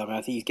was. I mean,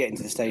 I think he's getting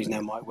to the stage now,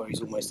 Mike, where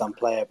he's almost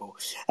unplayable.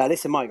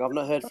 Listen, Mike, I've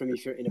not heard from you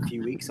in a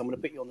few weeks, so I'm going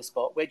to put you on the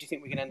spot. Where do you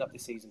think we're going to end up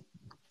this season?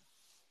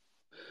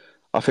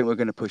 I think we're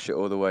going to push it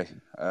all the way.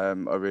 I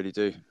really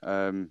do.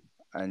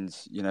 And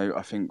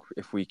I think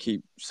if we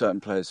keep certain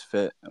players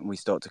fit and we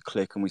start to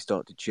click and we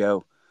start to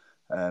gel,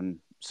 some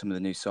of the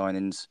new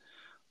signings,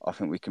 I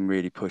think we can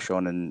really push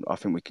on, and I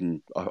think we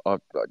can. I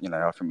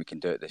think we can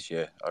do it this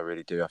year. I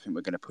really do. I think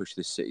we're going to push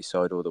this City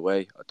side all the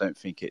way. I don't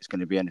think it's going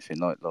to be anything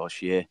like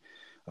last year.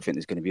 I think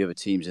there's going to be other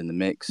teams in the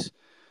mix,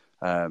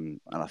 and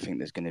I think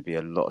there's going to be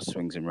a lot of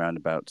swings and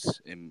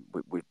roundabouts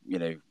with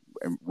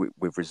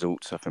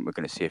results. I think we're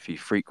going to see a few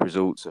freak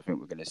results. I think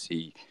we're going to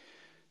see,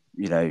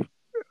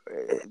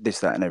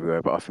 this, that, and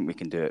everywhere. But I think we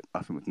can do it. I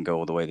think we can go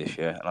all the way this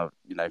year, and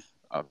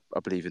I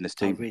believe in this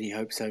team. I really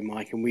hope so,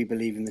 Mike, and we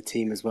believe in the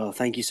team as well.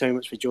 Thank you so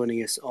much for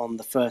joining us on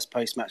the first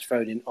post-match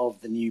phone-in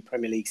of the new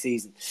Premier League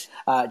season.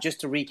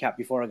 Just to recap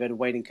before I go to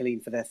Wayne and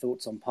Colleen for their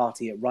thoughts on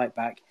Partey at right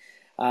back.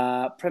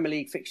 Premier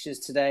League fixtures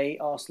today.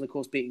 Arsenal, of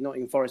course, beating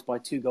Nottingham Forest by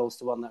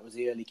 2-1. That was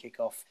the early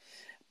kick-off.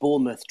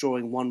 Bournemouth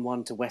drawing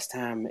 1-1 to West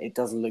Ham. It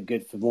doesn't look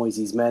good for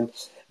Moyes' men.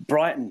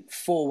 Brighton,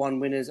 4-1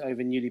 winners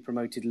over newly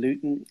promoted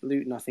Luton.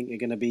 Luton, I think, are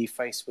going to be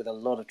faced with a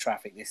lot of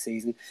traffic this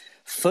season.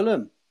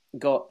 Fulham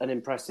got an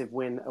impressive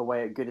win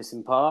away at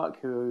Goodison Park,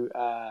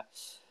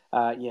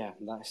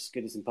 that's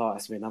Goodison Park.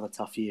 That's been another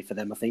tough year for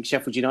them, I think.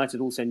 Sheffield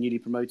United also newly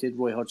promoted.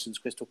 Roy Hodgson's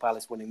Crystal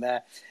Palace winning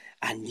there.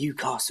 And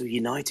Newcastle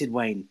United,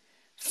 Wayne,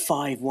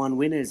 5-1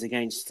 winners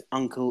against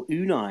Uncle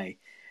Unai.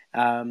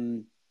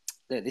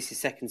 This is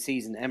second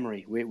season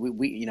Emery.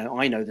 We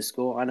I know the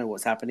score, I know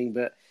what's happening,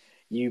 but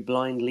you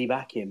blindly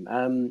back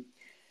him.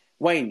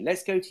 Wayne,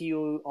 let's go to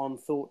you on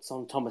thoughts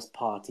on Thomas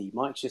Partey.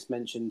 Mike's just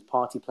mentioned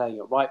Partey playing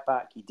at right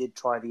back. He did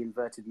try the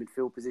inverted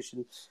midfield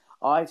position.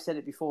 I've said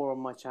it before on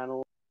my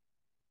channel.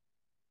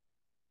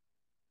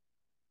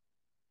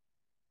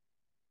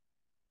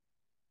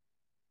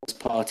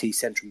 Partey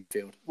central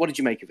midfield. What did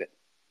you make of it?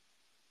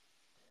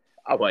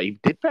 Oh, well, he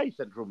did play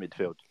central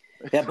midfield.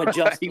 Yeah, but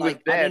just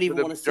like I don't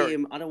even want to see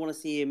him. I don't want to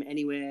see him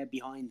anywhere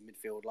behind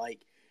midfield. Like,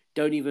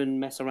 don't even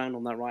mess around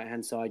on that right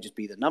hand side. Just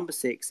be the number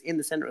 6 in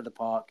the centre of the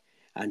park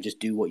and just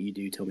do what you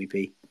do, Tommy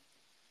P.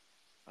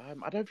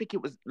 I don't think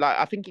it was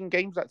I think in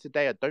games like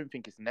today, I don't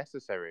think it's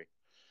necessary.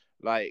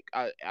 I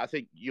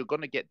think you're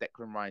gonna get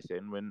Declan Rice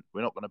in when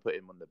we're not gonna put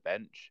him on the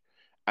bench,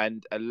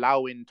 and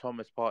allowing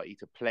Thomas Partey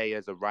to play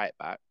as a right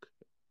back,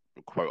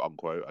 quote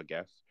unquote, I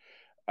guess.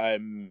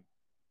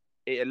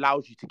 It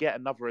allows you to get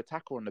another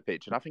attacker on the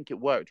pitch, and I think it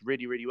worked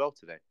really, really well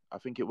today. I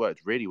think it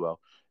worked really well.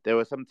 There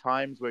were some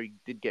times where he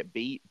did get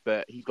beat,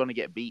 but he's going to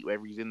get beat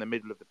whether he's in the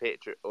middle of the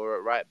pitch or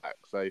at right back.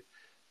 So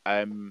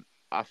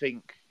I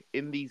think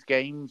in these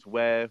games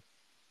where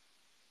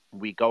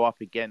we go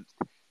up against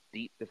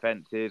deep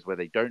defences, where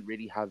they don't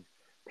really have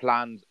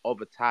plans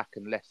of attack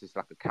unless it's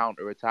like a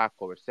counter attack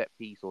or a set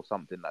piece or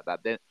something like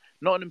that, then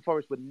Nottingham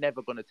Forest were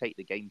never going to take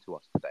the game to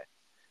us today.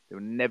 They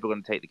were never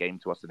going to take the game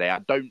to us today. I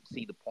don't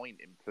see the point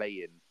in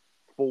playing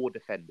 4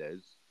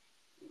 defenders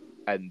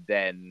and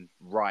then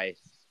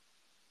Rice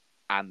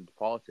and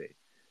Partey.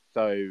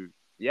 So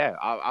yeah,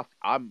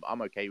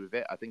 I'm okay with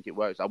it. I think it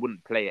works. I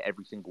wouldn't play it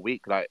every single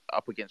week. Like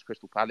up against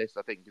Crystal Palace,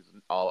 I think is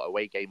our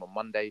away game on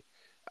Monday.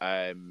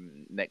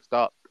 next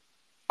up,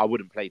 I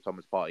wouldn't play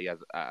Thomas Partey as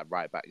a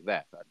right back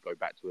there. I'd go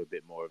back to a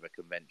bit more of a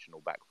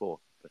conventional back four.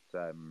 But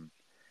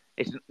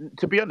it's,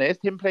 to be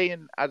honest, him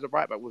playing as a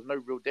right back was no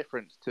real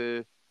difference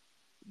to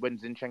when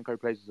Zinchenko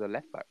plays as a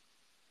left back.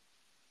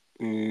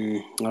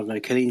 I don't know.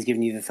 Colleen's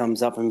giving you the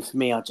thumbs up, and for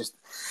me, I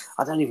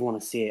don't even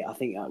want to see it. I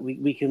think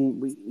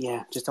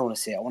just don't want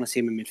to see it. I want to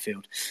see him in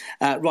midfield.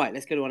 Right,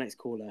 let's go to our next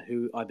caller,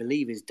 who I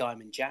believe is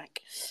Diamond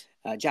Jack.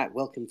 Jack,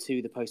 welcome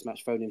to the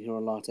post-match phone-in here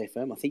on Latte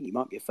FM. I think you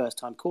might be a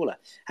first-time caller.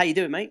 How you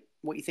doing, mate?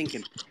 What are you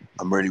thinking?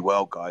 I'm really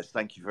well, guys.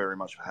 Thank you very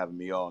much for having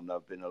me on.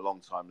 I've been a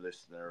long-time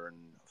listener and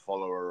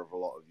follower of a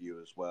lot of you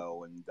as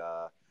well, and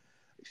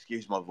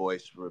excuse my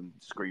voice from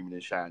screaming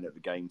and shouting at the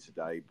game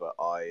today, but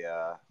I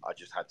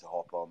just had to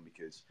hop on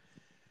because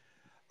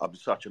I'm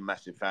such a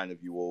massive fan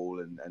of you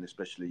all, and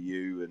especially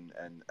you,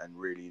 and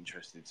really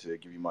interested to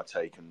give you my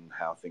take on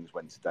how things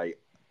went today.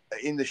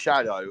 In the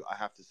shadow, I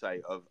have to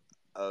say,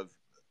 of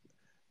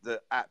the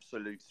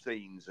absolute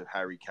scenes of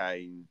Harry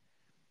Kane,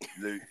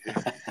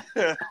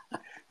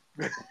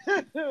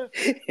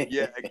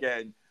 yet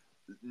again,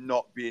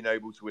 not being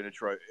able to win a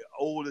trophy.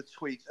 All the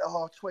tweets,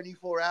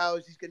 24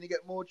 hours, he's going to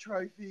get more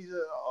trophies.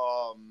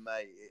 Oh,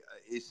 mate,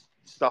 it's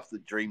stuff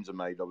that dreams are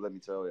made of, let me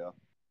tell you.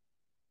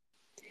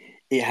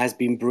 It has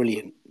been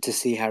brilliant to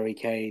see Harry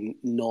Kane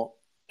not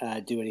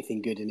do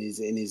anything good in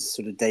his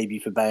sort of debut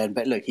for Bayern.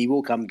 But look, he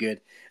will come good.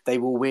 They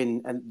will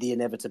win the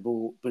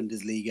inevitable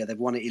Bundesliga. They've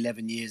won it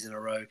 11 years in a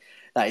row.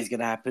 That is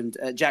going to happen.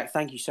 Jack,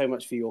 thank you so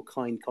much for your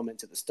kind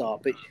comments at the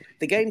start. But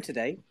the game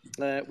today,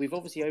 we've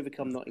obviously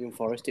overcome Nottingham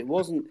Forest. It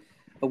wasn't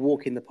a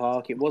walk in the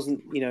park. It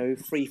wasn't,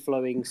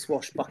 free-flowing,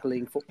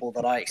 swashbuckling football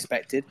that I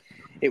expected.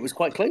 It was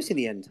quite close in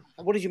the end.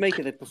 What did you make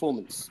of the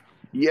performance?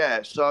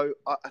 Yeah, so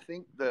I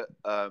think that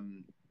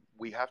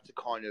we have to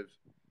kind of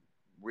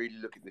really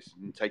look at this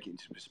and take it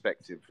into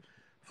perspective.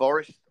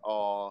 Forest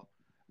are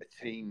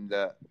a team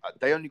that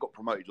they only got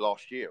promoted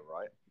last year,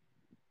 right?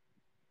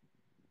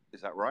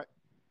 Is that right?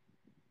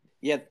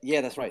 Yeah,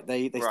 that's right.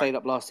 They stayed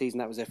up last season.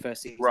 That was their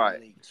first season in the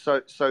league.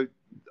 So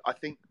I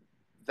think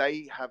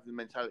they have the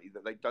mentality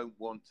that they don't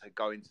want to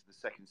go into the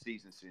second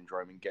season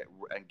syndrome and get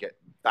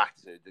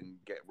battered and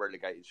get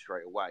relegated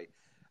straight away.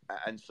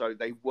 And so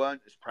they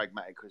weren't as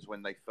pragmatic as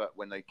when they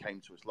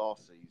came to us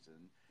last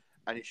season.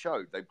 And it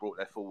showed. They brought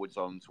their forwards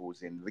on towards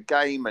the end of the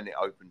game, and it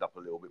opened up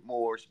a little bit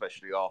more,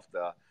 especially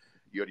after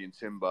Yodian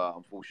Timber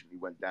unfortunately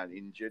went down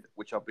injured,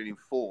 which I've been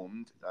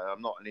informed.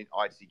 I'm not an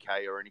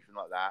ITK or anything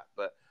like that,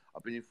 but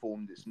I've been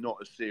informed it's not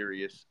as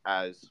serious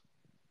as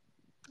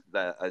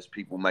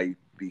people may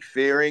be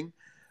fearing.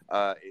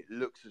 It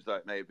looks as though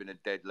it may have been a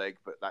dead leg,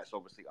 but that's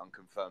obviously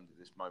unconfirmed at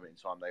this moment in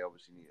time. They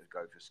obviously need to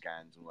go for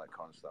scans and all that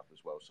kind of stuff as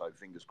well. So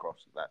fingers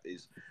crossed that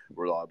is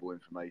reliable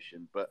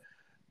information. But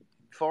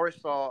Forest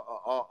are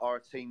a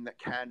team that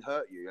can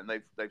hurt you, and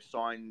they've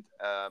signed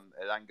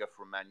Elanga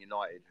from Man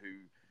United,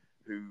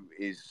 who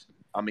is,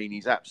 I mean,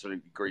 he's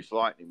absolutely greased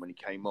lightning. When he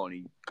came on,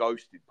 he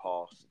ghosted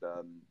past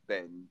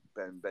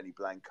Benny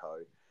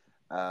Blanco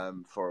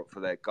for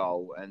their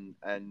goal, and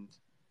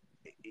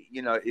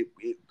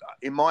it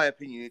in my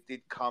opinion, it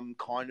did come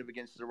kind of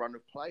against the run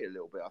of play a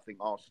little bit. I think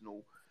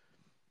Arsenal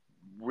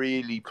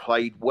really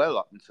played well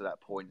up until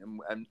that point,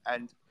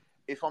 and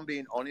if I'm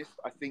being honest,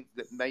 I think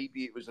that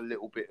maybe it was a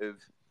little bit of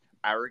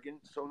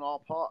arrogance on our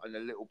part and a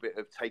little bit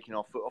of taking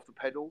our foot off the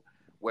pedal,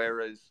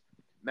 whereas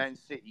Man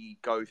City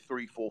go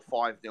 3-4,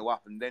 5-0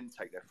 up and then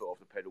take their foot off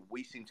the pedal.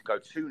 We seem to go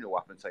 2-0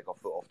 up and take our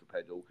foot off the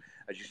pedal,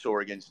 as you saw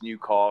against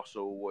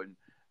Newcastle and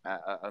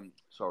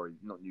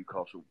not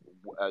Newcastle,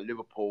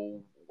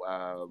 Liverpool,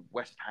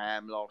 West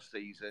Ham last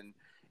season.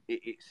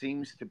 It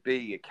seems to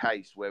be a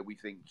case where we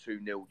think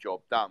 2-0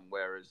 job done,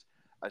 whereas,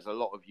 as a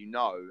lot of you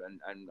know,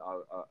 and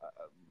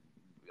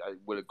I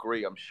will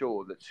agree, I'm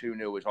sure, that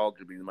 2-0 is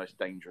arguably the most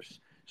dangerous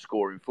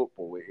score in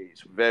football.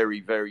 It's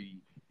very, very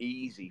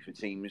easy for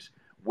teams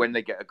when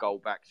they get a goal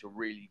back to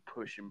really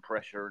push and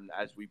pressure, and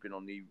as we've been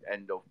on the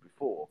end of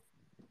before.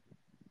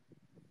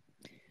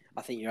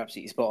 I think you're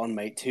absolutely spot on,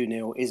 mate.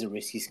 2-0 is a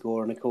risky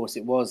score, and of course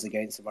it was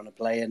against the run of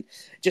play. And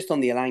just on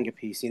the Elanga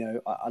piece,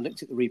 I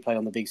looked at the replay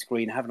on the big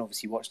screen. I haven't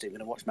obviously watched it. I'm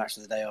going to watch Match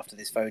of the Day after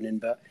this phone-in,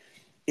 but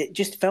it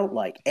just felt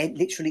like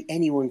literally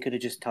anyone could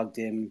have just tugged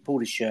him,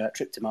 pulled his shirt,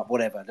 tripped him up,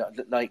 whatever.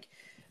 Like,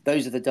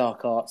 those are the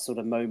dark arts sort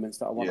of moments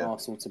that I want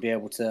Arsenal to be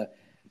able to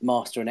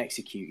master and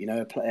execute.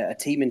 A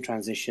team in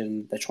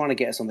transition, they're trying to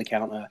get us on the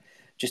counter.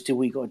 Just do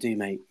what you got to do,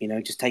 mate.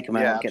 Just take them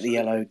out, get the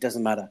yellow,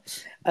 doesn't matter.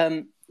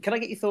 Can I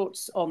get your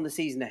thoughts on the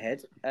season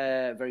ahead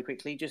very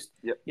quickly?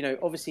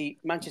 Obviously,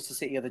 Manchester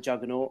City are the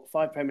juggernaut,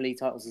 5 Premier League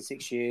titles in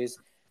 6 years,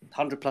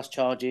 100-plus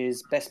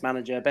charges, best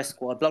manager, best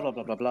squad, blah, blah,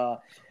 blah, blah, blah.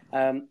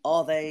 They're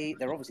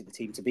obviously the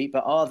team to beat,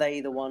 but are they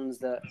the ones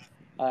that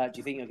do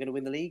you think are going to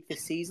win the league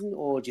this season,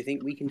 or do you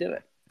think we can do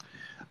it?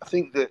 I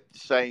think that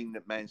saying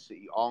that Man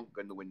City aren't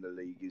going to win the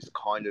league is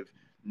kind of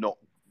not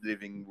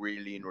living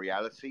really in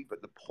reality.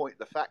 But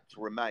the fact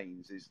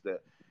remains is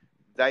that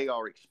they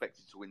are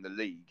expected to win the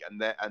league,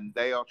 and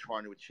they are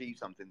trying to achieve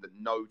something that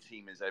no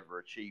team has ever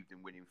achieved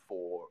in winning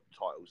 4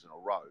 titles in a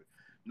row.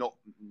 not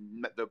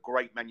the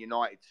great Man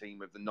United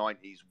team of the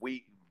 90s.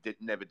 We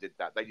never did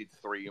that. They did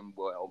 3 and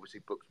were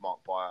obviously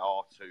bookmarked by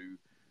our 2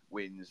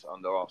 wins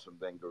under Arsene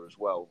Wenger as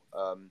well.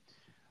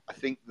 I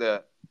think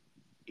that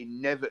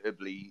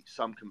inevitably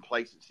some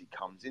complacency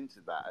comes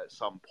into that at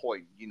some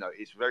point. You know,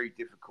 it's very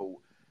difficult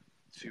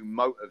to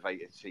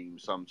motivate a team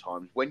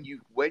sometimes when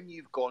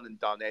you've gone and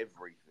done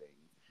everything.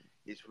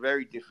 It's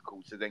very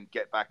difficult to then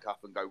get back up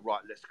and go,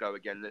 right, let's go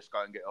again, let's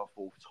go and get our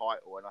 4th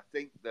title. And I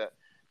think that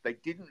they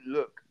didn't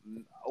look,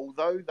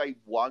 although they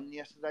won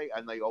yesterday,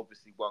 and they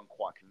obviously won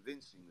quite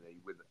convincingly.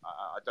 With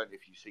I don't know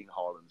if you've seen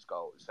Haaland's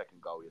goal, the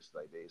second goal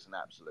yesterday. It's an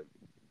absolute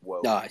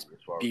world. No, it's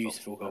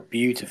beautiful goal,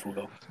 beautiful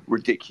goal,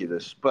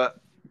 ridiculous. But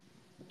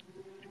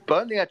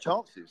Burnley had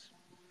chances.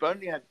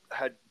 Burnley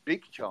had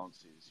big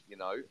chances, you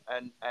know,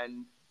 and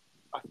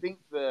I think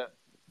that,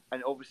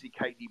 and obviously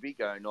KDB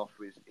going off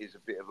is a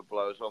bit of a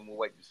blow as well. And we'll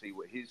wait to see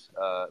what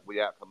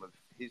the outcome of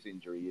his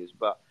injury is.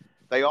 But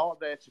they are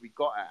there to be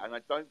got at, and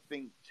I don't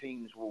think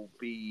teams will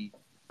be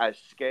as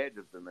scared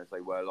of them as they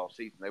were last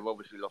season. They've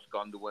obviously lost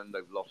Gundogan,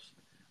 they've lost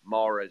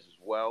Mahrez as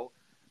well.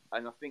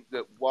 And I think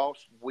that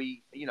whilst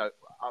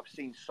I've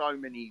seen so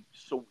many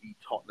salty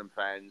Tottenham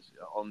fans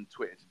on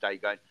Twitter today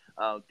going,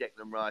 oh,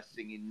 Declan Rice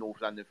singing North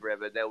London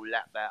Forever, they'll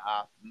lap that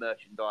up,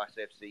 merchandise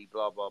FC,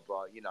 blah, blah,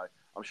 blah. You know,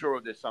 I'm sure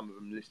there's some of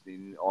them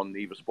listening on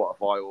either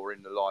Spotify or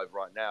in the live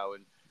right now.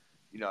 And,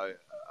 you know,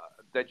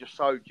 they're just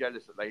so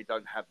jealous that they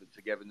don't have the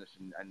togetherness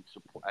and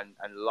support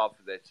and love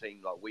for their team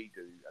like we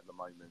do at the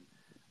moment.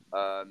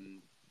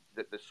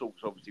 That the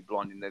salt's obviously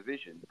blinding their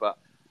vision. But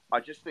I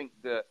just think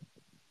that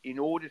in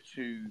order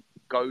to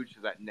go to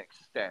that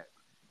next step,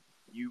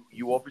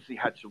 you obviously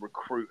had to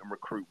recruit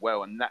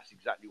well, and that's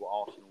exactly what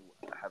Arsenal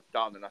have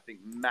done. And I think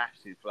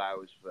massive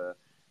flowers for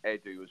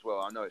Edu as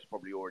well. I know it's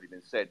probably already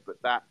been said, but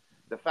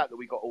the fact that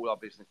we got all our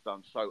business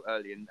done so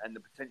early, and the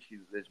potential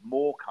that there's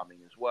more coming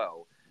as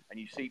well, and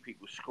you see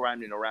people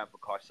scrambling around for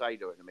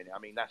Caicedo at the minute. I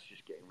mean, that's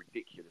just getting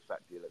ridiculous,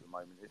 that deal at the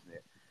moment, isn't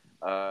it?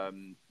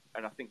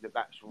 And I think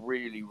that's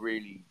really,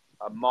 really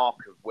a mark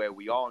of where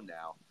we are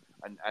now,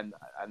 and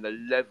the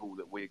level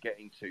that we're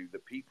getting to. The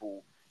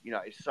people, you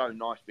know, it's so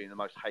nice being the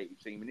most hated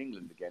team in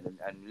England again,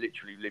 and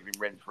literally living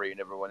rent-free in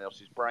everyone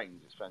else's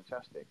brains. It's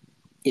fantastic.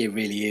 It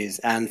really is.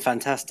 And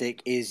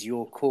fantastic is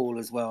your call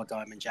as well,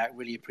 Diamond Jack.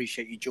 Really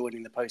appreciate you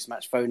joining the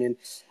post-match phone-in.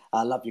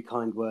 I love your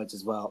kind words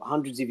as well.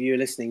 Hundreds of you are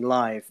listening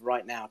live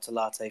right now to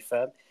Latte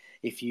Firm.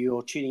 If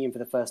you're tuning in for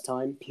the first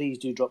time, please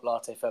do drop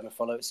Latte Firm a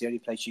follow. It's the only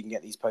place you can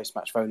get these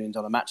post-match phone-ins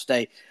on a match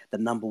day. The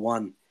number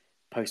one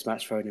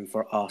post-match phone-in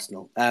for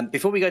Arsenal.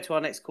 Before we go to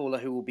our next caller,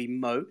 who will be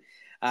Mo,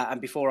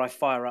 and before I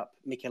fire up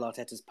Mikel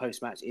Arteta's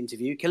post-match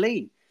interview,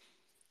 Colleen,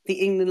 the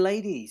England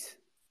ladies,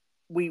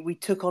 we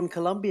took on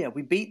Colombia.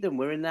 We beat them.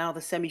 We're in now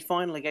the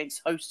semi-final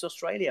against host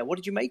Australia. What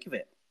did you make of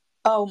it?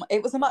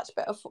 It was a much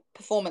better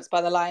performance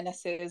by the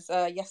Lionesses.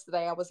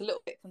 Yesterday, I was a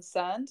little bit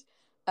concerned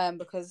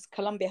because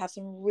Colombia have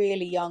some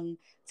really young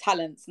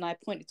talents, and I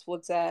pointed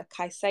towards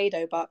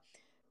Caicedo, but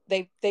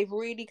they've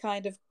really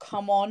kind of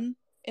come on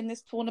in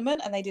this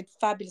tournament, and they did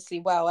fabulously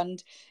well.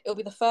 And it'll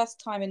be the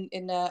first time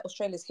in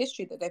Australia's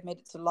history that they've made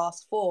it to the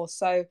last 4.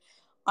 So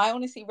I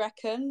honestly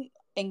reckon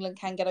England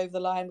can get over the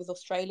line with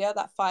Australia.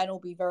 That final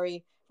will be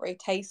very, very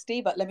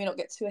tasty, but let me not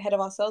get too ahead of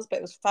ourselves. But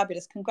it was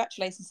fabulous.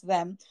 Congratulations to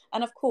them.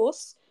 And of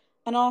course,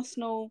 an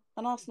Arsenal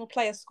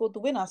player scored the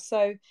winner.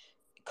 So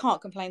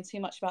can't complain too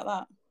much about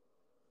that.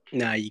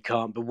 No, you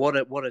can't. But what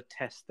a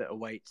test that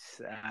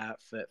awaits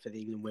for the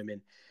England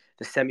women.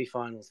 The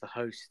semi-finals, the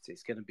hosts,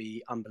 it's going to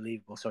be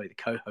unbelievable. Sorry, the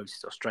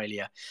co-hosts,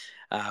 Australia.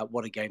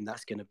 What a game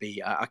that's going to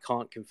be. I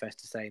can't confess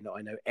to saying that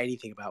I know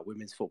anything about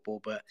women's football,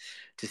 but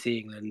to see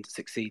England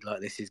succeed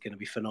like this is going to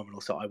be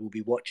phenomenal. So I will be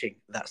watching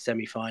that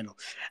semi-final.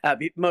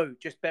 Mo,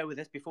 just bear with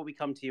us before we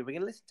come to you. We're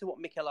going to listen to what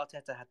Mikel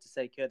Arteta had to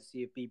say,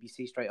 courtesy of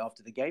BBC, straight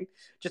after the game.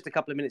 Just a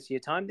couple of minutes of your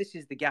time. This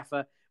is the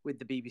gaffer with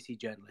the BBC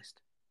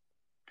journalist.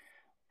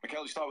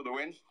 Mikel, you start with the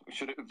win.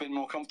 Should it have been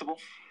more comfortable?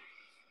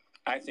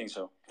 I think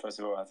so. First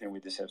of all, I think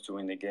we deserve to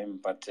win the game.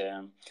 But,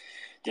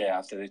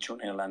 after the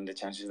 2-0 and the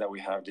chances that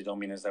we have, the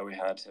dominance that we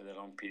had, the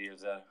long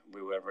periods that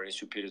we were very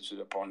superior to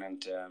the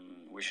opponent,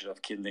 we should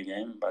have killed the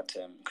game. But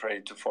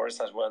credit to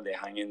Forest as well. They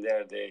hang in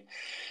there.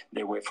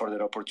 They wait for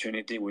their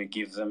opportunity. We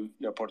give them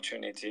the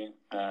opportunity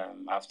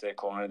after the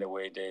corner, the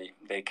way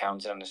they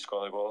counter and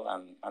score the goal.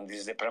 And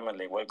this is the Premier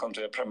League. Welcome to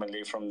the Premier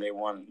League from day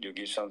one. You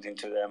give something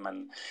to them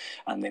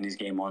and then it's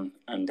game on.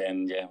 And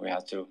then, we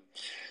have to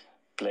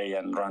play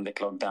and run the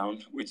clock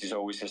down, which is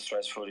always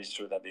stressful. It's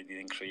true that they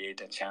didn't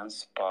create a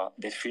chance, but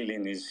the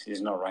feeling is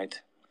not right.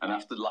 And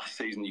after last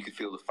season, you could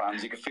feel the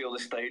fans, you could feel the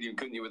stadium,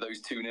 couldn't you, with those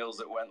 2-0s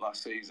that went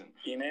last season?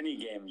 In any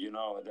game,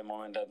 at the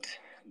moment that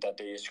that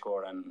they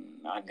score and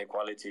the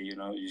quality.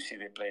 You see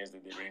the players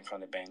that they bring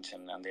from the bench,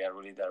 and they are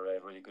really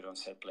really good on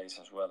set plays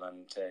as well.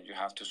 And you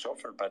have to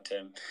suffer, but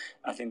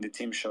I think the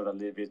team showed a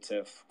little bit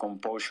of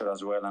composure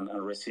as well and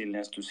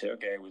resilience to say,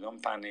 okay, we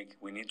don't panic.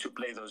 We need to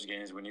play those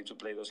games. We need to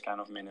play those kind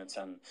of minutes,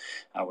 and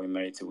we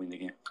made to win the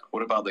game.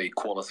 What about the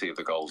quality of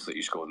the goals that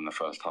you scored in the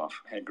first half?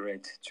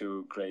 Great.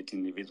 2 great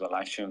individual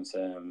actions.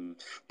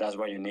 That's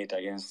what you need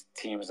against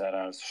teams that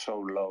are so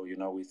low,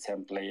 with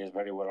 10 players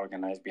very well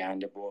organized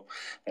behind the ball,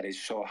 that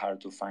is so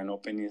hard to find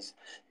openings.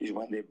 Is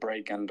when they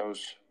break, and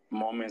those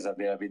moments that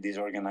they are a bit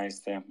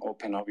disorganized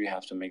open up, you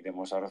have to make the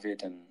most out of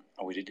it, and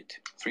we did it.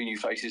 3 new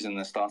faces in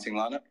the starting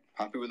lineup.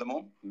 Happy with them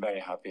all? Very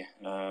happy.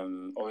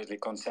 Obviously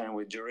concerned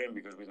with Jurien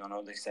because we don't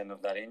know the extent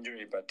of that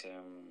injury, but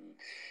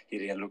he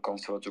didn't look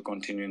comfortable to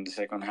continue in the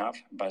second half.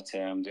 But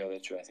the other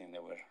 2, I think they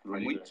were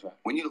really good as well.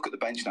 When you look at the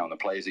bench now and the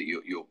players that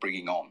you're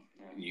bringing on,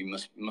 you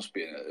must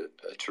be in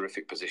a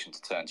terrific position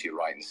to turn to your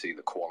right and see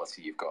the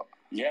quality you've got.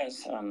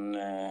 Yes,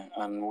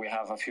 and we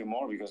have a few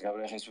more because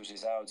Gabriel Jesus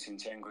is out,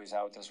 Zinchenko is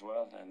out as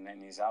well, and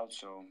then he's out.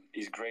 So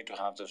it's great to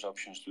have those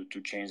options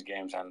to change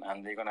games,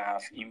 and they're going to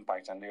have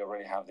impact, and they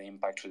already have the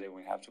impact today.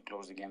 We have to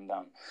close the game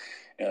down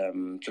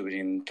to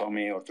bring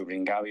Tommy or to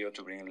bring Gabi or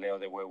to bring Leo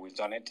the way we've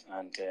done it,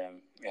 and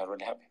we are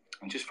really happy.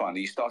 And just finally,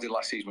 you started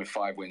last season with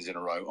 5 wins in a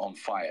row on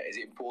fire. Is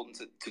it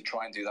important to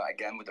try and do that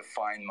again with the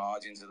fine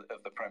margins of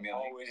the Premier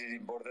League? Always is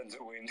important to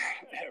win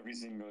every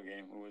single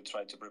game. We will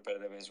try to prepare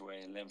the best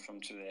way, learn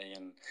from today,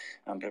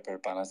 and prepare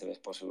Palace the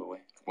best possible way.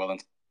 Well done.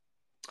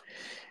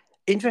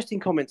 Interesting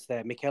comments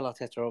there. Mikel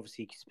Arteta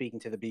obviously speaking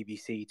to the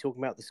BBC,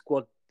 talking about the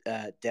squad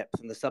depth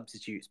and the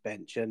substitutes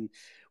bench. And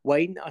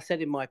Wayne, I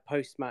said in my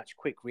post-match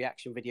quick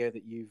reaction video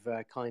that you've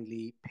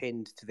kindly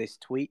pinned to this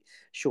tweet,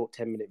 short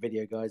 10-minute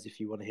video, guys, if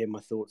you want to hear my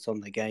thoughts on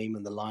the game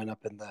and the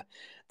lineup and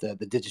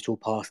the digital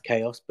pass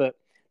chaos. But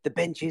the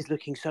bench is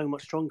looking so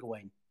much stronger,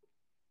 Wayne.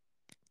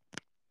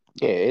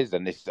 Yeah, it is,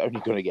 and it's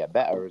only going to get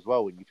better as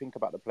well. When you think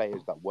about the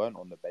players that weren't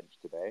on the bench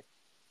today,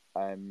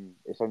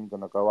 it's only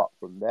going to go up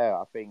from there.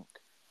 I think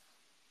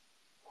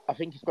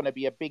it's going to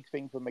be a big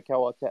thing for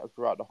Mikel Arteta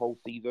throughout the whole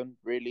season,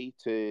 really,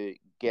 to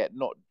get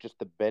not just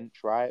the bench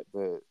right,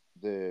 but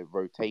the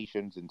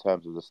rotations in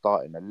terms of the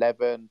starting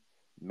 11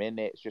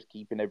 minutes, just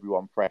keeping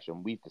everyone fresh.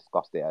 And we've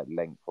discussed it at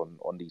length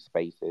on these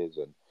spaces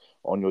and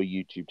on your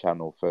YouTube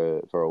channel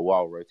for a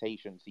while.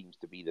 Rotation seems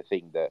to be the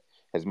thing that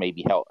has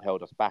maybe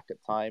held us back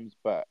at times,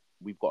 but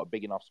we've got a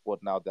big enough squad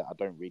now that I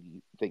don't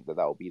really think that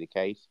will be the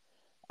case.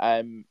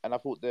 And I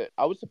thought that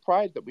I was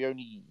surprised that we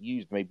only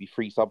used maybe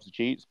 3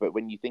 substitutes, but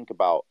when you think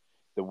about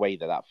the way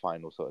that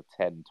final sort of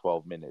 10,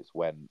 12 minutes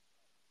went,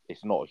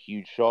 it's not a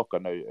huge shock. I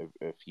know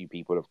a few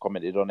people have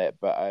commented on it,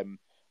 but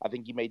I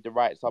think he made the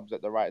right subs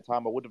at the right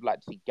time. I would have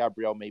liked to see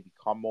Gabriel maybe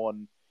come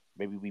on.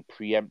 Maybe we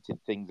preempted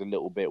things a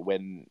little bit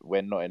when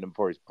Nottingham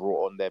Forest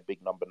brought on their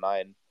big number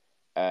 9.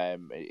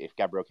 If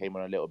Gabriel came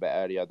on a little bit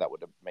earlier, that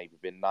would have maybe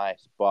been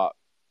nice. But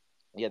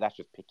yeah, that's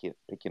just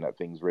picking at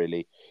things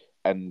really.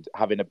 And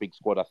having a big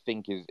squad, I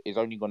think, is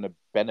only going to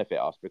benefit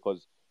us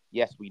because,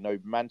 yes, we know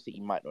Man City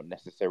might not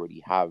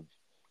necessarily have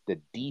the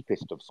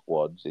deepest of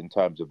squads in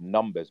terms of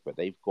numbers, but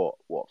they've got,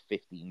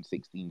 15,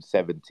 16,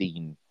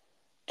 17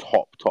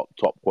 top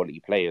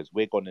quality players.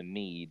 We're going to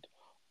need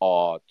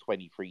our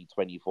 23,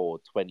 24,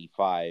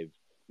 25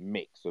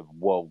 mix of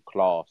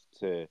world-class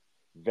to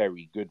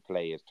very good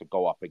players to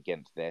go up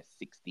against their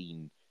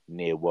 16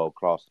 near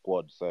world-class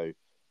squad. So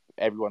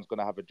everyone's going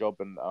to have a job,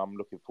 and I'm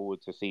looking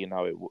forward to seeing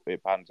how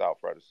it pans out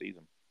throughout the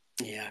season.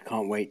 Yeah, I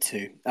can't wait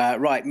to.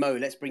 Right, Mo,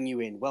 let's bring you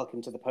in.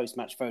 Welcome to the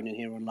post-match phone-in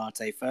here on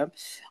Latte Firm.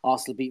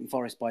 Arsenal beaten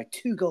Forest by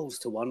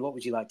 2-1. What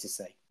would you like to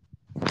say?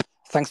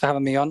 Thanks for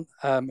having me on.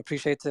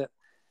 Appreciate it.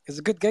 It's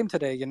a good game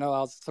today. I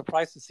was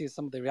surprised to see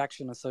some of the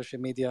reaction on social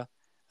media.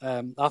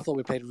 I thought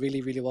we played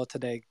really, really well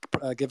today,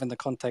 given the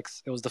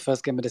context. It was the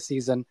first game of the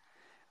season.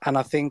 And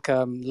I think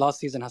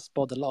last season has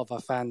spoiled a lot of our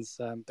fans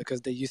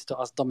because they're used to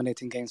us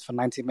dominating games for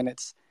 90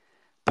 minutes.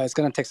 But it's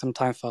going to take some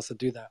time for us to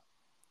do that.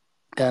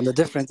 And the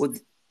difference...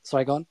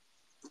 Sorry, go on.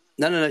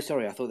 No,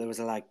 sorry. I thought there was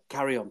a lag.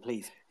 Carry on,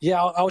 please.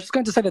 Yeah, I was just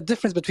going to say the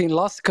difference between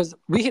because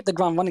we hit the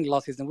ground running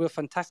last season. We were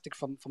fantastic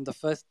from the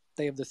first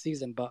day of the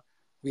season, but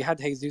we had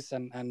Jesus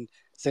and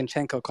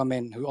Zinchenko come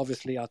in, who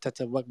obviously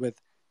Arteta worked with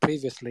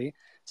previously.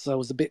 So it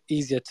was a bit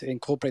easier to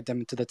incorporate them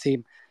into the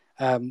team.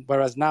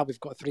 Whereas now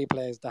we've got 3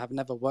 players that have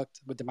never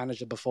worked with the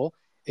manager before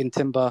in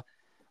Timber,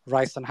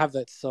 Rice and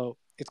Havertz. So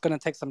it's going to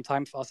take some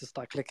time for us to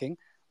start clicking.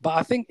 But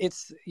I think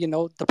it's,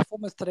 the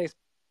performance today is...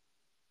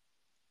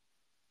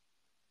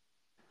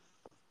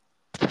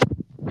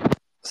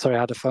 Sorry,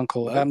 I had a phone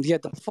call. The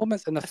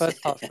performance in the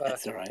first half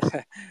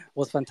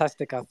was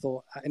fantastic, I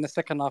thought. In the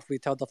second half, we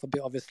tailed off a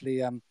bit,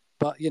 obviously.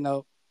 But, at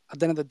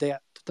the end of the day,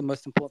 the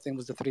most important thing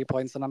was the 3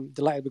 points, and I'm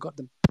delighted we got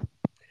them.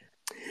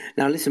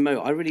 Now, listen, Mo,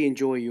 I really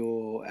enjoy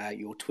your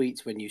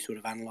tweets when you sort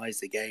of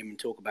analyse the game and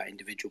talk about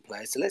individual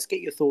players. So let's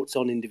get your thoughts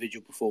on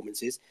individual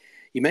performances.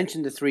 You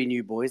mentioned the 3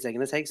 new boys. They're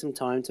going to take some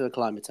time to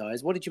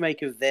acclimatise. What did you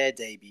make of their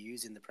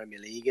debuts in the Premier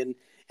League and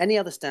any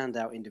other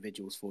standout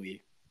individuals for you?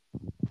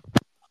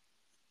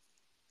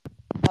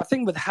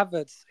 think with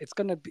Havertz,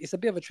 it's a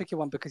bit of a tricky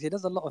one because he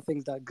does a lot of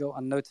things that go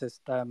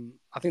unnoticed.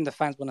 I think the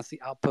fans want to see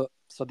output,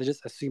 so they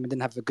just assume he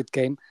didn't have a good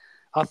game.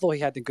 I thought he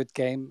had a good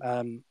game.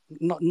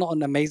 Not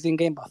an amazing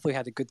game, but I thought he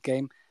had a good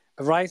game.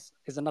 Rice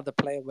is another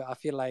player where I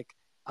feel like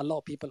a lot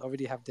of people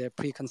already have their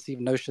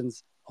preconceived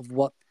notions of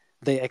what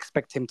they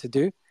expect him to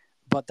do,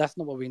 but that's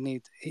not what we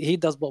need. He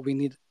does what we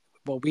need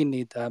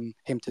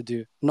him to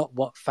do, not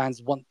what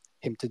fans want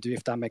him to do,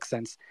 if that makes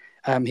sense.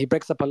 He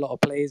breaks up a lot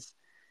of plays.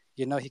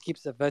 You know, he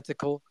keeps it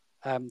vertical.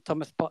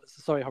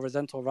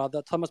 Horizontal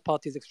rather. Thomas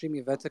Partey is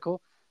extremely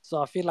vertical.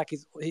 So I feel like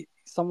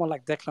someone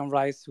like Declan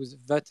Rice, who's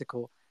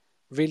vertical,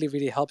 really,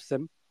 really helps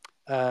him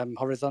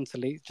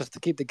horizontally just to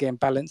keep the game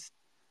balanced.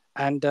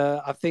 And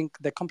I think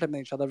they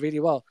complement each other really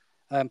well.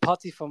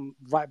 Partey from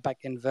right back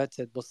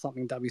inverted was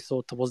something that we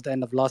saw towards the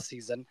end of last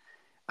season.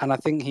 And I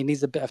think he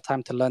needs a bit of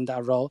time to learn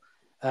that role.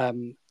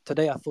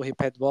 Today, I thought he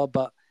played well,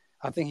 but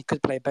I think he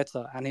could play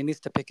better. And he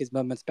needs to pick his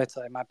moments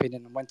better, in my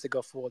opinion, and when to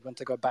go forward, when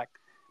to go back,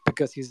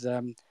 because his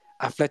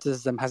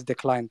athleticism has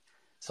declined.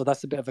 So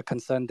that's a bit of a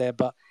concern there.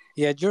 But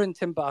yeah, during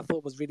Timber, I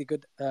thought was really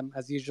good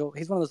as usual.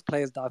 He's one of those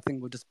players that I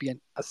think will just be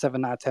a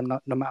 7 out of 10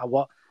 no matter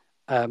what.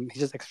 He's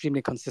just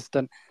extremely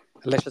consistent.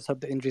 Let's just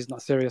hope the injury is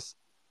not serious.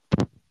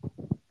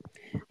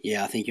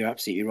 Yeah, I think you're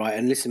absolutely right.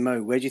 And listen,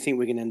 Mo, where do you think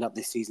we're going to end up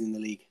this season in the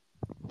league?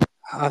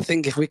 I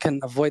think if we can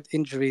avoid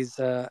injuries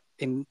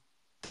in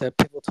the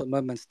pivotal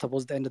moments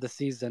towards the end of the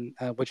season,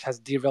 which has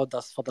derailed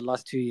us for the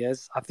last 2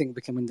 years, I think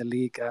we can win the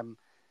league.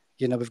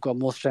 We've got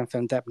more strength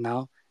and depth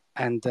now,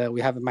 and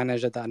we have a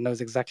manager that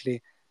knows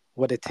exactly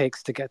what it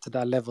takes to get to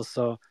that level.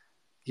 So,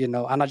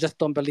 and I just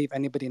don't believe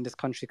anybody in this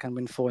country can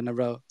win 4 in a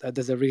row.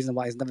 There's a reason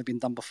why it's never been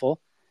done before,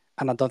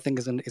 and I don't think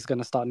it's going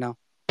to start now.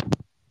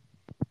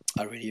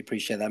 I really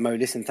appreciate that, Mo.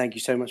 Listen, thank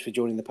you so much for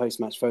joining the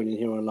post-match phone in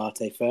here on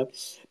Latte Firm.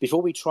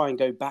 Before we try and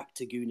go back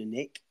to Gooner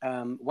Nick,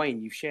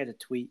 Wayne, you've shared a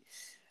tweet.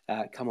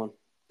 Come on,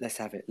 let's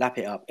have it. Lap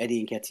it up.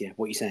 Eddie Nketiah,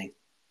 what are you saying?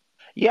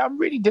 Yeah, I'm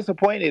really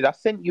disappointed. I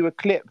sent you a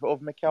clip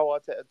of Mikel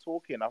Arteta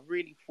talking. I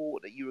really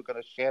thought that you were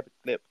going to share the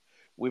clip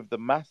with the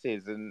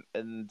masses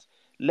and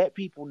let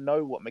people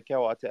know what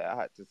Mikel Arteta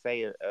had to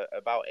say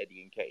about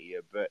Eddie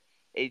Nketiah. But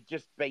it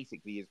just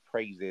basically is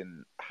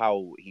praising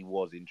how he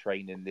was in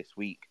training this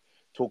week,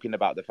 talking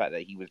about the fact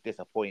that he was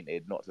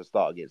disappointed not to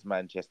start against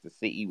Manchester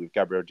City with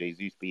Gabriel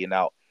Jesus being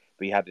out.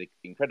 But he had an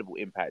incredible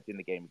impact in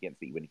the game against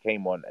City when he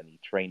came on, and he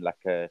trained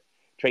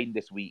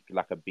this week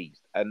like a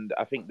beast. And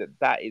I think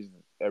that is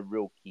a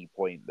real key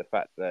point, the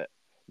fact that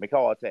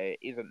Mikel Arteta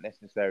isn't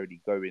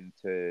necessarily going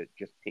to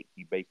just pick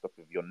you based off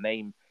of your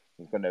name.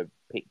 He's going to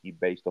pick you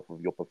based off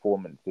of your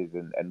performances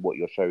and what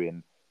you're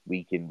showing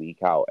week in, week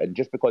out. And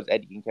just because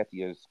Eddie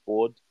Nketiah has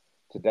scored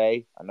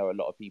today, I know a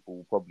lot of people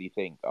will probably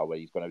think, oh, well,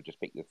 he's going to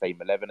just pick the same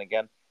 11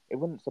 again. It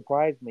wouldn't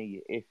surprise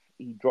me if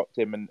he dropped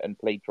him and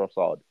played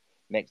Trossard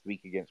next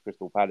week against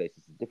Crystal Palace.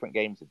 It's a different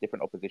game, it's a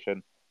different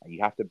opposition, and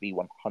you have to be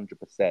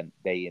 100%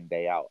 day in,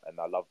 day out. And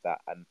I love that.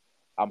 And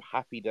I'm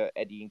happy that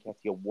Eddie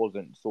Nketiah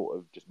wasn't sort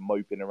of just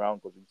moping around,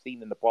 because we've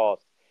seen in the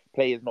past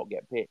players not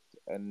get picked,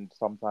 and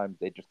sometimes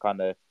they just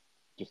kind of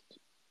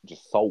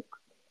just sulk.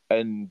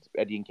 And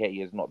Eddie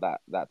Nketiah is not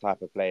that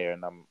type of player,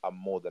 and I'm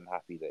more than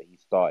happy that he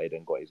started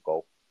and got his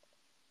goal.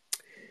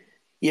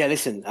 Yeah,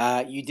 listen,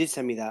 you did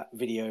send me that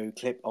video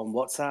clip on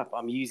WhatsApp.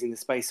 I'm using the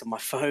space on my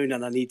phone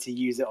and I need to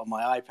use it on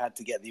my iPad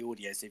to get the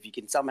audio. So if you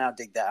can somehow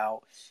dig that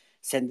out,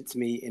 send it to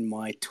me in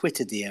my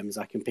Twitter DMs.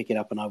 I can pick it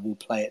up and I will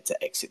play it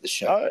to exit the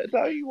show.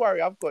 Don't you worry,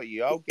 I've got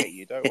you. I'll get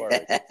you. Don't worry.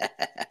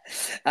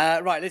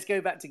 Right, let's go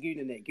back to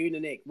Gooner Nick.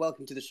 Gooner Nick,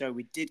 welcome to the show.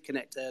 We did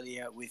connect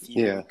earlier with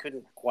you. Yeah. We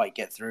couldn't quite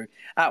get through.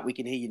 We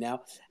can hear you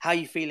now. How are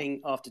you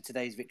feeling after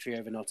today's victory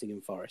over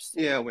Nottingham Forest?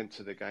 Yeah, I went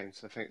to the game,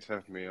 so thanks for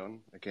having me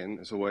on again,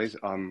 as always.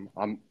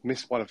 I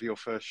missed one of your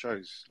first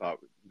shows.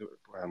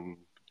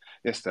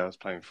 Yesterday I was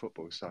playing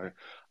football, so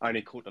I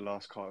only caught the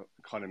last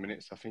kind of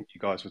minutes. I think you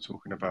guys were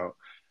talking about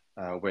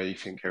where you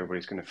think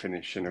everybody's going to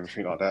finish and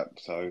everything like that.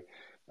 So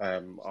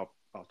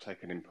I'll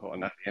take an input on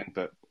that at the end.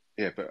 But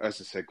as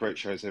I said, great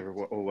shows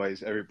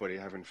always. Everybody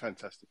having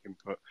fantastic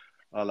input.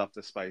 I love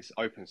the space,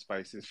 open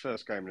space. It's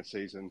first game of the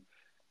season.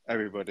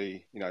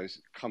 Everybody,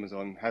 comes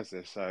on, has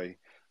their say,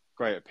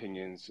 great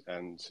opinions,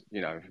 and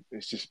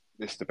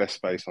it's the best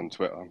space on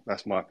Twitter.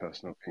 That's my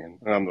personal opinion,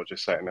 and I'm not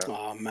just saying that.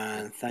 Oh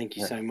man, thank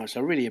you so much.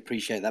 I really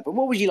appreciate that. But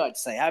what would you like to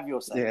say? Have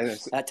your say.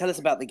 Yeah, tell us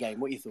about the game.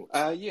 What are your thoughts?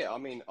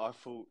 I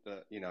thought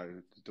that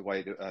the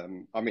way that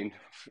funny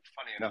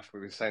enough, we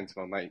were saying to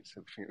my mates,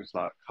 I think it was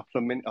like a couple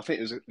of minutes. I think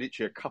it was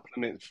literally a couple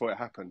of minutes before it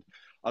happened.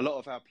 A lot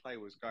of our play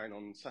was going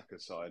on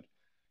Saka's side.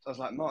 So I was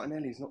like,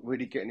 Martinelli's not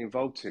really getting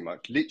involved too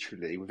much.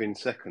 Literally within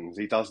seconds,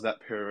 he does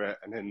that pirouette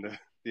and then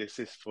the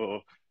assist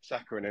for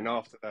Saka, and then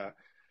after that.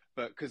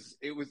 But because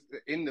it was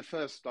in the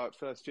first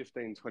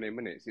 15, 20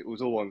 minutes, it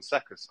was all on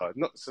Saka's side.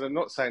 I'm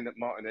not saying that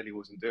Martinelli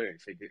wasn't doing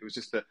anything. It was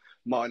just that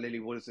Martinelli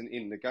wasn't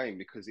in the game,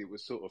 because it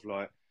was sort of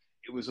like,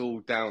 it was all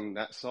down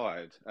that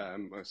side.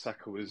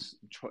 Saka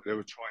they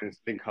were trying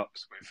link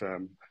ups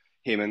with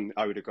him and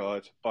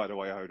Odegaard. By the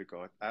way,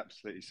 Odegaard,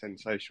 absolutely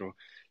sensational.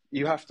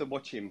 you have to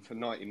watch him for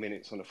 90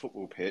 minutes on a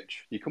football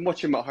pitch. You can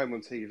watch him at home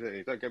on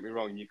TV. Don't get me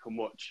wrong. You can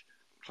watch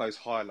close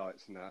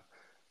highlights and that.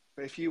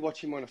 But if you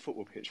watch him on a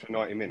football pitch for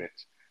 90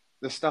 minutes,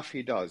 the stuff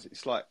he does,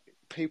 it's like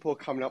people are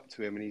coming up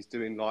to him and he's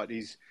doing like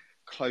these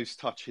close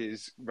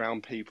touches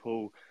around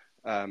people,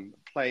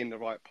 playing the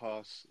right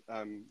pass.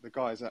 The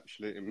guy's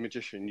absolutely a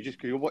magician.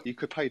 You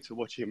could pay to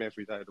watch him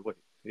every day of the week.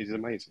 He's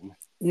amazing.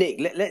 Nick,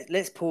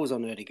 let's pause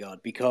on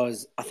Ødegaard,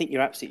 because I think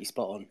you're absolutely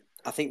spot on.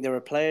 I think there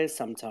are players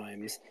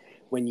sometimes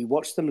when you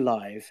watch them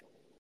live,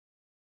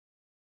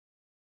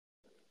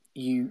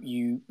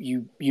 you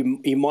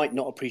might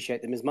not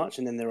appreciate them as much,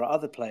 and then there are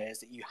other players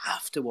that you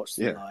have to watch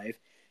them live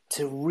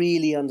to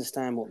really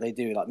understand what they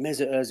do. Like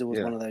Mesut Ozil was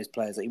one of those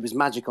players. Like, he was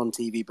magic on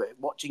TV, but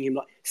watching him,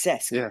 like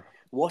Cesc,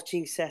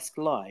 watching Cesc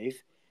live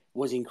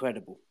was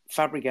incredible.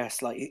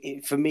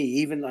 Fabregas, for me,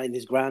 even in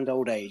his grand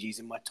old age, he's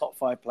in my top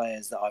 5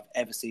 players that I've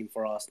ever seen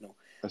for Arsenal.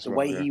 The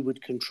way he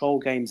would control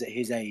games at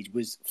his age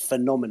was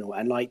phenomenal,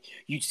 and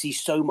you'd see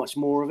so much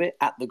more of it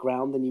at the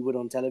ground than you would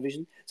on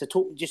television. So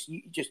just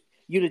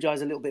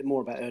eulogize a little bit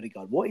more about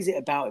Ødegaard. What is it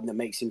about him that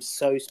makes him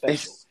so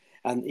special?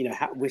 And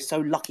we're so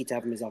lucky to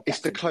have him as our captain.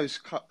 It's the close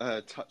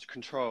touch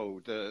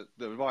control, the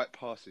right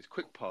passes,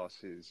 quick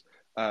passes,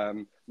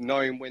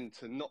 knowing when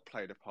to not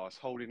play the pass,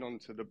 holding on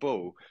to the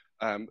ball,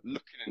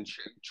 looking and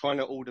trying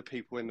to order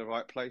people in the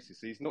right places.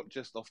 So he's not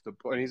just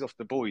when he's off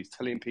the ball, he's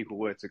telling people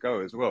where to go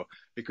as well,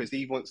 because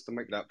he wants to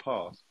make that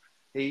pass.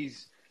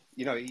 He's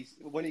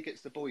when he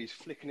gets the ball, he's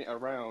flicking it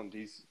around.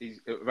 He's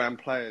around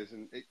players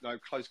and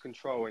close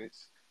control, and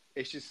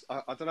it's just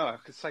I don't know. I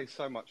could say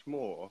so much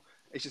more.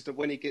 It's just that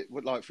when he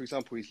for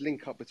example, his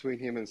link up between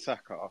him and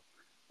Saka,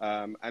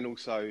 and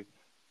also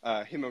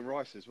him and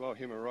Rice as well.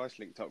 Him and Rice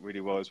linked up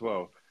really well as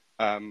well.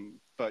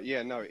 But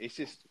yeah, no, it's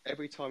just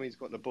every time he's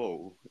got the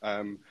ball,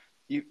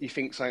 you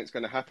think something's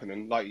going to happen,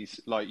 and like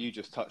you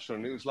just touched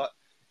on,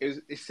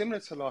 it's similar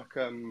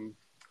to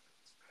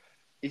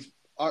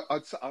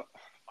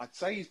I'd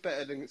say he's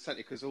better than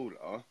Santi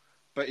Cazorla,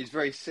 but he's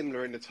very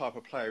similar in the type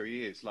of player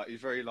he is. Like,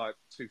 he's very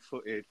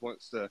 2-footed,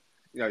 wants to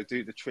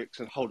do the tricks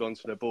and hold on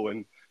to the ball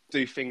and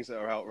do things that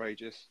are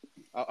outrageous.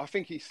 I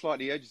think he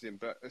slightly edges him,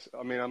 but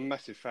I'm a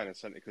massive fan of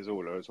Santi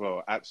Cazorla as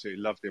well.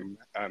 Absolutely loved him.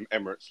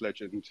 Emirates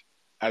legend,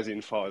 as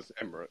in far as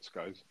Emirates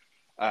goes.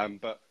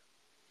 But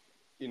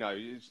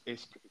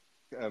it's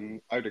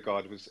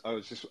Ødegaard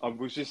I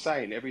was just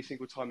saying, every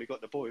single time he got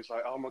the ball, it's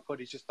like, oh my God,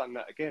 he's just done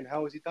that again.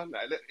 How has he done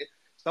that?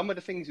 Some of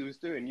the things he was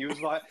doing, you was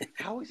like,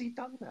 how has he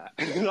done that?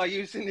 You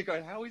were sitting there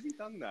going, how has he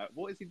done that?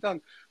 What has he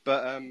done?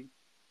 But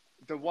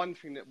the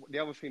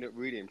other thing that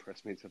really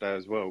impressed me today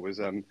as well was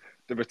the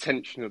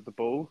retention of the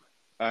ball.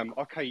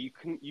 Okay,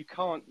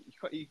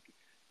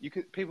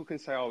 people can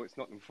say, oh, it's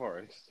Nottingham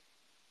Forest.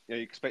 You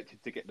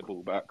expected to get the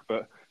ball back,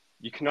 but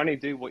you can only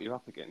do what you're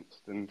up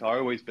against. And I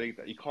always believe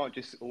that you can't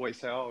just always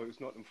say, oh, it was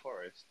Nottingham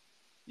Forest.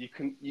 You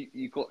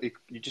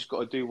just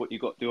got to do what you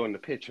got to do on the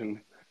pitch.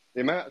 And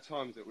the amount of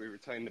times that we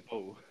retained the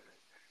ball,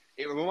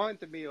 it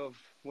reminded me of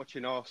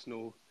watching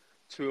Arsenal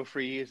 2 or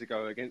 3 years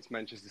ago against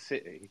Manchester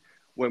City,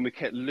 when we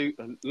kept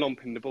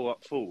lumping the ball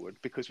up forward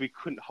because we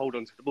couldn't hold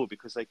on to the ball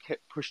because they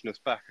kept pushing us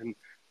back and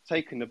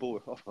taking the ball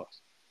off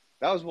us.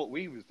 That was what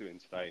we was doing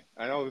today.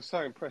 And I was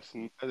so impressed.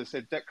 And as I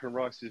said, Declan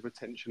Rice's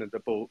retention of the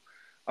ball.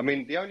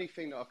 The only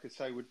thing that I could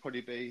say would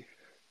probably be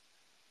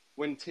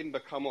when Timber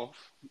come off.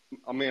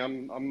 I'm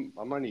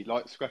only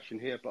scratching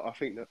here, but I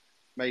think that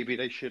maybe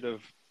they should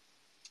have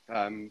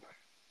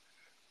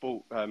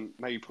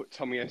maybe put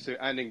Tomiyasu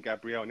and then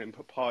Gabriel and then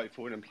put Partey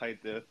forward and played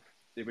the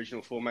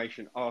original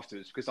formation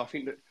afterwards, because I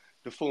think that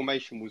the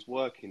formation was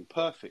working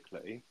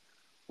perfectly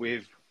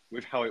with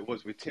how it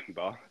was with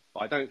Timber. But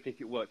I don't think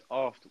it worked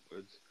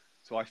afterwards.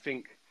 So I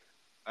think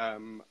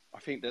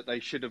that they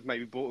should have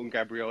maybe brought in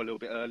Gabriel a little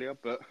bit earlier.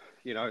 But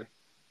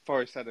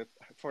Forest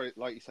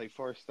like you say,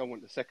 Forest don't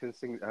want the second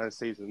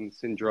season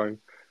syndrome.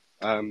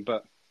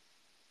 But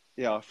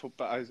yeah,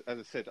 as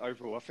I said,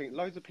 overall, I think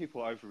loads of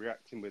people are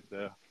overreacting with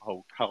the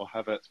whole Karl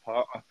Havertz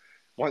part.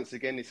 Once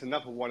again, it's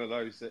another one of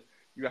those that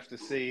you have to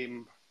see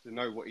him to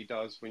know what he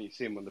does when you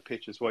see him on the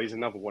pitch as well. He's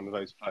another one of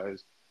those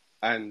players.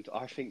 And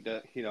I think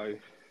that,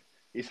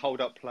 his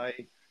hold-up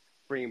play,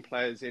 bringing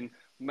players in,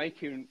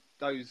 making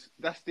those...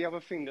 That's the other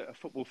thing that a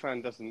football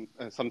fan doesn't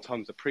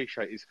sometimes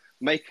appreciate, is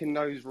making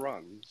those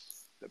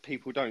runs that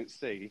people don't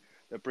see,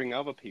 that bring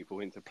other people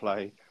into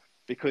play.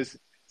 Because...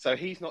 So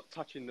he's not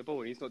touching the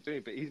ball, he's not doing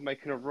it, but he's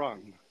making a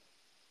run.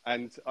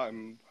 And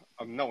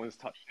no one's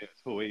touching it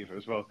at all either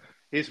as well.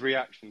 His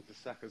reaction to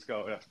Saka's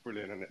goal, that's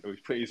brilliant, isn't it?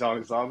 He put his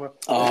arms armour.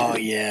 Oh,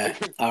 yeah.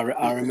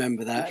 I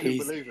remember that. You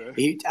couldn't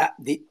believe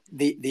it.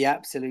 The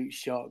absolute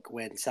shock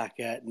when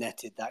Saka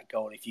netted that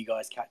goal. If you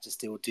guys catch us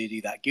still,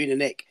 do that. Guna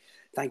Nick,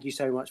 thank you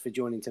so much for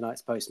joining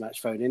tonight's post-match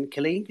phone-in.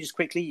 Colleen, just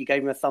quickly, you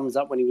gave him a thumbs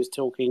up when he was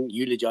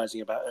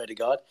eulogising about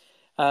Ødegaard.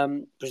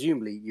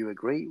 Presumably you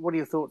agree. What are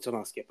your thoughts on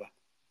our skipper?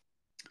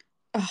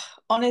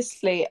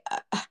 Honestly,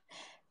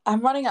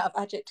 I'm running out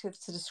of adjectives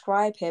to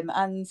describe him,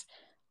 and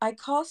I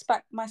cast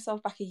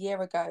myself back a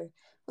year ago.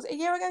 Was it a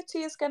year ago, 2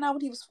 years ago now,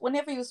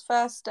 whenever he was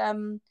first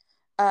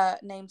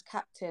named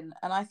captain,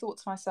 and I thought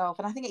to myself,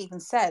 and I think I even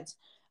said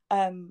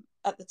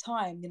at the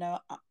time,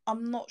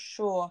 I'm not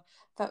sure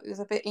that it was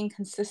a bit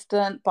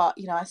inconsistent, but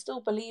I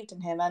still believed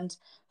in him. And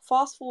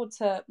fast forward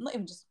to not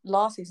even just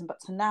last season, but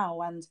to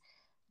now, and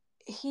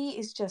he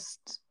is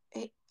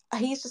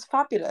he's just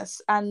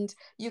fabulous. And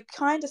you're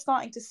kind of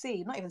starting to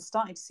see, not even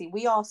starting to see,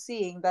 we are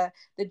seeing the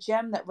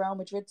gem that Real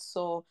Madrid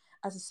saw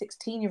as a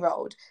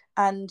 16-year-old.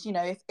 And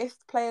if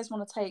players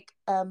want to take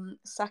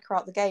Saka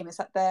out the game, it's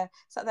at their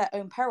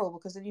own peril,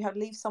 because then you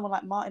leave someone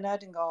like Martin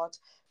Odegaard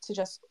to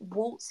just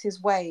waltz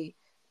his way.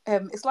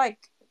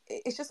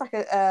 It's just like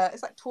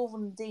it's like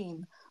Torvald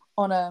Dean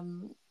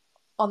on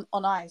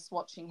ice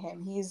watching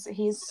him.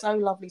 He's so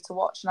lovely to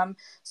watch, and I'm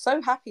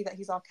so happy that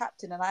he's our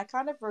captain. And I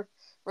kind of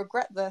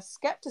regret the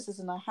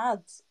skepticism I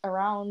had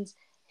around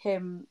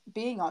him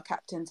being our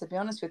captain, to be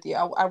honest with you.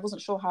 I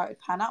wasn't sure how it would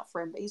pan out for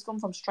him, but he's gone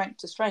from strength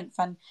to strength,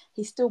 and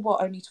he's still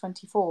only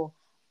 24.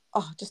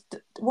 Oh, just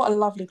what a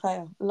lovely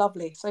player.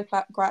 Lovely. So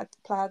glad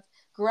to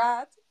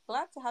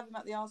have him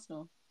at the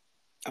Arsenal.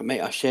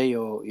 Mate, I share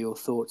your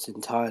thoughts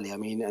entirely. I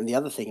mean, and the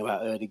other thing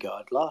about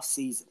Odegaard, last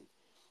season,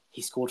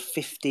 he scored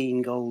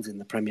 15 goals in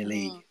the Premier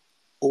League,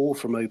 all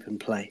from open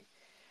play.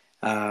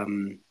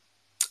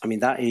 I mean,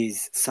 that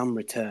is some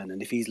return.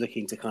 And if he's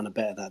looking to kind of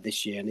better that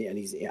this year, and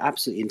he's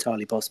absolutely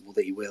entirely possible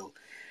that he will,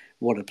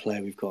 what a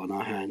player we've got on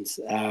our hands.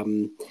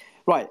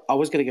 Right, I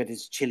was going to go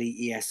to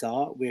Chile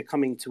ESR. We're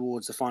coming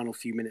towards the final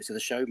few minutes of the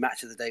show.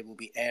 Match of the Day will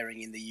be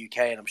airing in the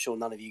UK, and I'm sure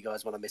none of you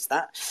guys want to miss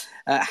that.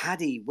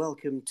 Hadi,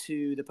 welcome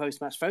to the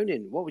post-match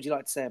phone-in. What would you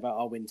like to say about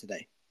our win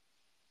today?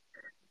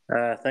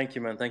 Thank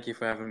you, man. Thank you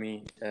for having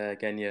me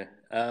again. Yeah.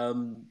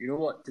 You know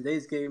what?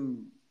 Today's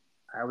game,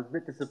 I was a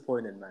bit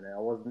disappointed, man.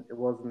 It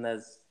wasn't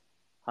as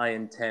high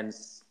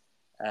intense,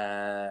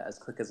 as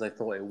quick as I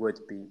thought it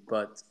would be.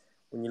 But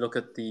when you look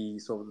at the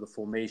sort of the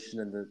formation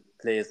and the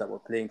players that were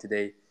playing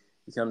today,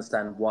 you can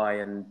understand why.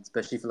 And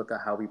especially if you look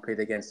at how we played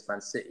against Man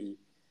City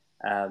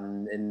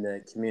in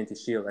the Community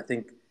Shield, I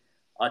think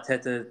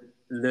Arteta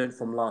learned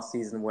from last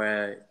season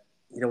where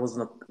he doesn't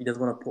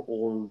want to put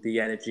all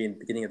the energy in the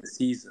beginning of the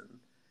season.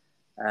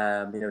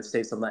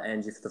 Save some of that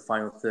energy for the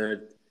final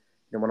third.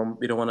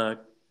 We don't want to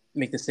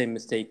make the same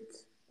mistake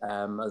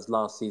as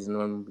last season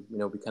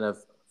when we kind of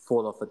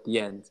fall off at the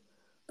end.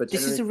 But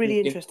this is a really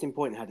interesting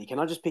point, Hadi. Can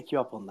I just pick you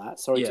up on that?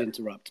 Sorry to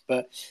interrupt,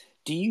 but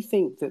do you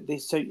think that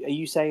this? So, are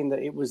you saying that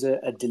it was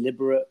a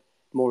deliberate,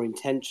 more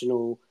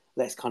intentional?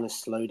 Let's kind of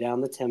slow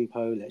down the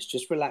tempo. Let's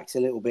just relax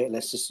a little bit.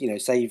 Let's just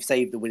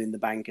save the win in the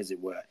bank, as it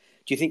were.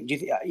 Do you think?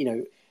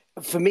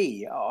 For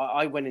me,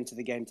 I went into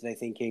the game today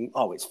thinking,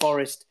 oh, it's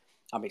Forest.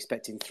 I'm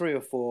expecting 3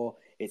 or 4.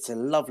 It's a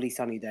lovely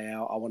sunny day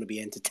out. I want to be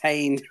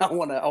entertained. I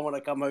want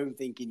to come home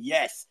thinking,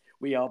 yes,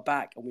 we are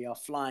back and we are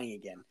flying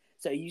again.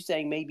 So are you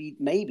saying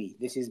maybe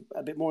this is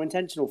a bit more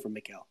intentional from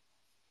Mikel?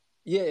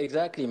 Yeah,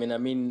 exactly. I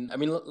mean,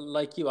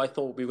 like you, I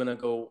thought we were going to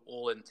go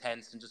all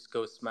intense and just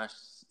go smash,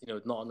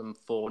 Nottingham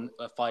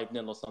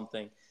 5-0 or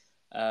something.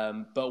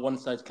 But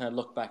once I kind of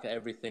look back at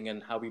everything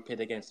and how we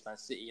played against Man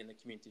City in the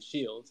Community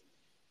Shield,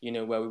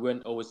 where we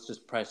weren't always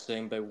just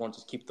pressing, but we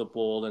wanted to keep the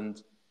ball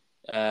and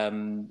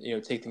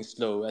take things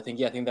slow. I think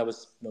that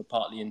was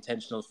partly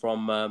intentional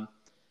from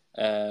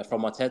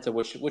Arteta,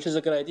 which is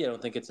a good idea. I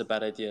don't think it's a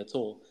bad idea at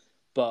all.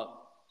 But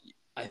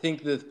I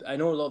think that I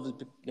know a lot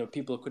of the,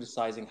 people are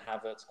criticizing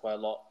Havertz quite a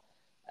lot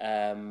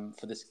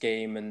for this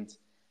game, and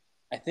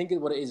I think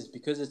what it is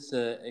because it's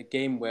a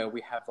game where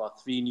we have our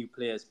 3 new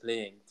players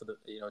playing for the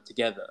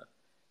together.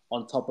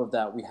 On top of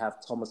that, we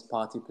have Thomas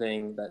Partey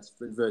playing that's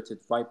reverted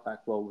right back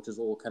role, which is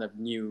all kind of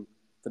new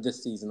for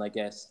this season, I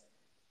guess.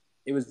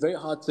 It was very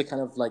hard to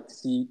kind of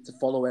to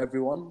follow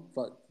everyone,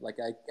 but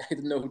I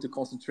didn't know who to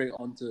concentrate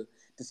on to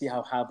see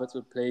how Havertz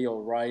would play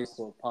or Rice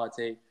or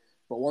Partey.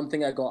 But one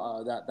thing I got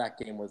out of that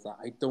game was that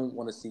I don't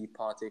want to see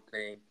Partey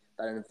playing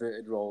that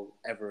inverted role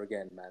ever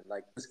again, man.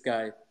 This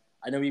guy,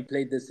 I know he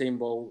played the same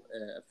role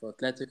for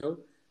Atletico,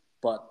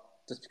 but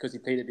just because he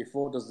played it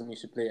before doesn't mean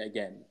he should play it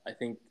again. I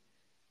think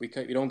we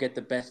don't get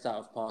the best out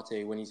of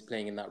Partey when he's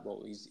playing in that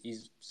role.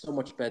 He's so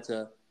much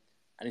better.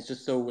 And it's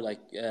just so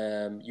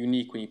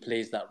unique when he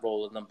plays that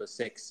role at number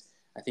 6.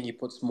 I think he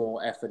puts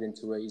more effort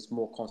into it. He's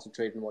more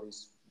concentrated on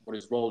what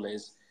his role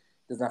is.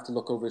 Doesn't have to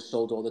look over his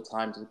shoulder all the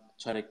time to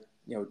try to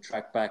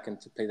track back and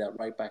to play that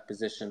right back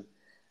position.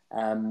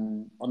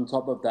 On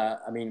top of that,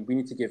 I mean, we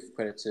need to give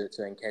credit to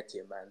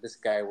Nketiah, man. This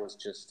guy was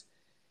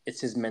it's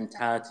his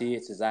mentality,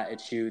 it's his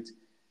attitude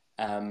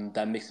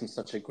that makes him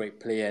such a great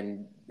player,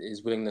 and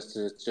his willingness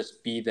to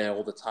just be there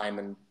all the time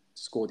and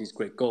score these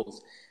great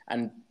goals.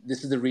 And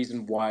this is the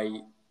reason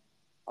why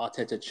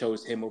Arteta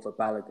chose him over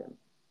Balogun.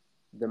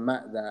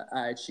 The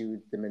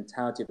attitude, the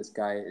mentality of this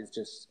guy is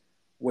just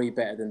way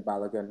better than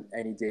Balogun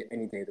any day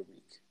of the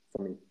week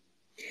for me.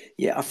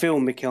 Yeah, I feel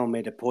Mikel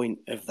made a point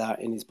of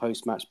that in his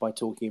post-match by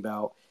talking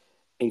about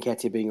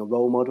Nketiah being a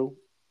role model,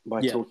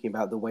 by talking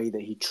about the way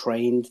that he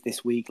trained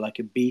this week like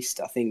a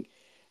beast. I think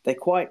they're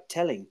quite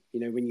telling,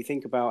 when you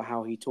think about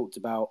how he talks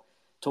about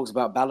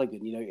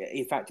Balogun.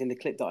 In fact, in the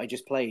clip that I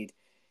just played,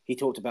 he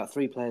talked about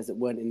 3 players that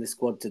weren't in the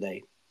squad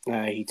today.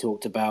 He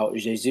talked about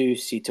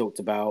Jesus. He talked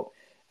about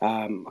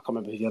I can't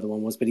remember who the other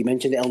one was, but he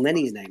mentioned El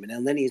Neni's name, and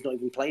El Neni has not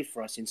even played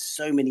for us in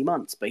so many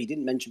months, but he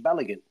didn't mention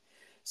Balogun.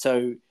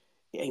 So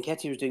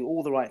Nketiah was doing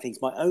all the right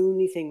things. My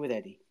only thing with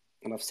Eddie,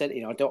 and I've said,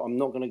 I'm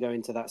not going to go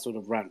into that sort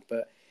of rant,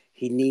 but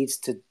he needs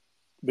to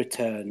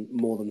return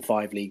more than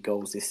 5 league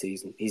goals this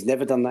season. He's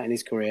never done that in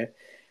his career.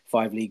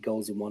 5 league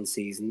goals in one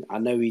season. I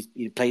know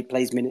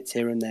plays minutes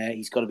here and there.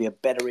 He's got to be a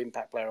better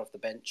impact player off the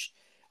bench.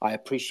 I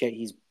appreciate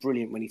he's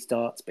brilliant when he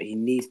starts, but he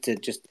needs to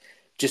just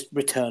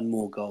return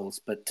more goals.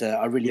 But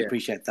I really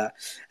appreciate that.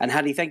 And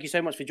Hadi, thank you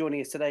so much for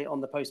joining us today on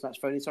the post-match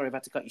phone. Sorry I've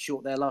had to cut you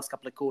short there, last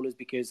couple of callers,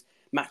 because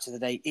match of the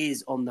day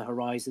is on the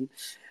horizon.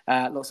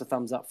 Lots of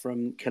thumbs up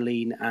from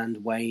Colleen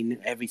and Wayne.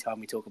 Every time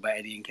we talk about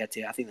Eddie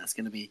Nketiah, I think that's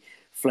going to be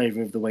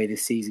flavour of the way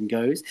this season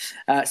goes.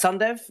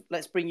 Sundev,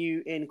 let's bring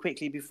you in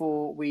quickly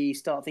before we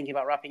start thinking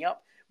about wrapping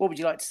up. What would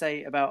you like to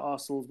say about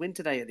Arsenal's win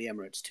today at the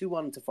Emirates?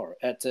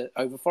 2-1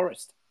 over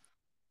Forest.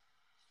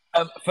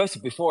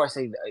 First, before I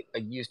say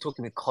that, you was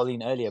talking with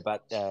Colleen earlier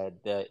about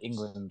the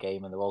England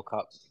game and the World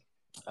Cup.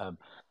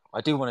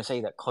 I do want to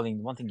say that,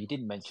 Colleen, one thing you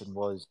didn't mention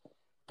was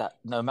that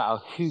no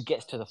matter who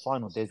gets to the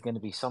final, there's going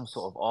to be some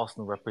sort of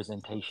Arsenal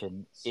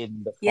representation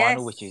in the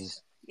final, which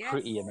is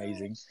pretty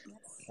amazing.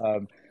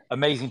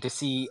 Amazing to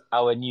see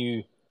our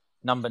new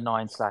number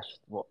 9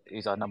 / what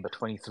is our number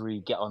 23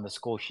 get on the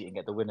score sheet and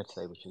get the winner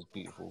today, which was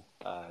beautiful.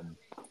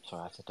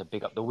 Sorry, I had to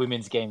big up the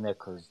women's game there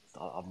because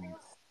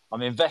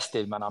I'm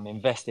invested, man. I'm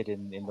invested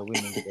in the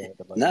women's game.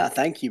 No,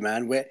 thank you,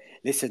 man.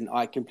 Listen,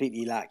 I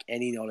completely lack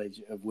any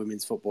knowledge of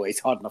women's football. It's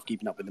hard enough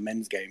keeping up with the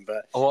men's game,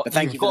 but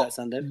thank you for that,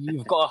 Sunday.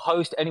 You've got a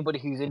host. Anybody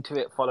who's into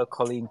it, follow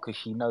Colleen because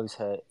she knows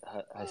her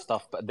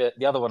stuff. But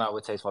the other one I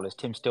would say as well is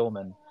Tim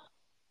Stillman.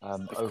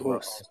 Over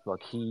at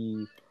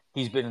Arsenal.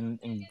 He's been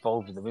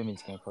involved in the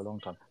women's game for a long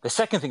time. The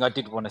second thing I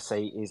did want to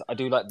say is I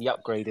do like the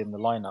upgrade in the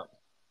lineup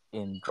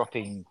in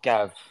dropping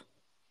Gav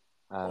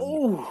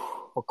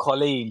for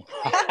Colleen.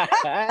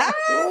 Shots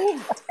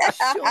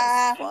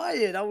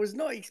fired. I was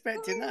not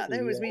expecting that.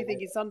 There was me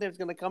thinking Sunday was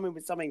going to come in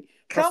with something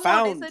profound.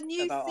 Come on, it's a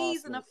new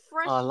season, Arsenal. a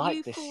fresh, I like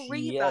youthful this.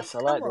 revamp. Yes, I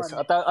like this.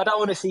 I don't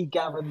want to see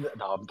Gavin.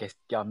 No,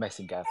 I'm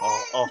messing Gav.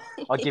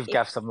 I'll give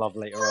Gav some love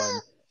later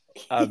on.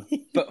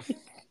 But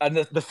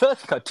the third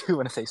thing I do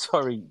want to say,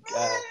 sorry,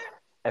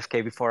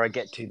 FK, before I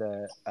get to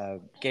the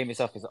game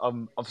itself, is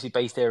I'm obviously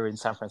based here in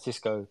San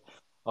Francisco.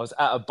 I was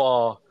at a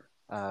bar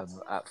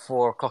at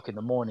 4:00 in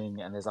the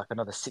morning, and there's like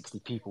another 60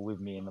 people with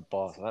me in the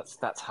bar. So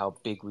that's how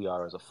big we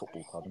are as a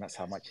football club, and that's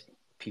how much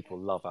people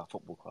love our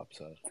football club.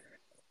 So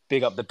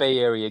big up the Bay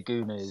Area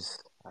Gooners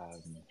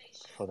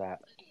for that.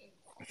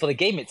 For the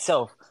game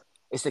itself,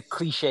 it's a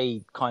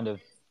cliche kind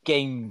of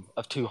game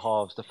of two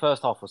halves. The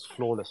first half was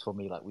flawless for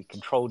me. Like, we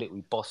controlled it,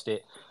 we bossed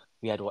it.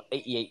 We had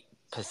 88%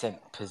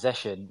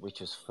 possession, which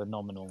was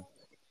phenomenal.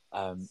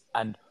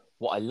 And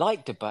what I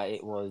liked about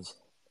it was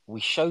we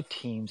showed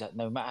teams that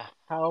no matter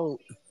how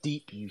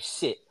deep you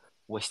sit,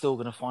 we're still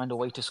going to find a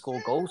way to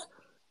score goals.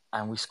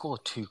 And we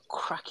scored 2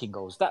 cracking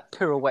goals. That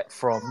pirouette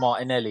from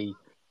Martinelli,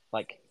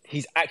 like,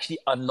 he's actually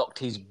unlocked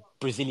his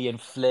Brazilian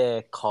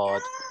flair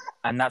card,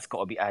 and that's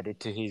got to be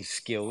added to his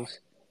skills.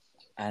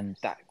 And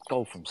that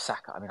goal from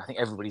Saka, I mean, I think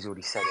everybody's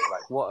already said it.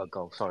 Like, what a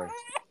goal! Sorry.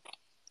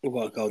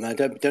 What a goal! Now,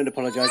 don't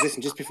apologise.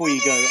 Listen, just before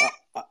you go,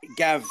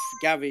 Gav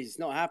is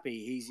not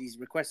happy. He's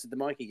requested the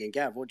mic again.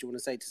 Gav, what do you want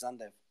to say to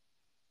Sundev?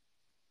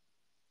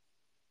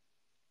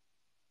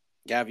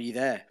 Gav, are you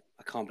there?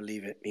 I can't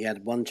believe it. He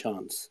had one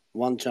chance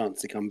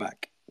to come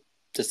back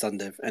to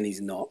Sundev, and he's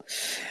not.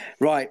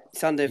 Right,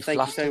 Sundev, thank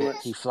you so much.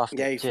 He fluffed it.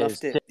 Yeah,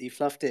 he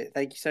fluffed it.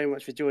 Thank you so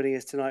much for joining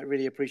us tonight.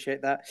 Really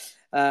appreciate that.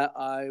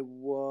 I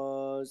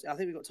think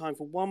we've got time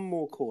for one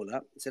more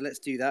caller, so let's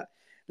do that.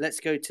 Let's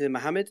go to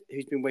Mohammed,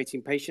 who's been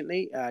waiting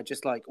patiently,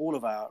 just like all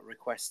of our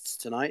requests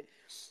tonight.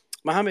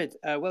 Mohammed,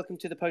 welcome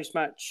to the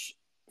post-match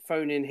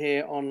phone-in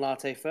here on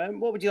Latte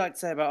Firm. What would you like to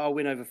say about our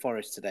win over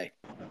Forest today?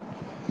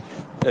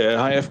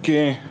 Hi,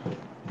 FK.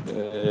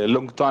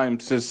 Long time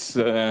since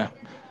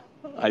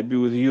I be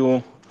with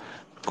you,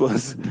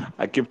 because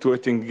I kept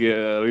waiting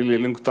a really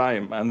long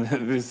time, and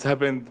this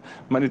happened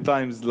many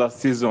times last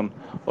season.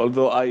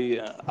 Although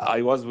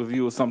I was with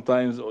you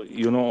sometimes,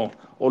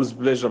 always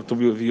pleasure to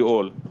be with you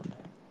all.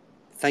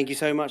 Thank you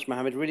so much,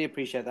 Mohammed. Really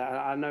appreciate that.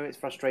 I know it's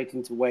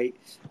frustrating to wait.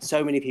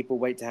 So many people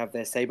wait to have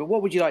their say. But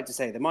what would you like to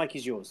say? The mic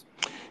is yours.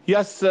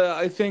 Yes,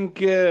 I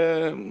think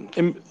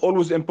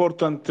always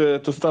important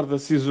to start the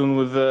season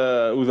with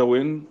a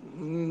win.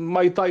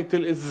 My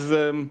title is,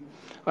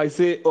 I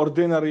say,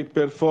 ordinary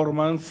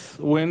performance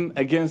win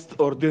against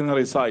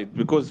ordinary side.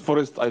 Because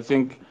Forest, I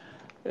think,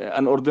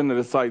 an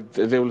ordinary side,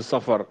 they will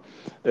suffer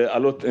a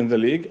lot in the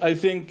league. I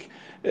think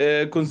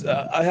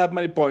I have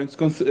many points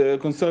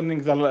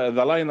concerning the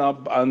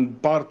lineup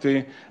and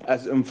Party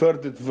as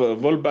inverted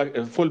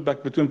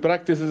fullback between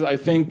practices. I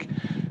think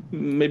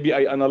maybe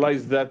I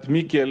analyzed that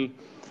Mikel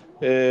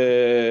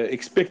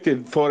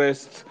expected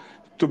Forest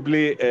to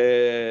play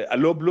a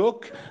low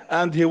block,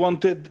 and he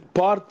wanted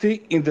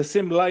Party in the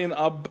same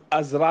lineup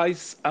as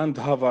Rice and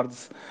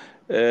Havertz.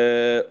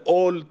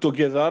 all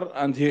together,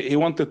 and he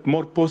wanted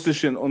more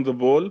position on the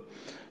ball.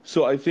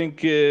 So I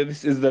think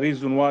this is the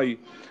reason why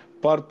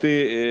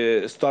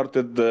Partey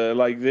started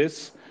like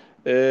this.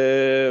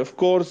 Of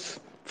course,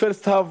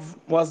 first half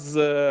was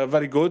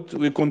very good.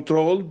 We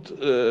controlled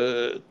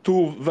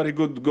two very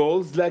good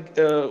goals.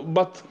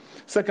 But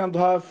second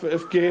half,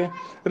 FK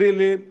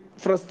really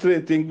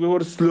frustrating. We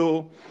were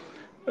slow,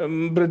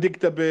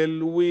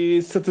 predictable. We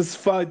were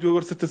satisfied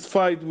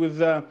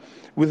with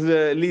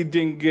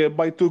leading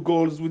by two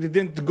goals. We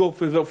didn't go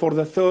for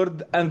the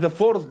third and the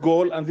fourth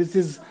goal, and this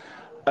is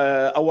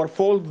our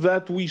fault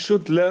that we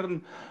should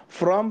learn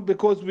from,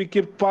 because we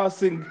kept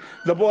passing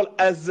the ball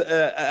as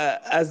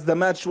the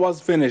match was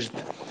finished.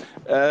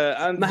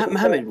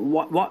 Mohammed,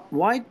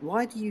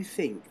 why do you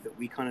think that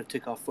we kind of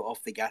took our foot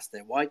off the gas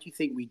there? Why do you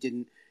think we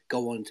didn't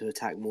go on to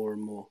attack more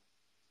and more?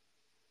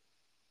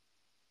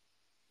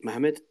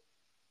 Mohammed?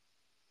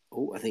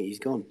 Oh, I think he's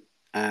gone.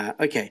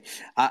 Okay.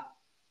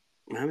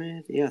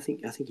 Mohammed? Yeah, I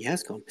think he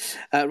has gone.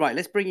 Right,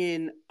 let's bring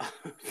in...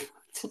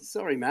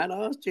 Sorry, man,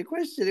 I asked you a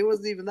question. It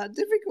wasn't even that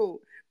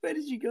difficult. Where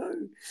did you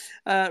go?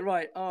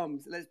 Right,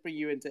 Arms, let's bring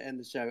you in to end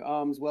the show.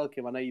 Arms,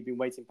 welcome. I know you've been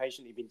waiting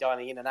patiently. You've been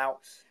dialing in and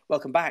out.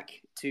 Welcome back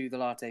to the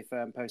Latte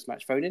Firm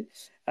post-match phone-in.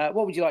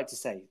 What would you like to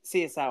say?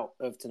 See us out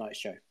of tonight's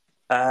show.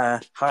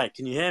 Hi,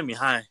 can you hear me?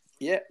 Hi.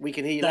 Yeah, we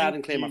can hear you loud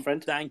and clear, my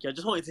friend. Thank you. I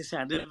just wanted to say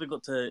I never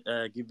got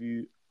to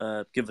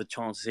give a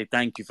chance to say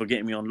thank you for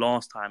getting me on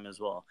last time as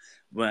well.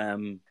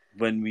 When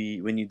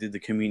you did the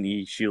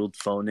Community Shield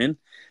phone in.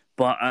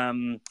 But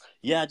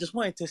I just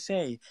wanted to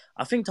say,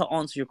 I think to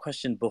answer your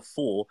question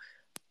before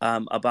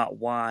about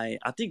why,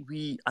 I think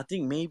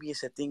maybe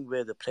it's a thing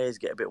where the players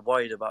get a bit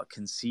worried about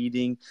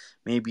conceding.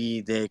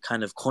 Maybe they're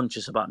kind of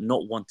conscious about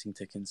not wanting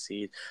to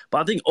concede.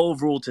 But I think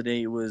overall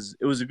today it was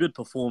a good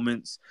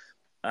performance.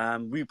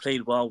 We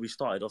played well. We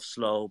started off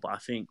slow, but I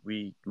think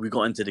we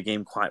got into the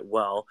game quite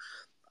well.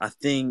 I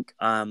think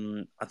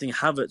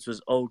Havertz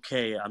was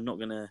okay.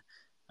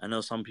 I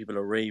know some people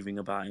are raving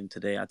about him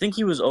today. I think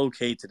he was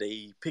okay today.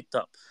 He picked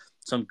up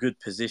some good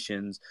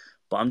positions,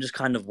 but I'm just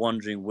kind of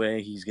wondering where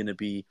he's going to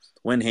be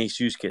when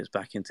Jesus gets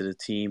back into the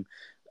team.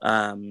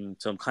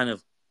 So I'm kind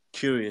of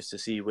curious to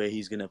see where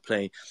he's going to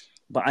play.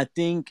 But I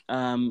think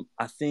I'm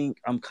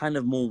kind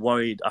of more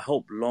worried. I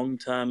hope long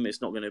term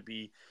it's not going to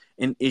be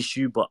an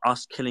issue, but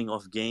us killing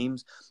off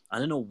games, I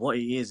don't know what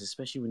it is,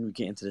 especially when we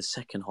get into the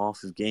second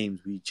half of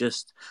games.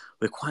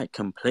 We're quite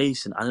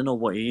complacent. I don't know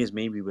what it is.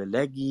 Maybe we're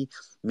leggy,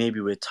 maybe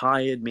we're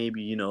tired,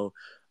 maybe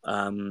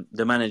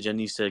the manager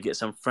needs to get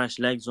some fresh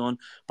legs on.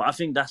 But I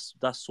think that's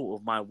sort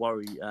of my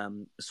worry,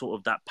 sort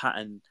of that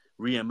pattern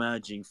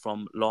re-emerging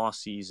from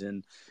last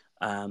season,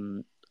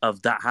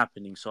 of that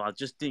happening. So I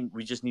just think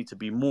we just need to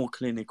be more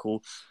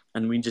clinical,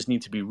 and we just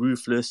need to be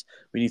ruthless.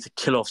 We need to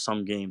kill off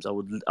some games. I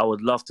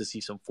would love to see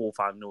some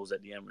 4-5-0s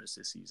at the Emirates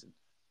this season.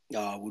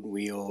 Oh, wouldn't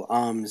we all?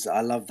 Arms, I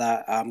love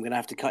that. I'm going to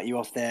have to cut you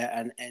off there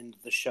and end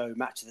the show.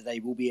 Match of the Day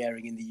will be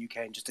airing in the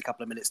UK in just a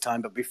couple of minutes'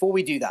 time. But before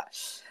we do that,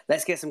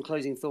 let's get some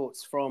closing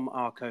thoughts from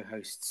our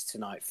co-hosts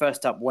tonight.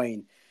 First up,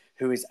 Wayne,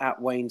 who is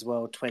at Wayne's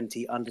World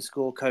 20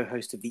 _,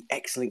 co-host of the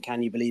excellent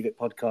Can You Believe It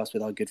podcast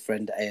with our good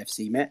friend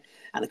AFC Met,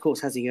 and of course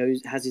has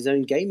his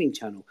own gaming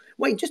channel.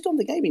 Wayne, just on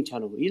the gaming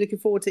channel, are you looking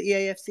forward to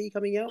EAFC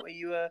coming out? Are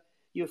you a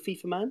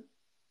FIFA man?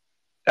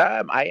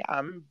 I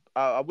am.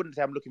 I wouldn't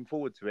say I'm looking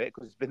forward to it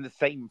because it's been the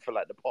same for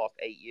like the past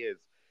 8 years.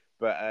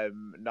 But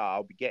no,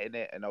 I'll be getting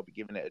it and I'll be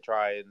giving it a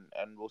try,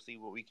 and we'll see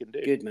what we can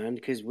do. Good, man,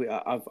 because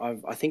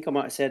I think I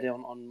might have said it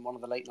on one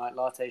of the late night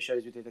latte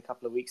shows we did a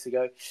couple of weeks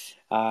ago.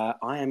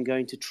 I am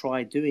going to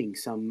try doing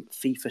some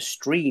FIFA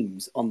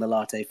streams on the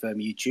Latte Firm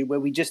YouTube where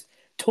we just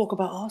talk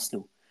about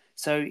Arsenal.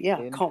 So yeah,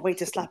 can't wait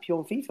to slap you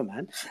on FIFA,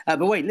 man.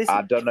 But wait, listen.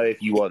 I don't know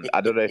if you want.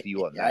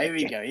 Yeah,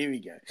 here we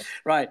go.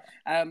 Right,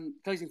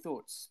 closing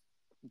thoughts.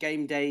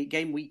 Game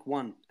week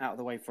 1 out of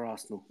the way for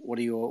Arsenal. What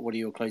are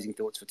your closing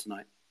thoughts for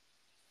tonight?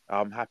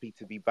 I'm happy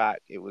to be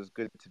back. It was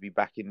good to be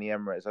back in the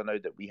Emirates. I know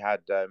that we had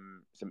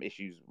some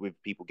issues with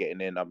people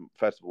getting in. I'm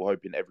first of all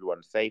hoping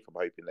everyone's safe. I'm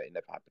hoping that it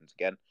never happens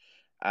again.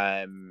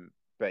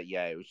 But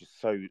yeah, it was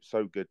just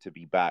so good to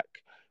be back.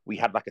 We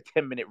had like a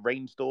 10-minute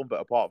rainstorm,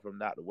 but apart from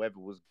that, the weather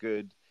was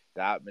good.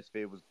 The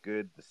atmosphere was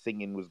good. The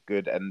singing was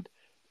good, and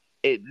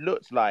it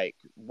looks like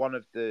one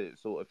of the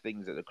sort of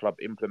things that the club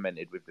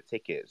implemented with the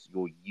tickets,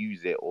 you'll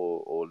use it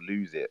or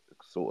lose it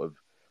sort of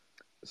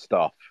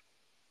stuff,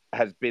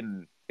 has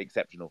been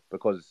exceptional,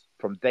 because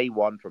from day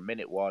one, from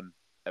minute one,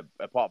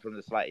 apart from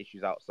the slight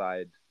issues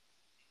outside,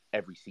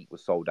 every seat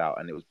was sold out,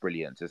 and it was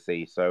brilliant to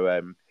see.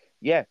 So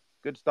yeah,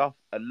 good stuff.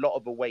 A lot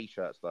of away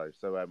shirts though,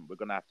 so we're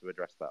going to have to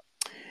address that.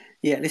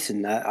 Yeah,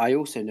 listen, I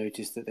also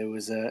noticed that there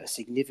was a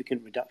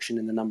significant reduction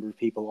in the number of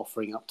people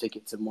offering up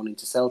tickets and wanting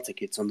to sell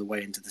tickets on the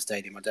way into the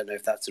stadium. I don't know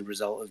if that's a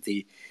result of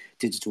the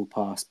digital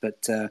pass.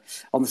 But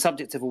on the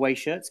subject of away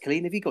shirts,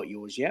 Colleen, have you got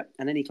yours yet?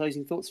 And any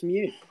closing thoughts from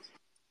you?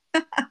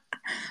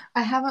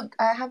 I haven't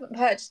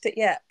purchased it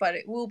yet, but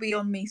it will be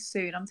on me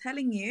soon. I'm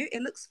telling you,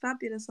 it looks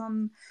fabulous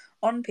on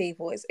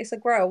people. It's a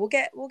grow. We'll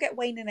get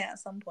Wayne in it at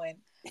some point.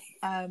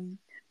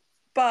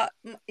 But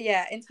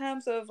yeah, in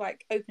terms of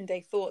like open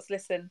day thoughts,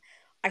 listen,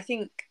 I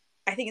think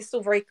it's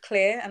still very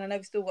clear, and I know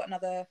we've still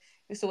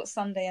got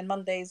Sunday and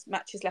Monday's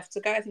matches left to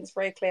go. I think it's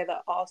very clear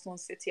that Arsenal and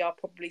City are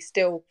probably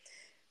still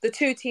the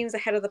two teams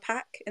ahead of the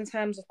pack in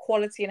terms of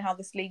quality and how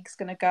this league's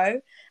going to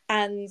go.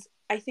 And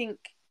I think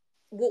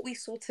what we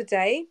saw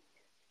today,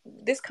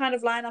 this kind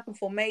of lineup and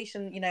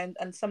formation,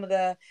 and some of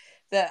the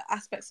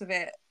aspects of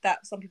it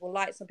that some people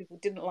liked, some people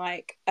didn't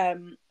like. I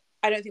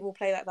don't think we'll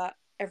play like that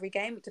every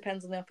game. It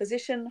depends on the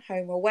opposition,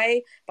 home or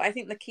away. But I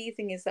think the key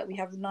thing is that we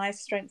have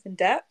nice strength and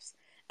depth,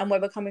 and we're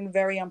becoming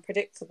very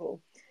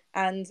unpredictable.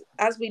 And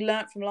as we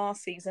learnt from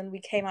last season, we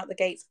came out the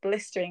gates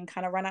blistering,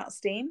 kind of ran out of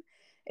steam.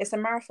 It's a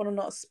marathon and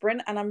not a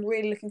sprint, and I'm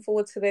really looking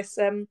forward to this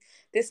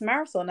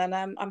marathon. And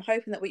I'm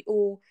hoping that we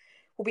all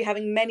will be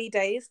having many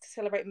days to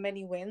celebrate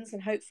many wins,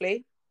 and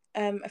hopefully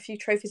a few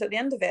trophies at the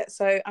end of it.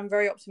 So I'm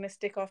very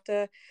optimistic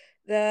after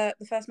the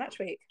first match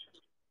week.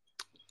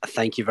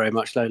 Thank you very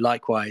much, Lo.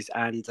 Likewise.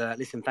 And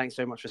listen, thanks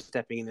so much for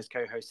stepping in as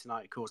co-host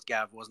tonight. Of course,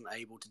 Gav wasn't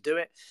able to do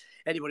it.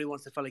 Anybody who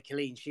wants to follow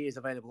Colleen, she is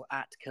available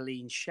at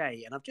Colleen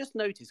Shea. And I've just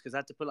noticed, because I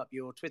had to pull up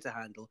your Twitter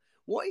handle,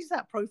 what is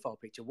that profile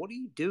picture? What are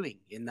you doing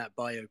in that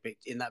bio?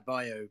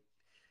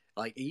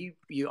 Like,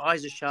 your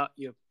eyes are shut?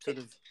 You're sort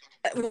of...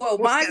 Well,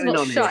 my eyes are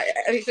not shut.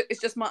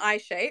 It's just my eye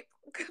shape,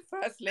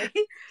 firstly.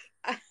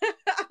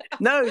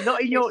 No,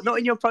 not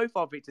in your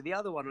profile picture. The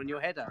other one on your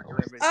header,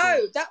 whatever it's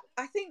called.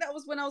 I think that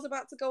was when I was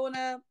about to go on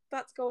a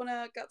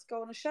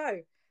show.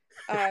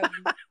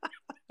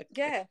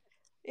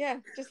 Yeah,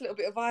 just a little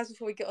bit of eyes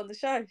before we get on the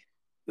show.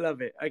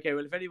 Love it. Okay,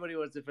 well, if anybody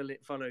wants to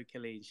follow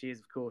Colleen, she is,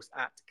 of course,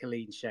 at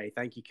Colleen Shea.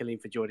 Thank you, Colleen,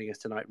 for joining us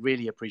tonight.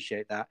 Really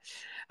appreciate that.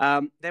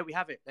 There we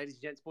have it, ladies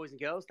and gents, boys and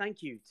girls.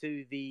 Thank you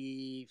to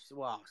the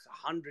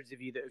hundreds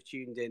of you that have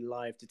tuned in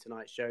live to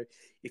tonight's show.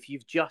 If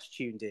you've just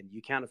tuned in,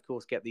 you can, of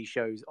course, get these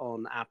shows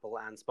on Apple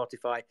and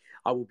Spotify.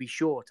 I will be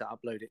sure to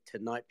upload it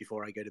tonight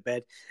before I go to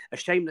bed. A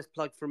shameless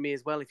plug from me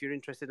as well. If you're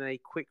interested in a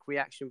quick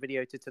reaction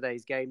video to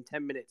today's game,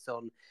 10 minutes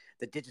on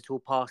the digital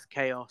pass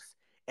chaos.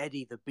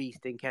 Eddie the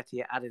Beast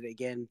Nketiah added it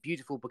again.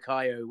 Beautiful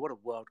Bukayo. What a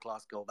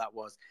world-class goal that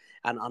was.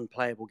 And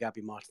unplayable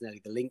Gabby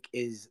Martinelli. The link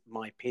is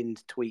my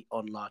pinned tweet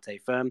on Latte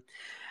Firm.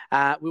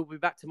 We'll be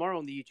back tomorrow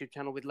on the YouTube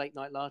channel with Late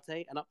Night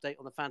Latte. An update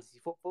on the fantasy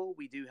football.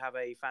 We do have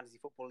a fantasy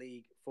football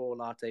league for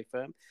Latte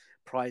Firm.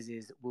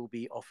 Prizes will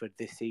be offered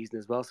this season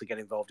as well, so get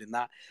involved in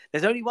that.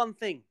 There's only one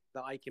thing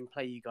that I can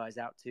play you guys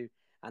out to,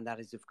 and that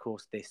is, of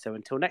course, this. So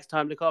until next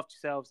time, look after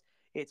yourselves.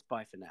 It's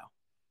bye for now.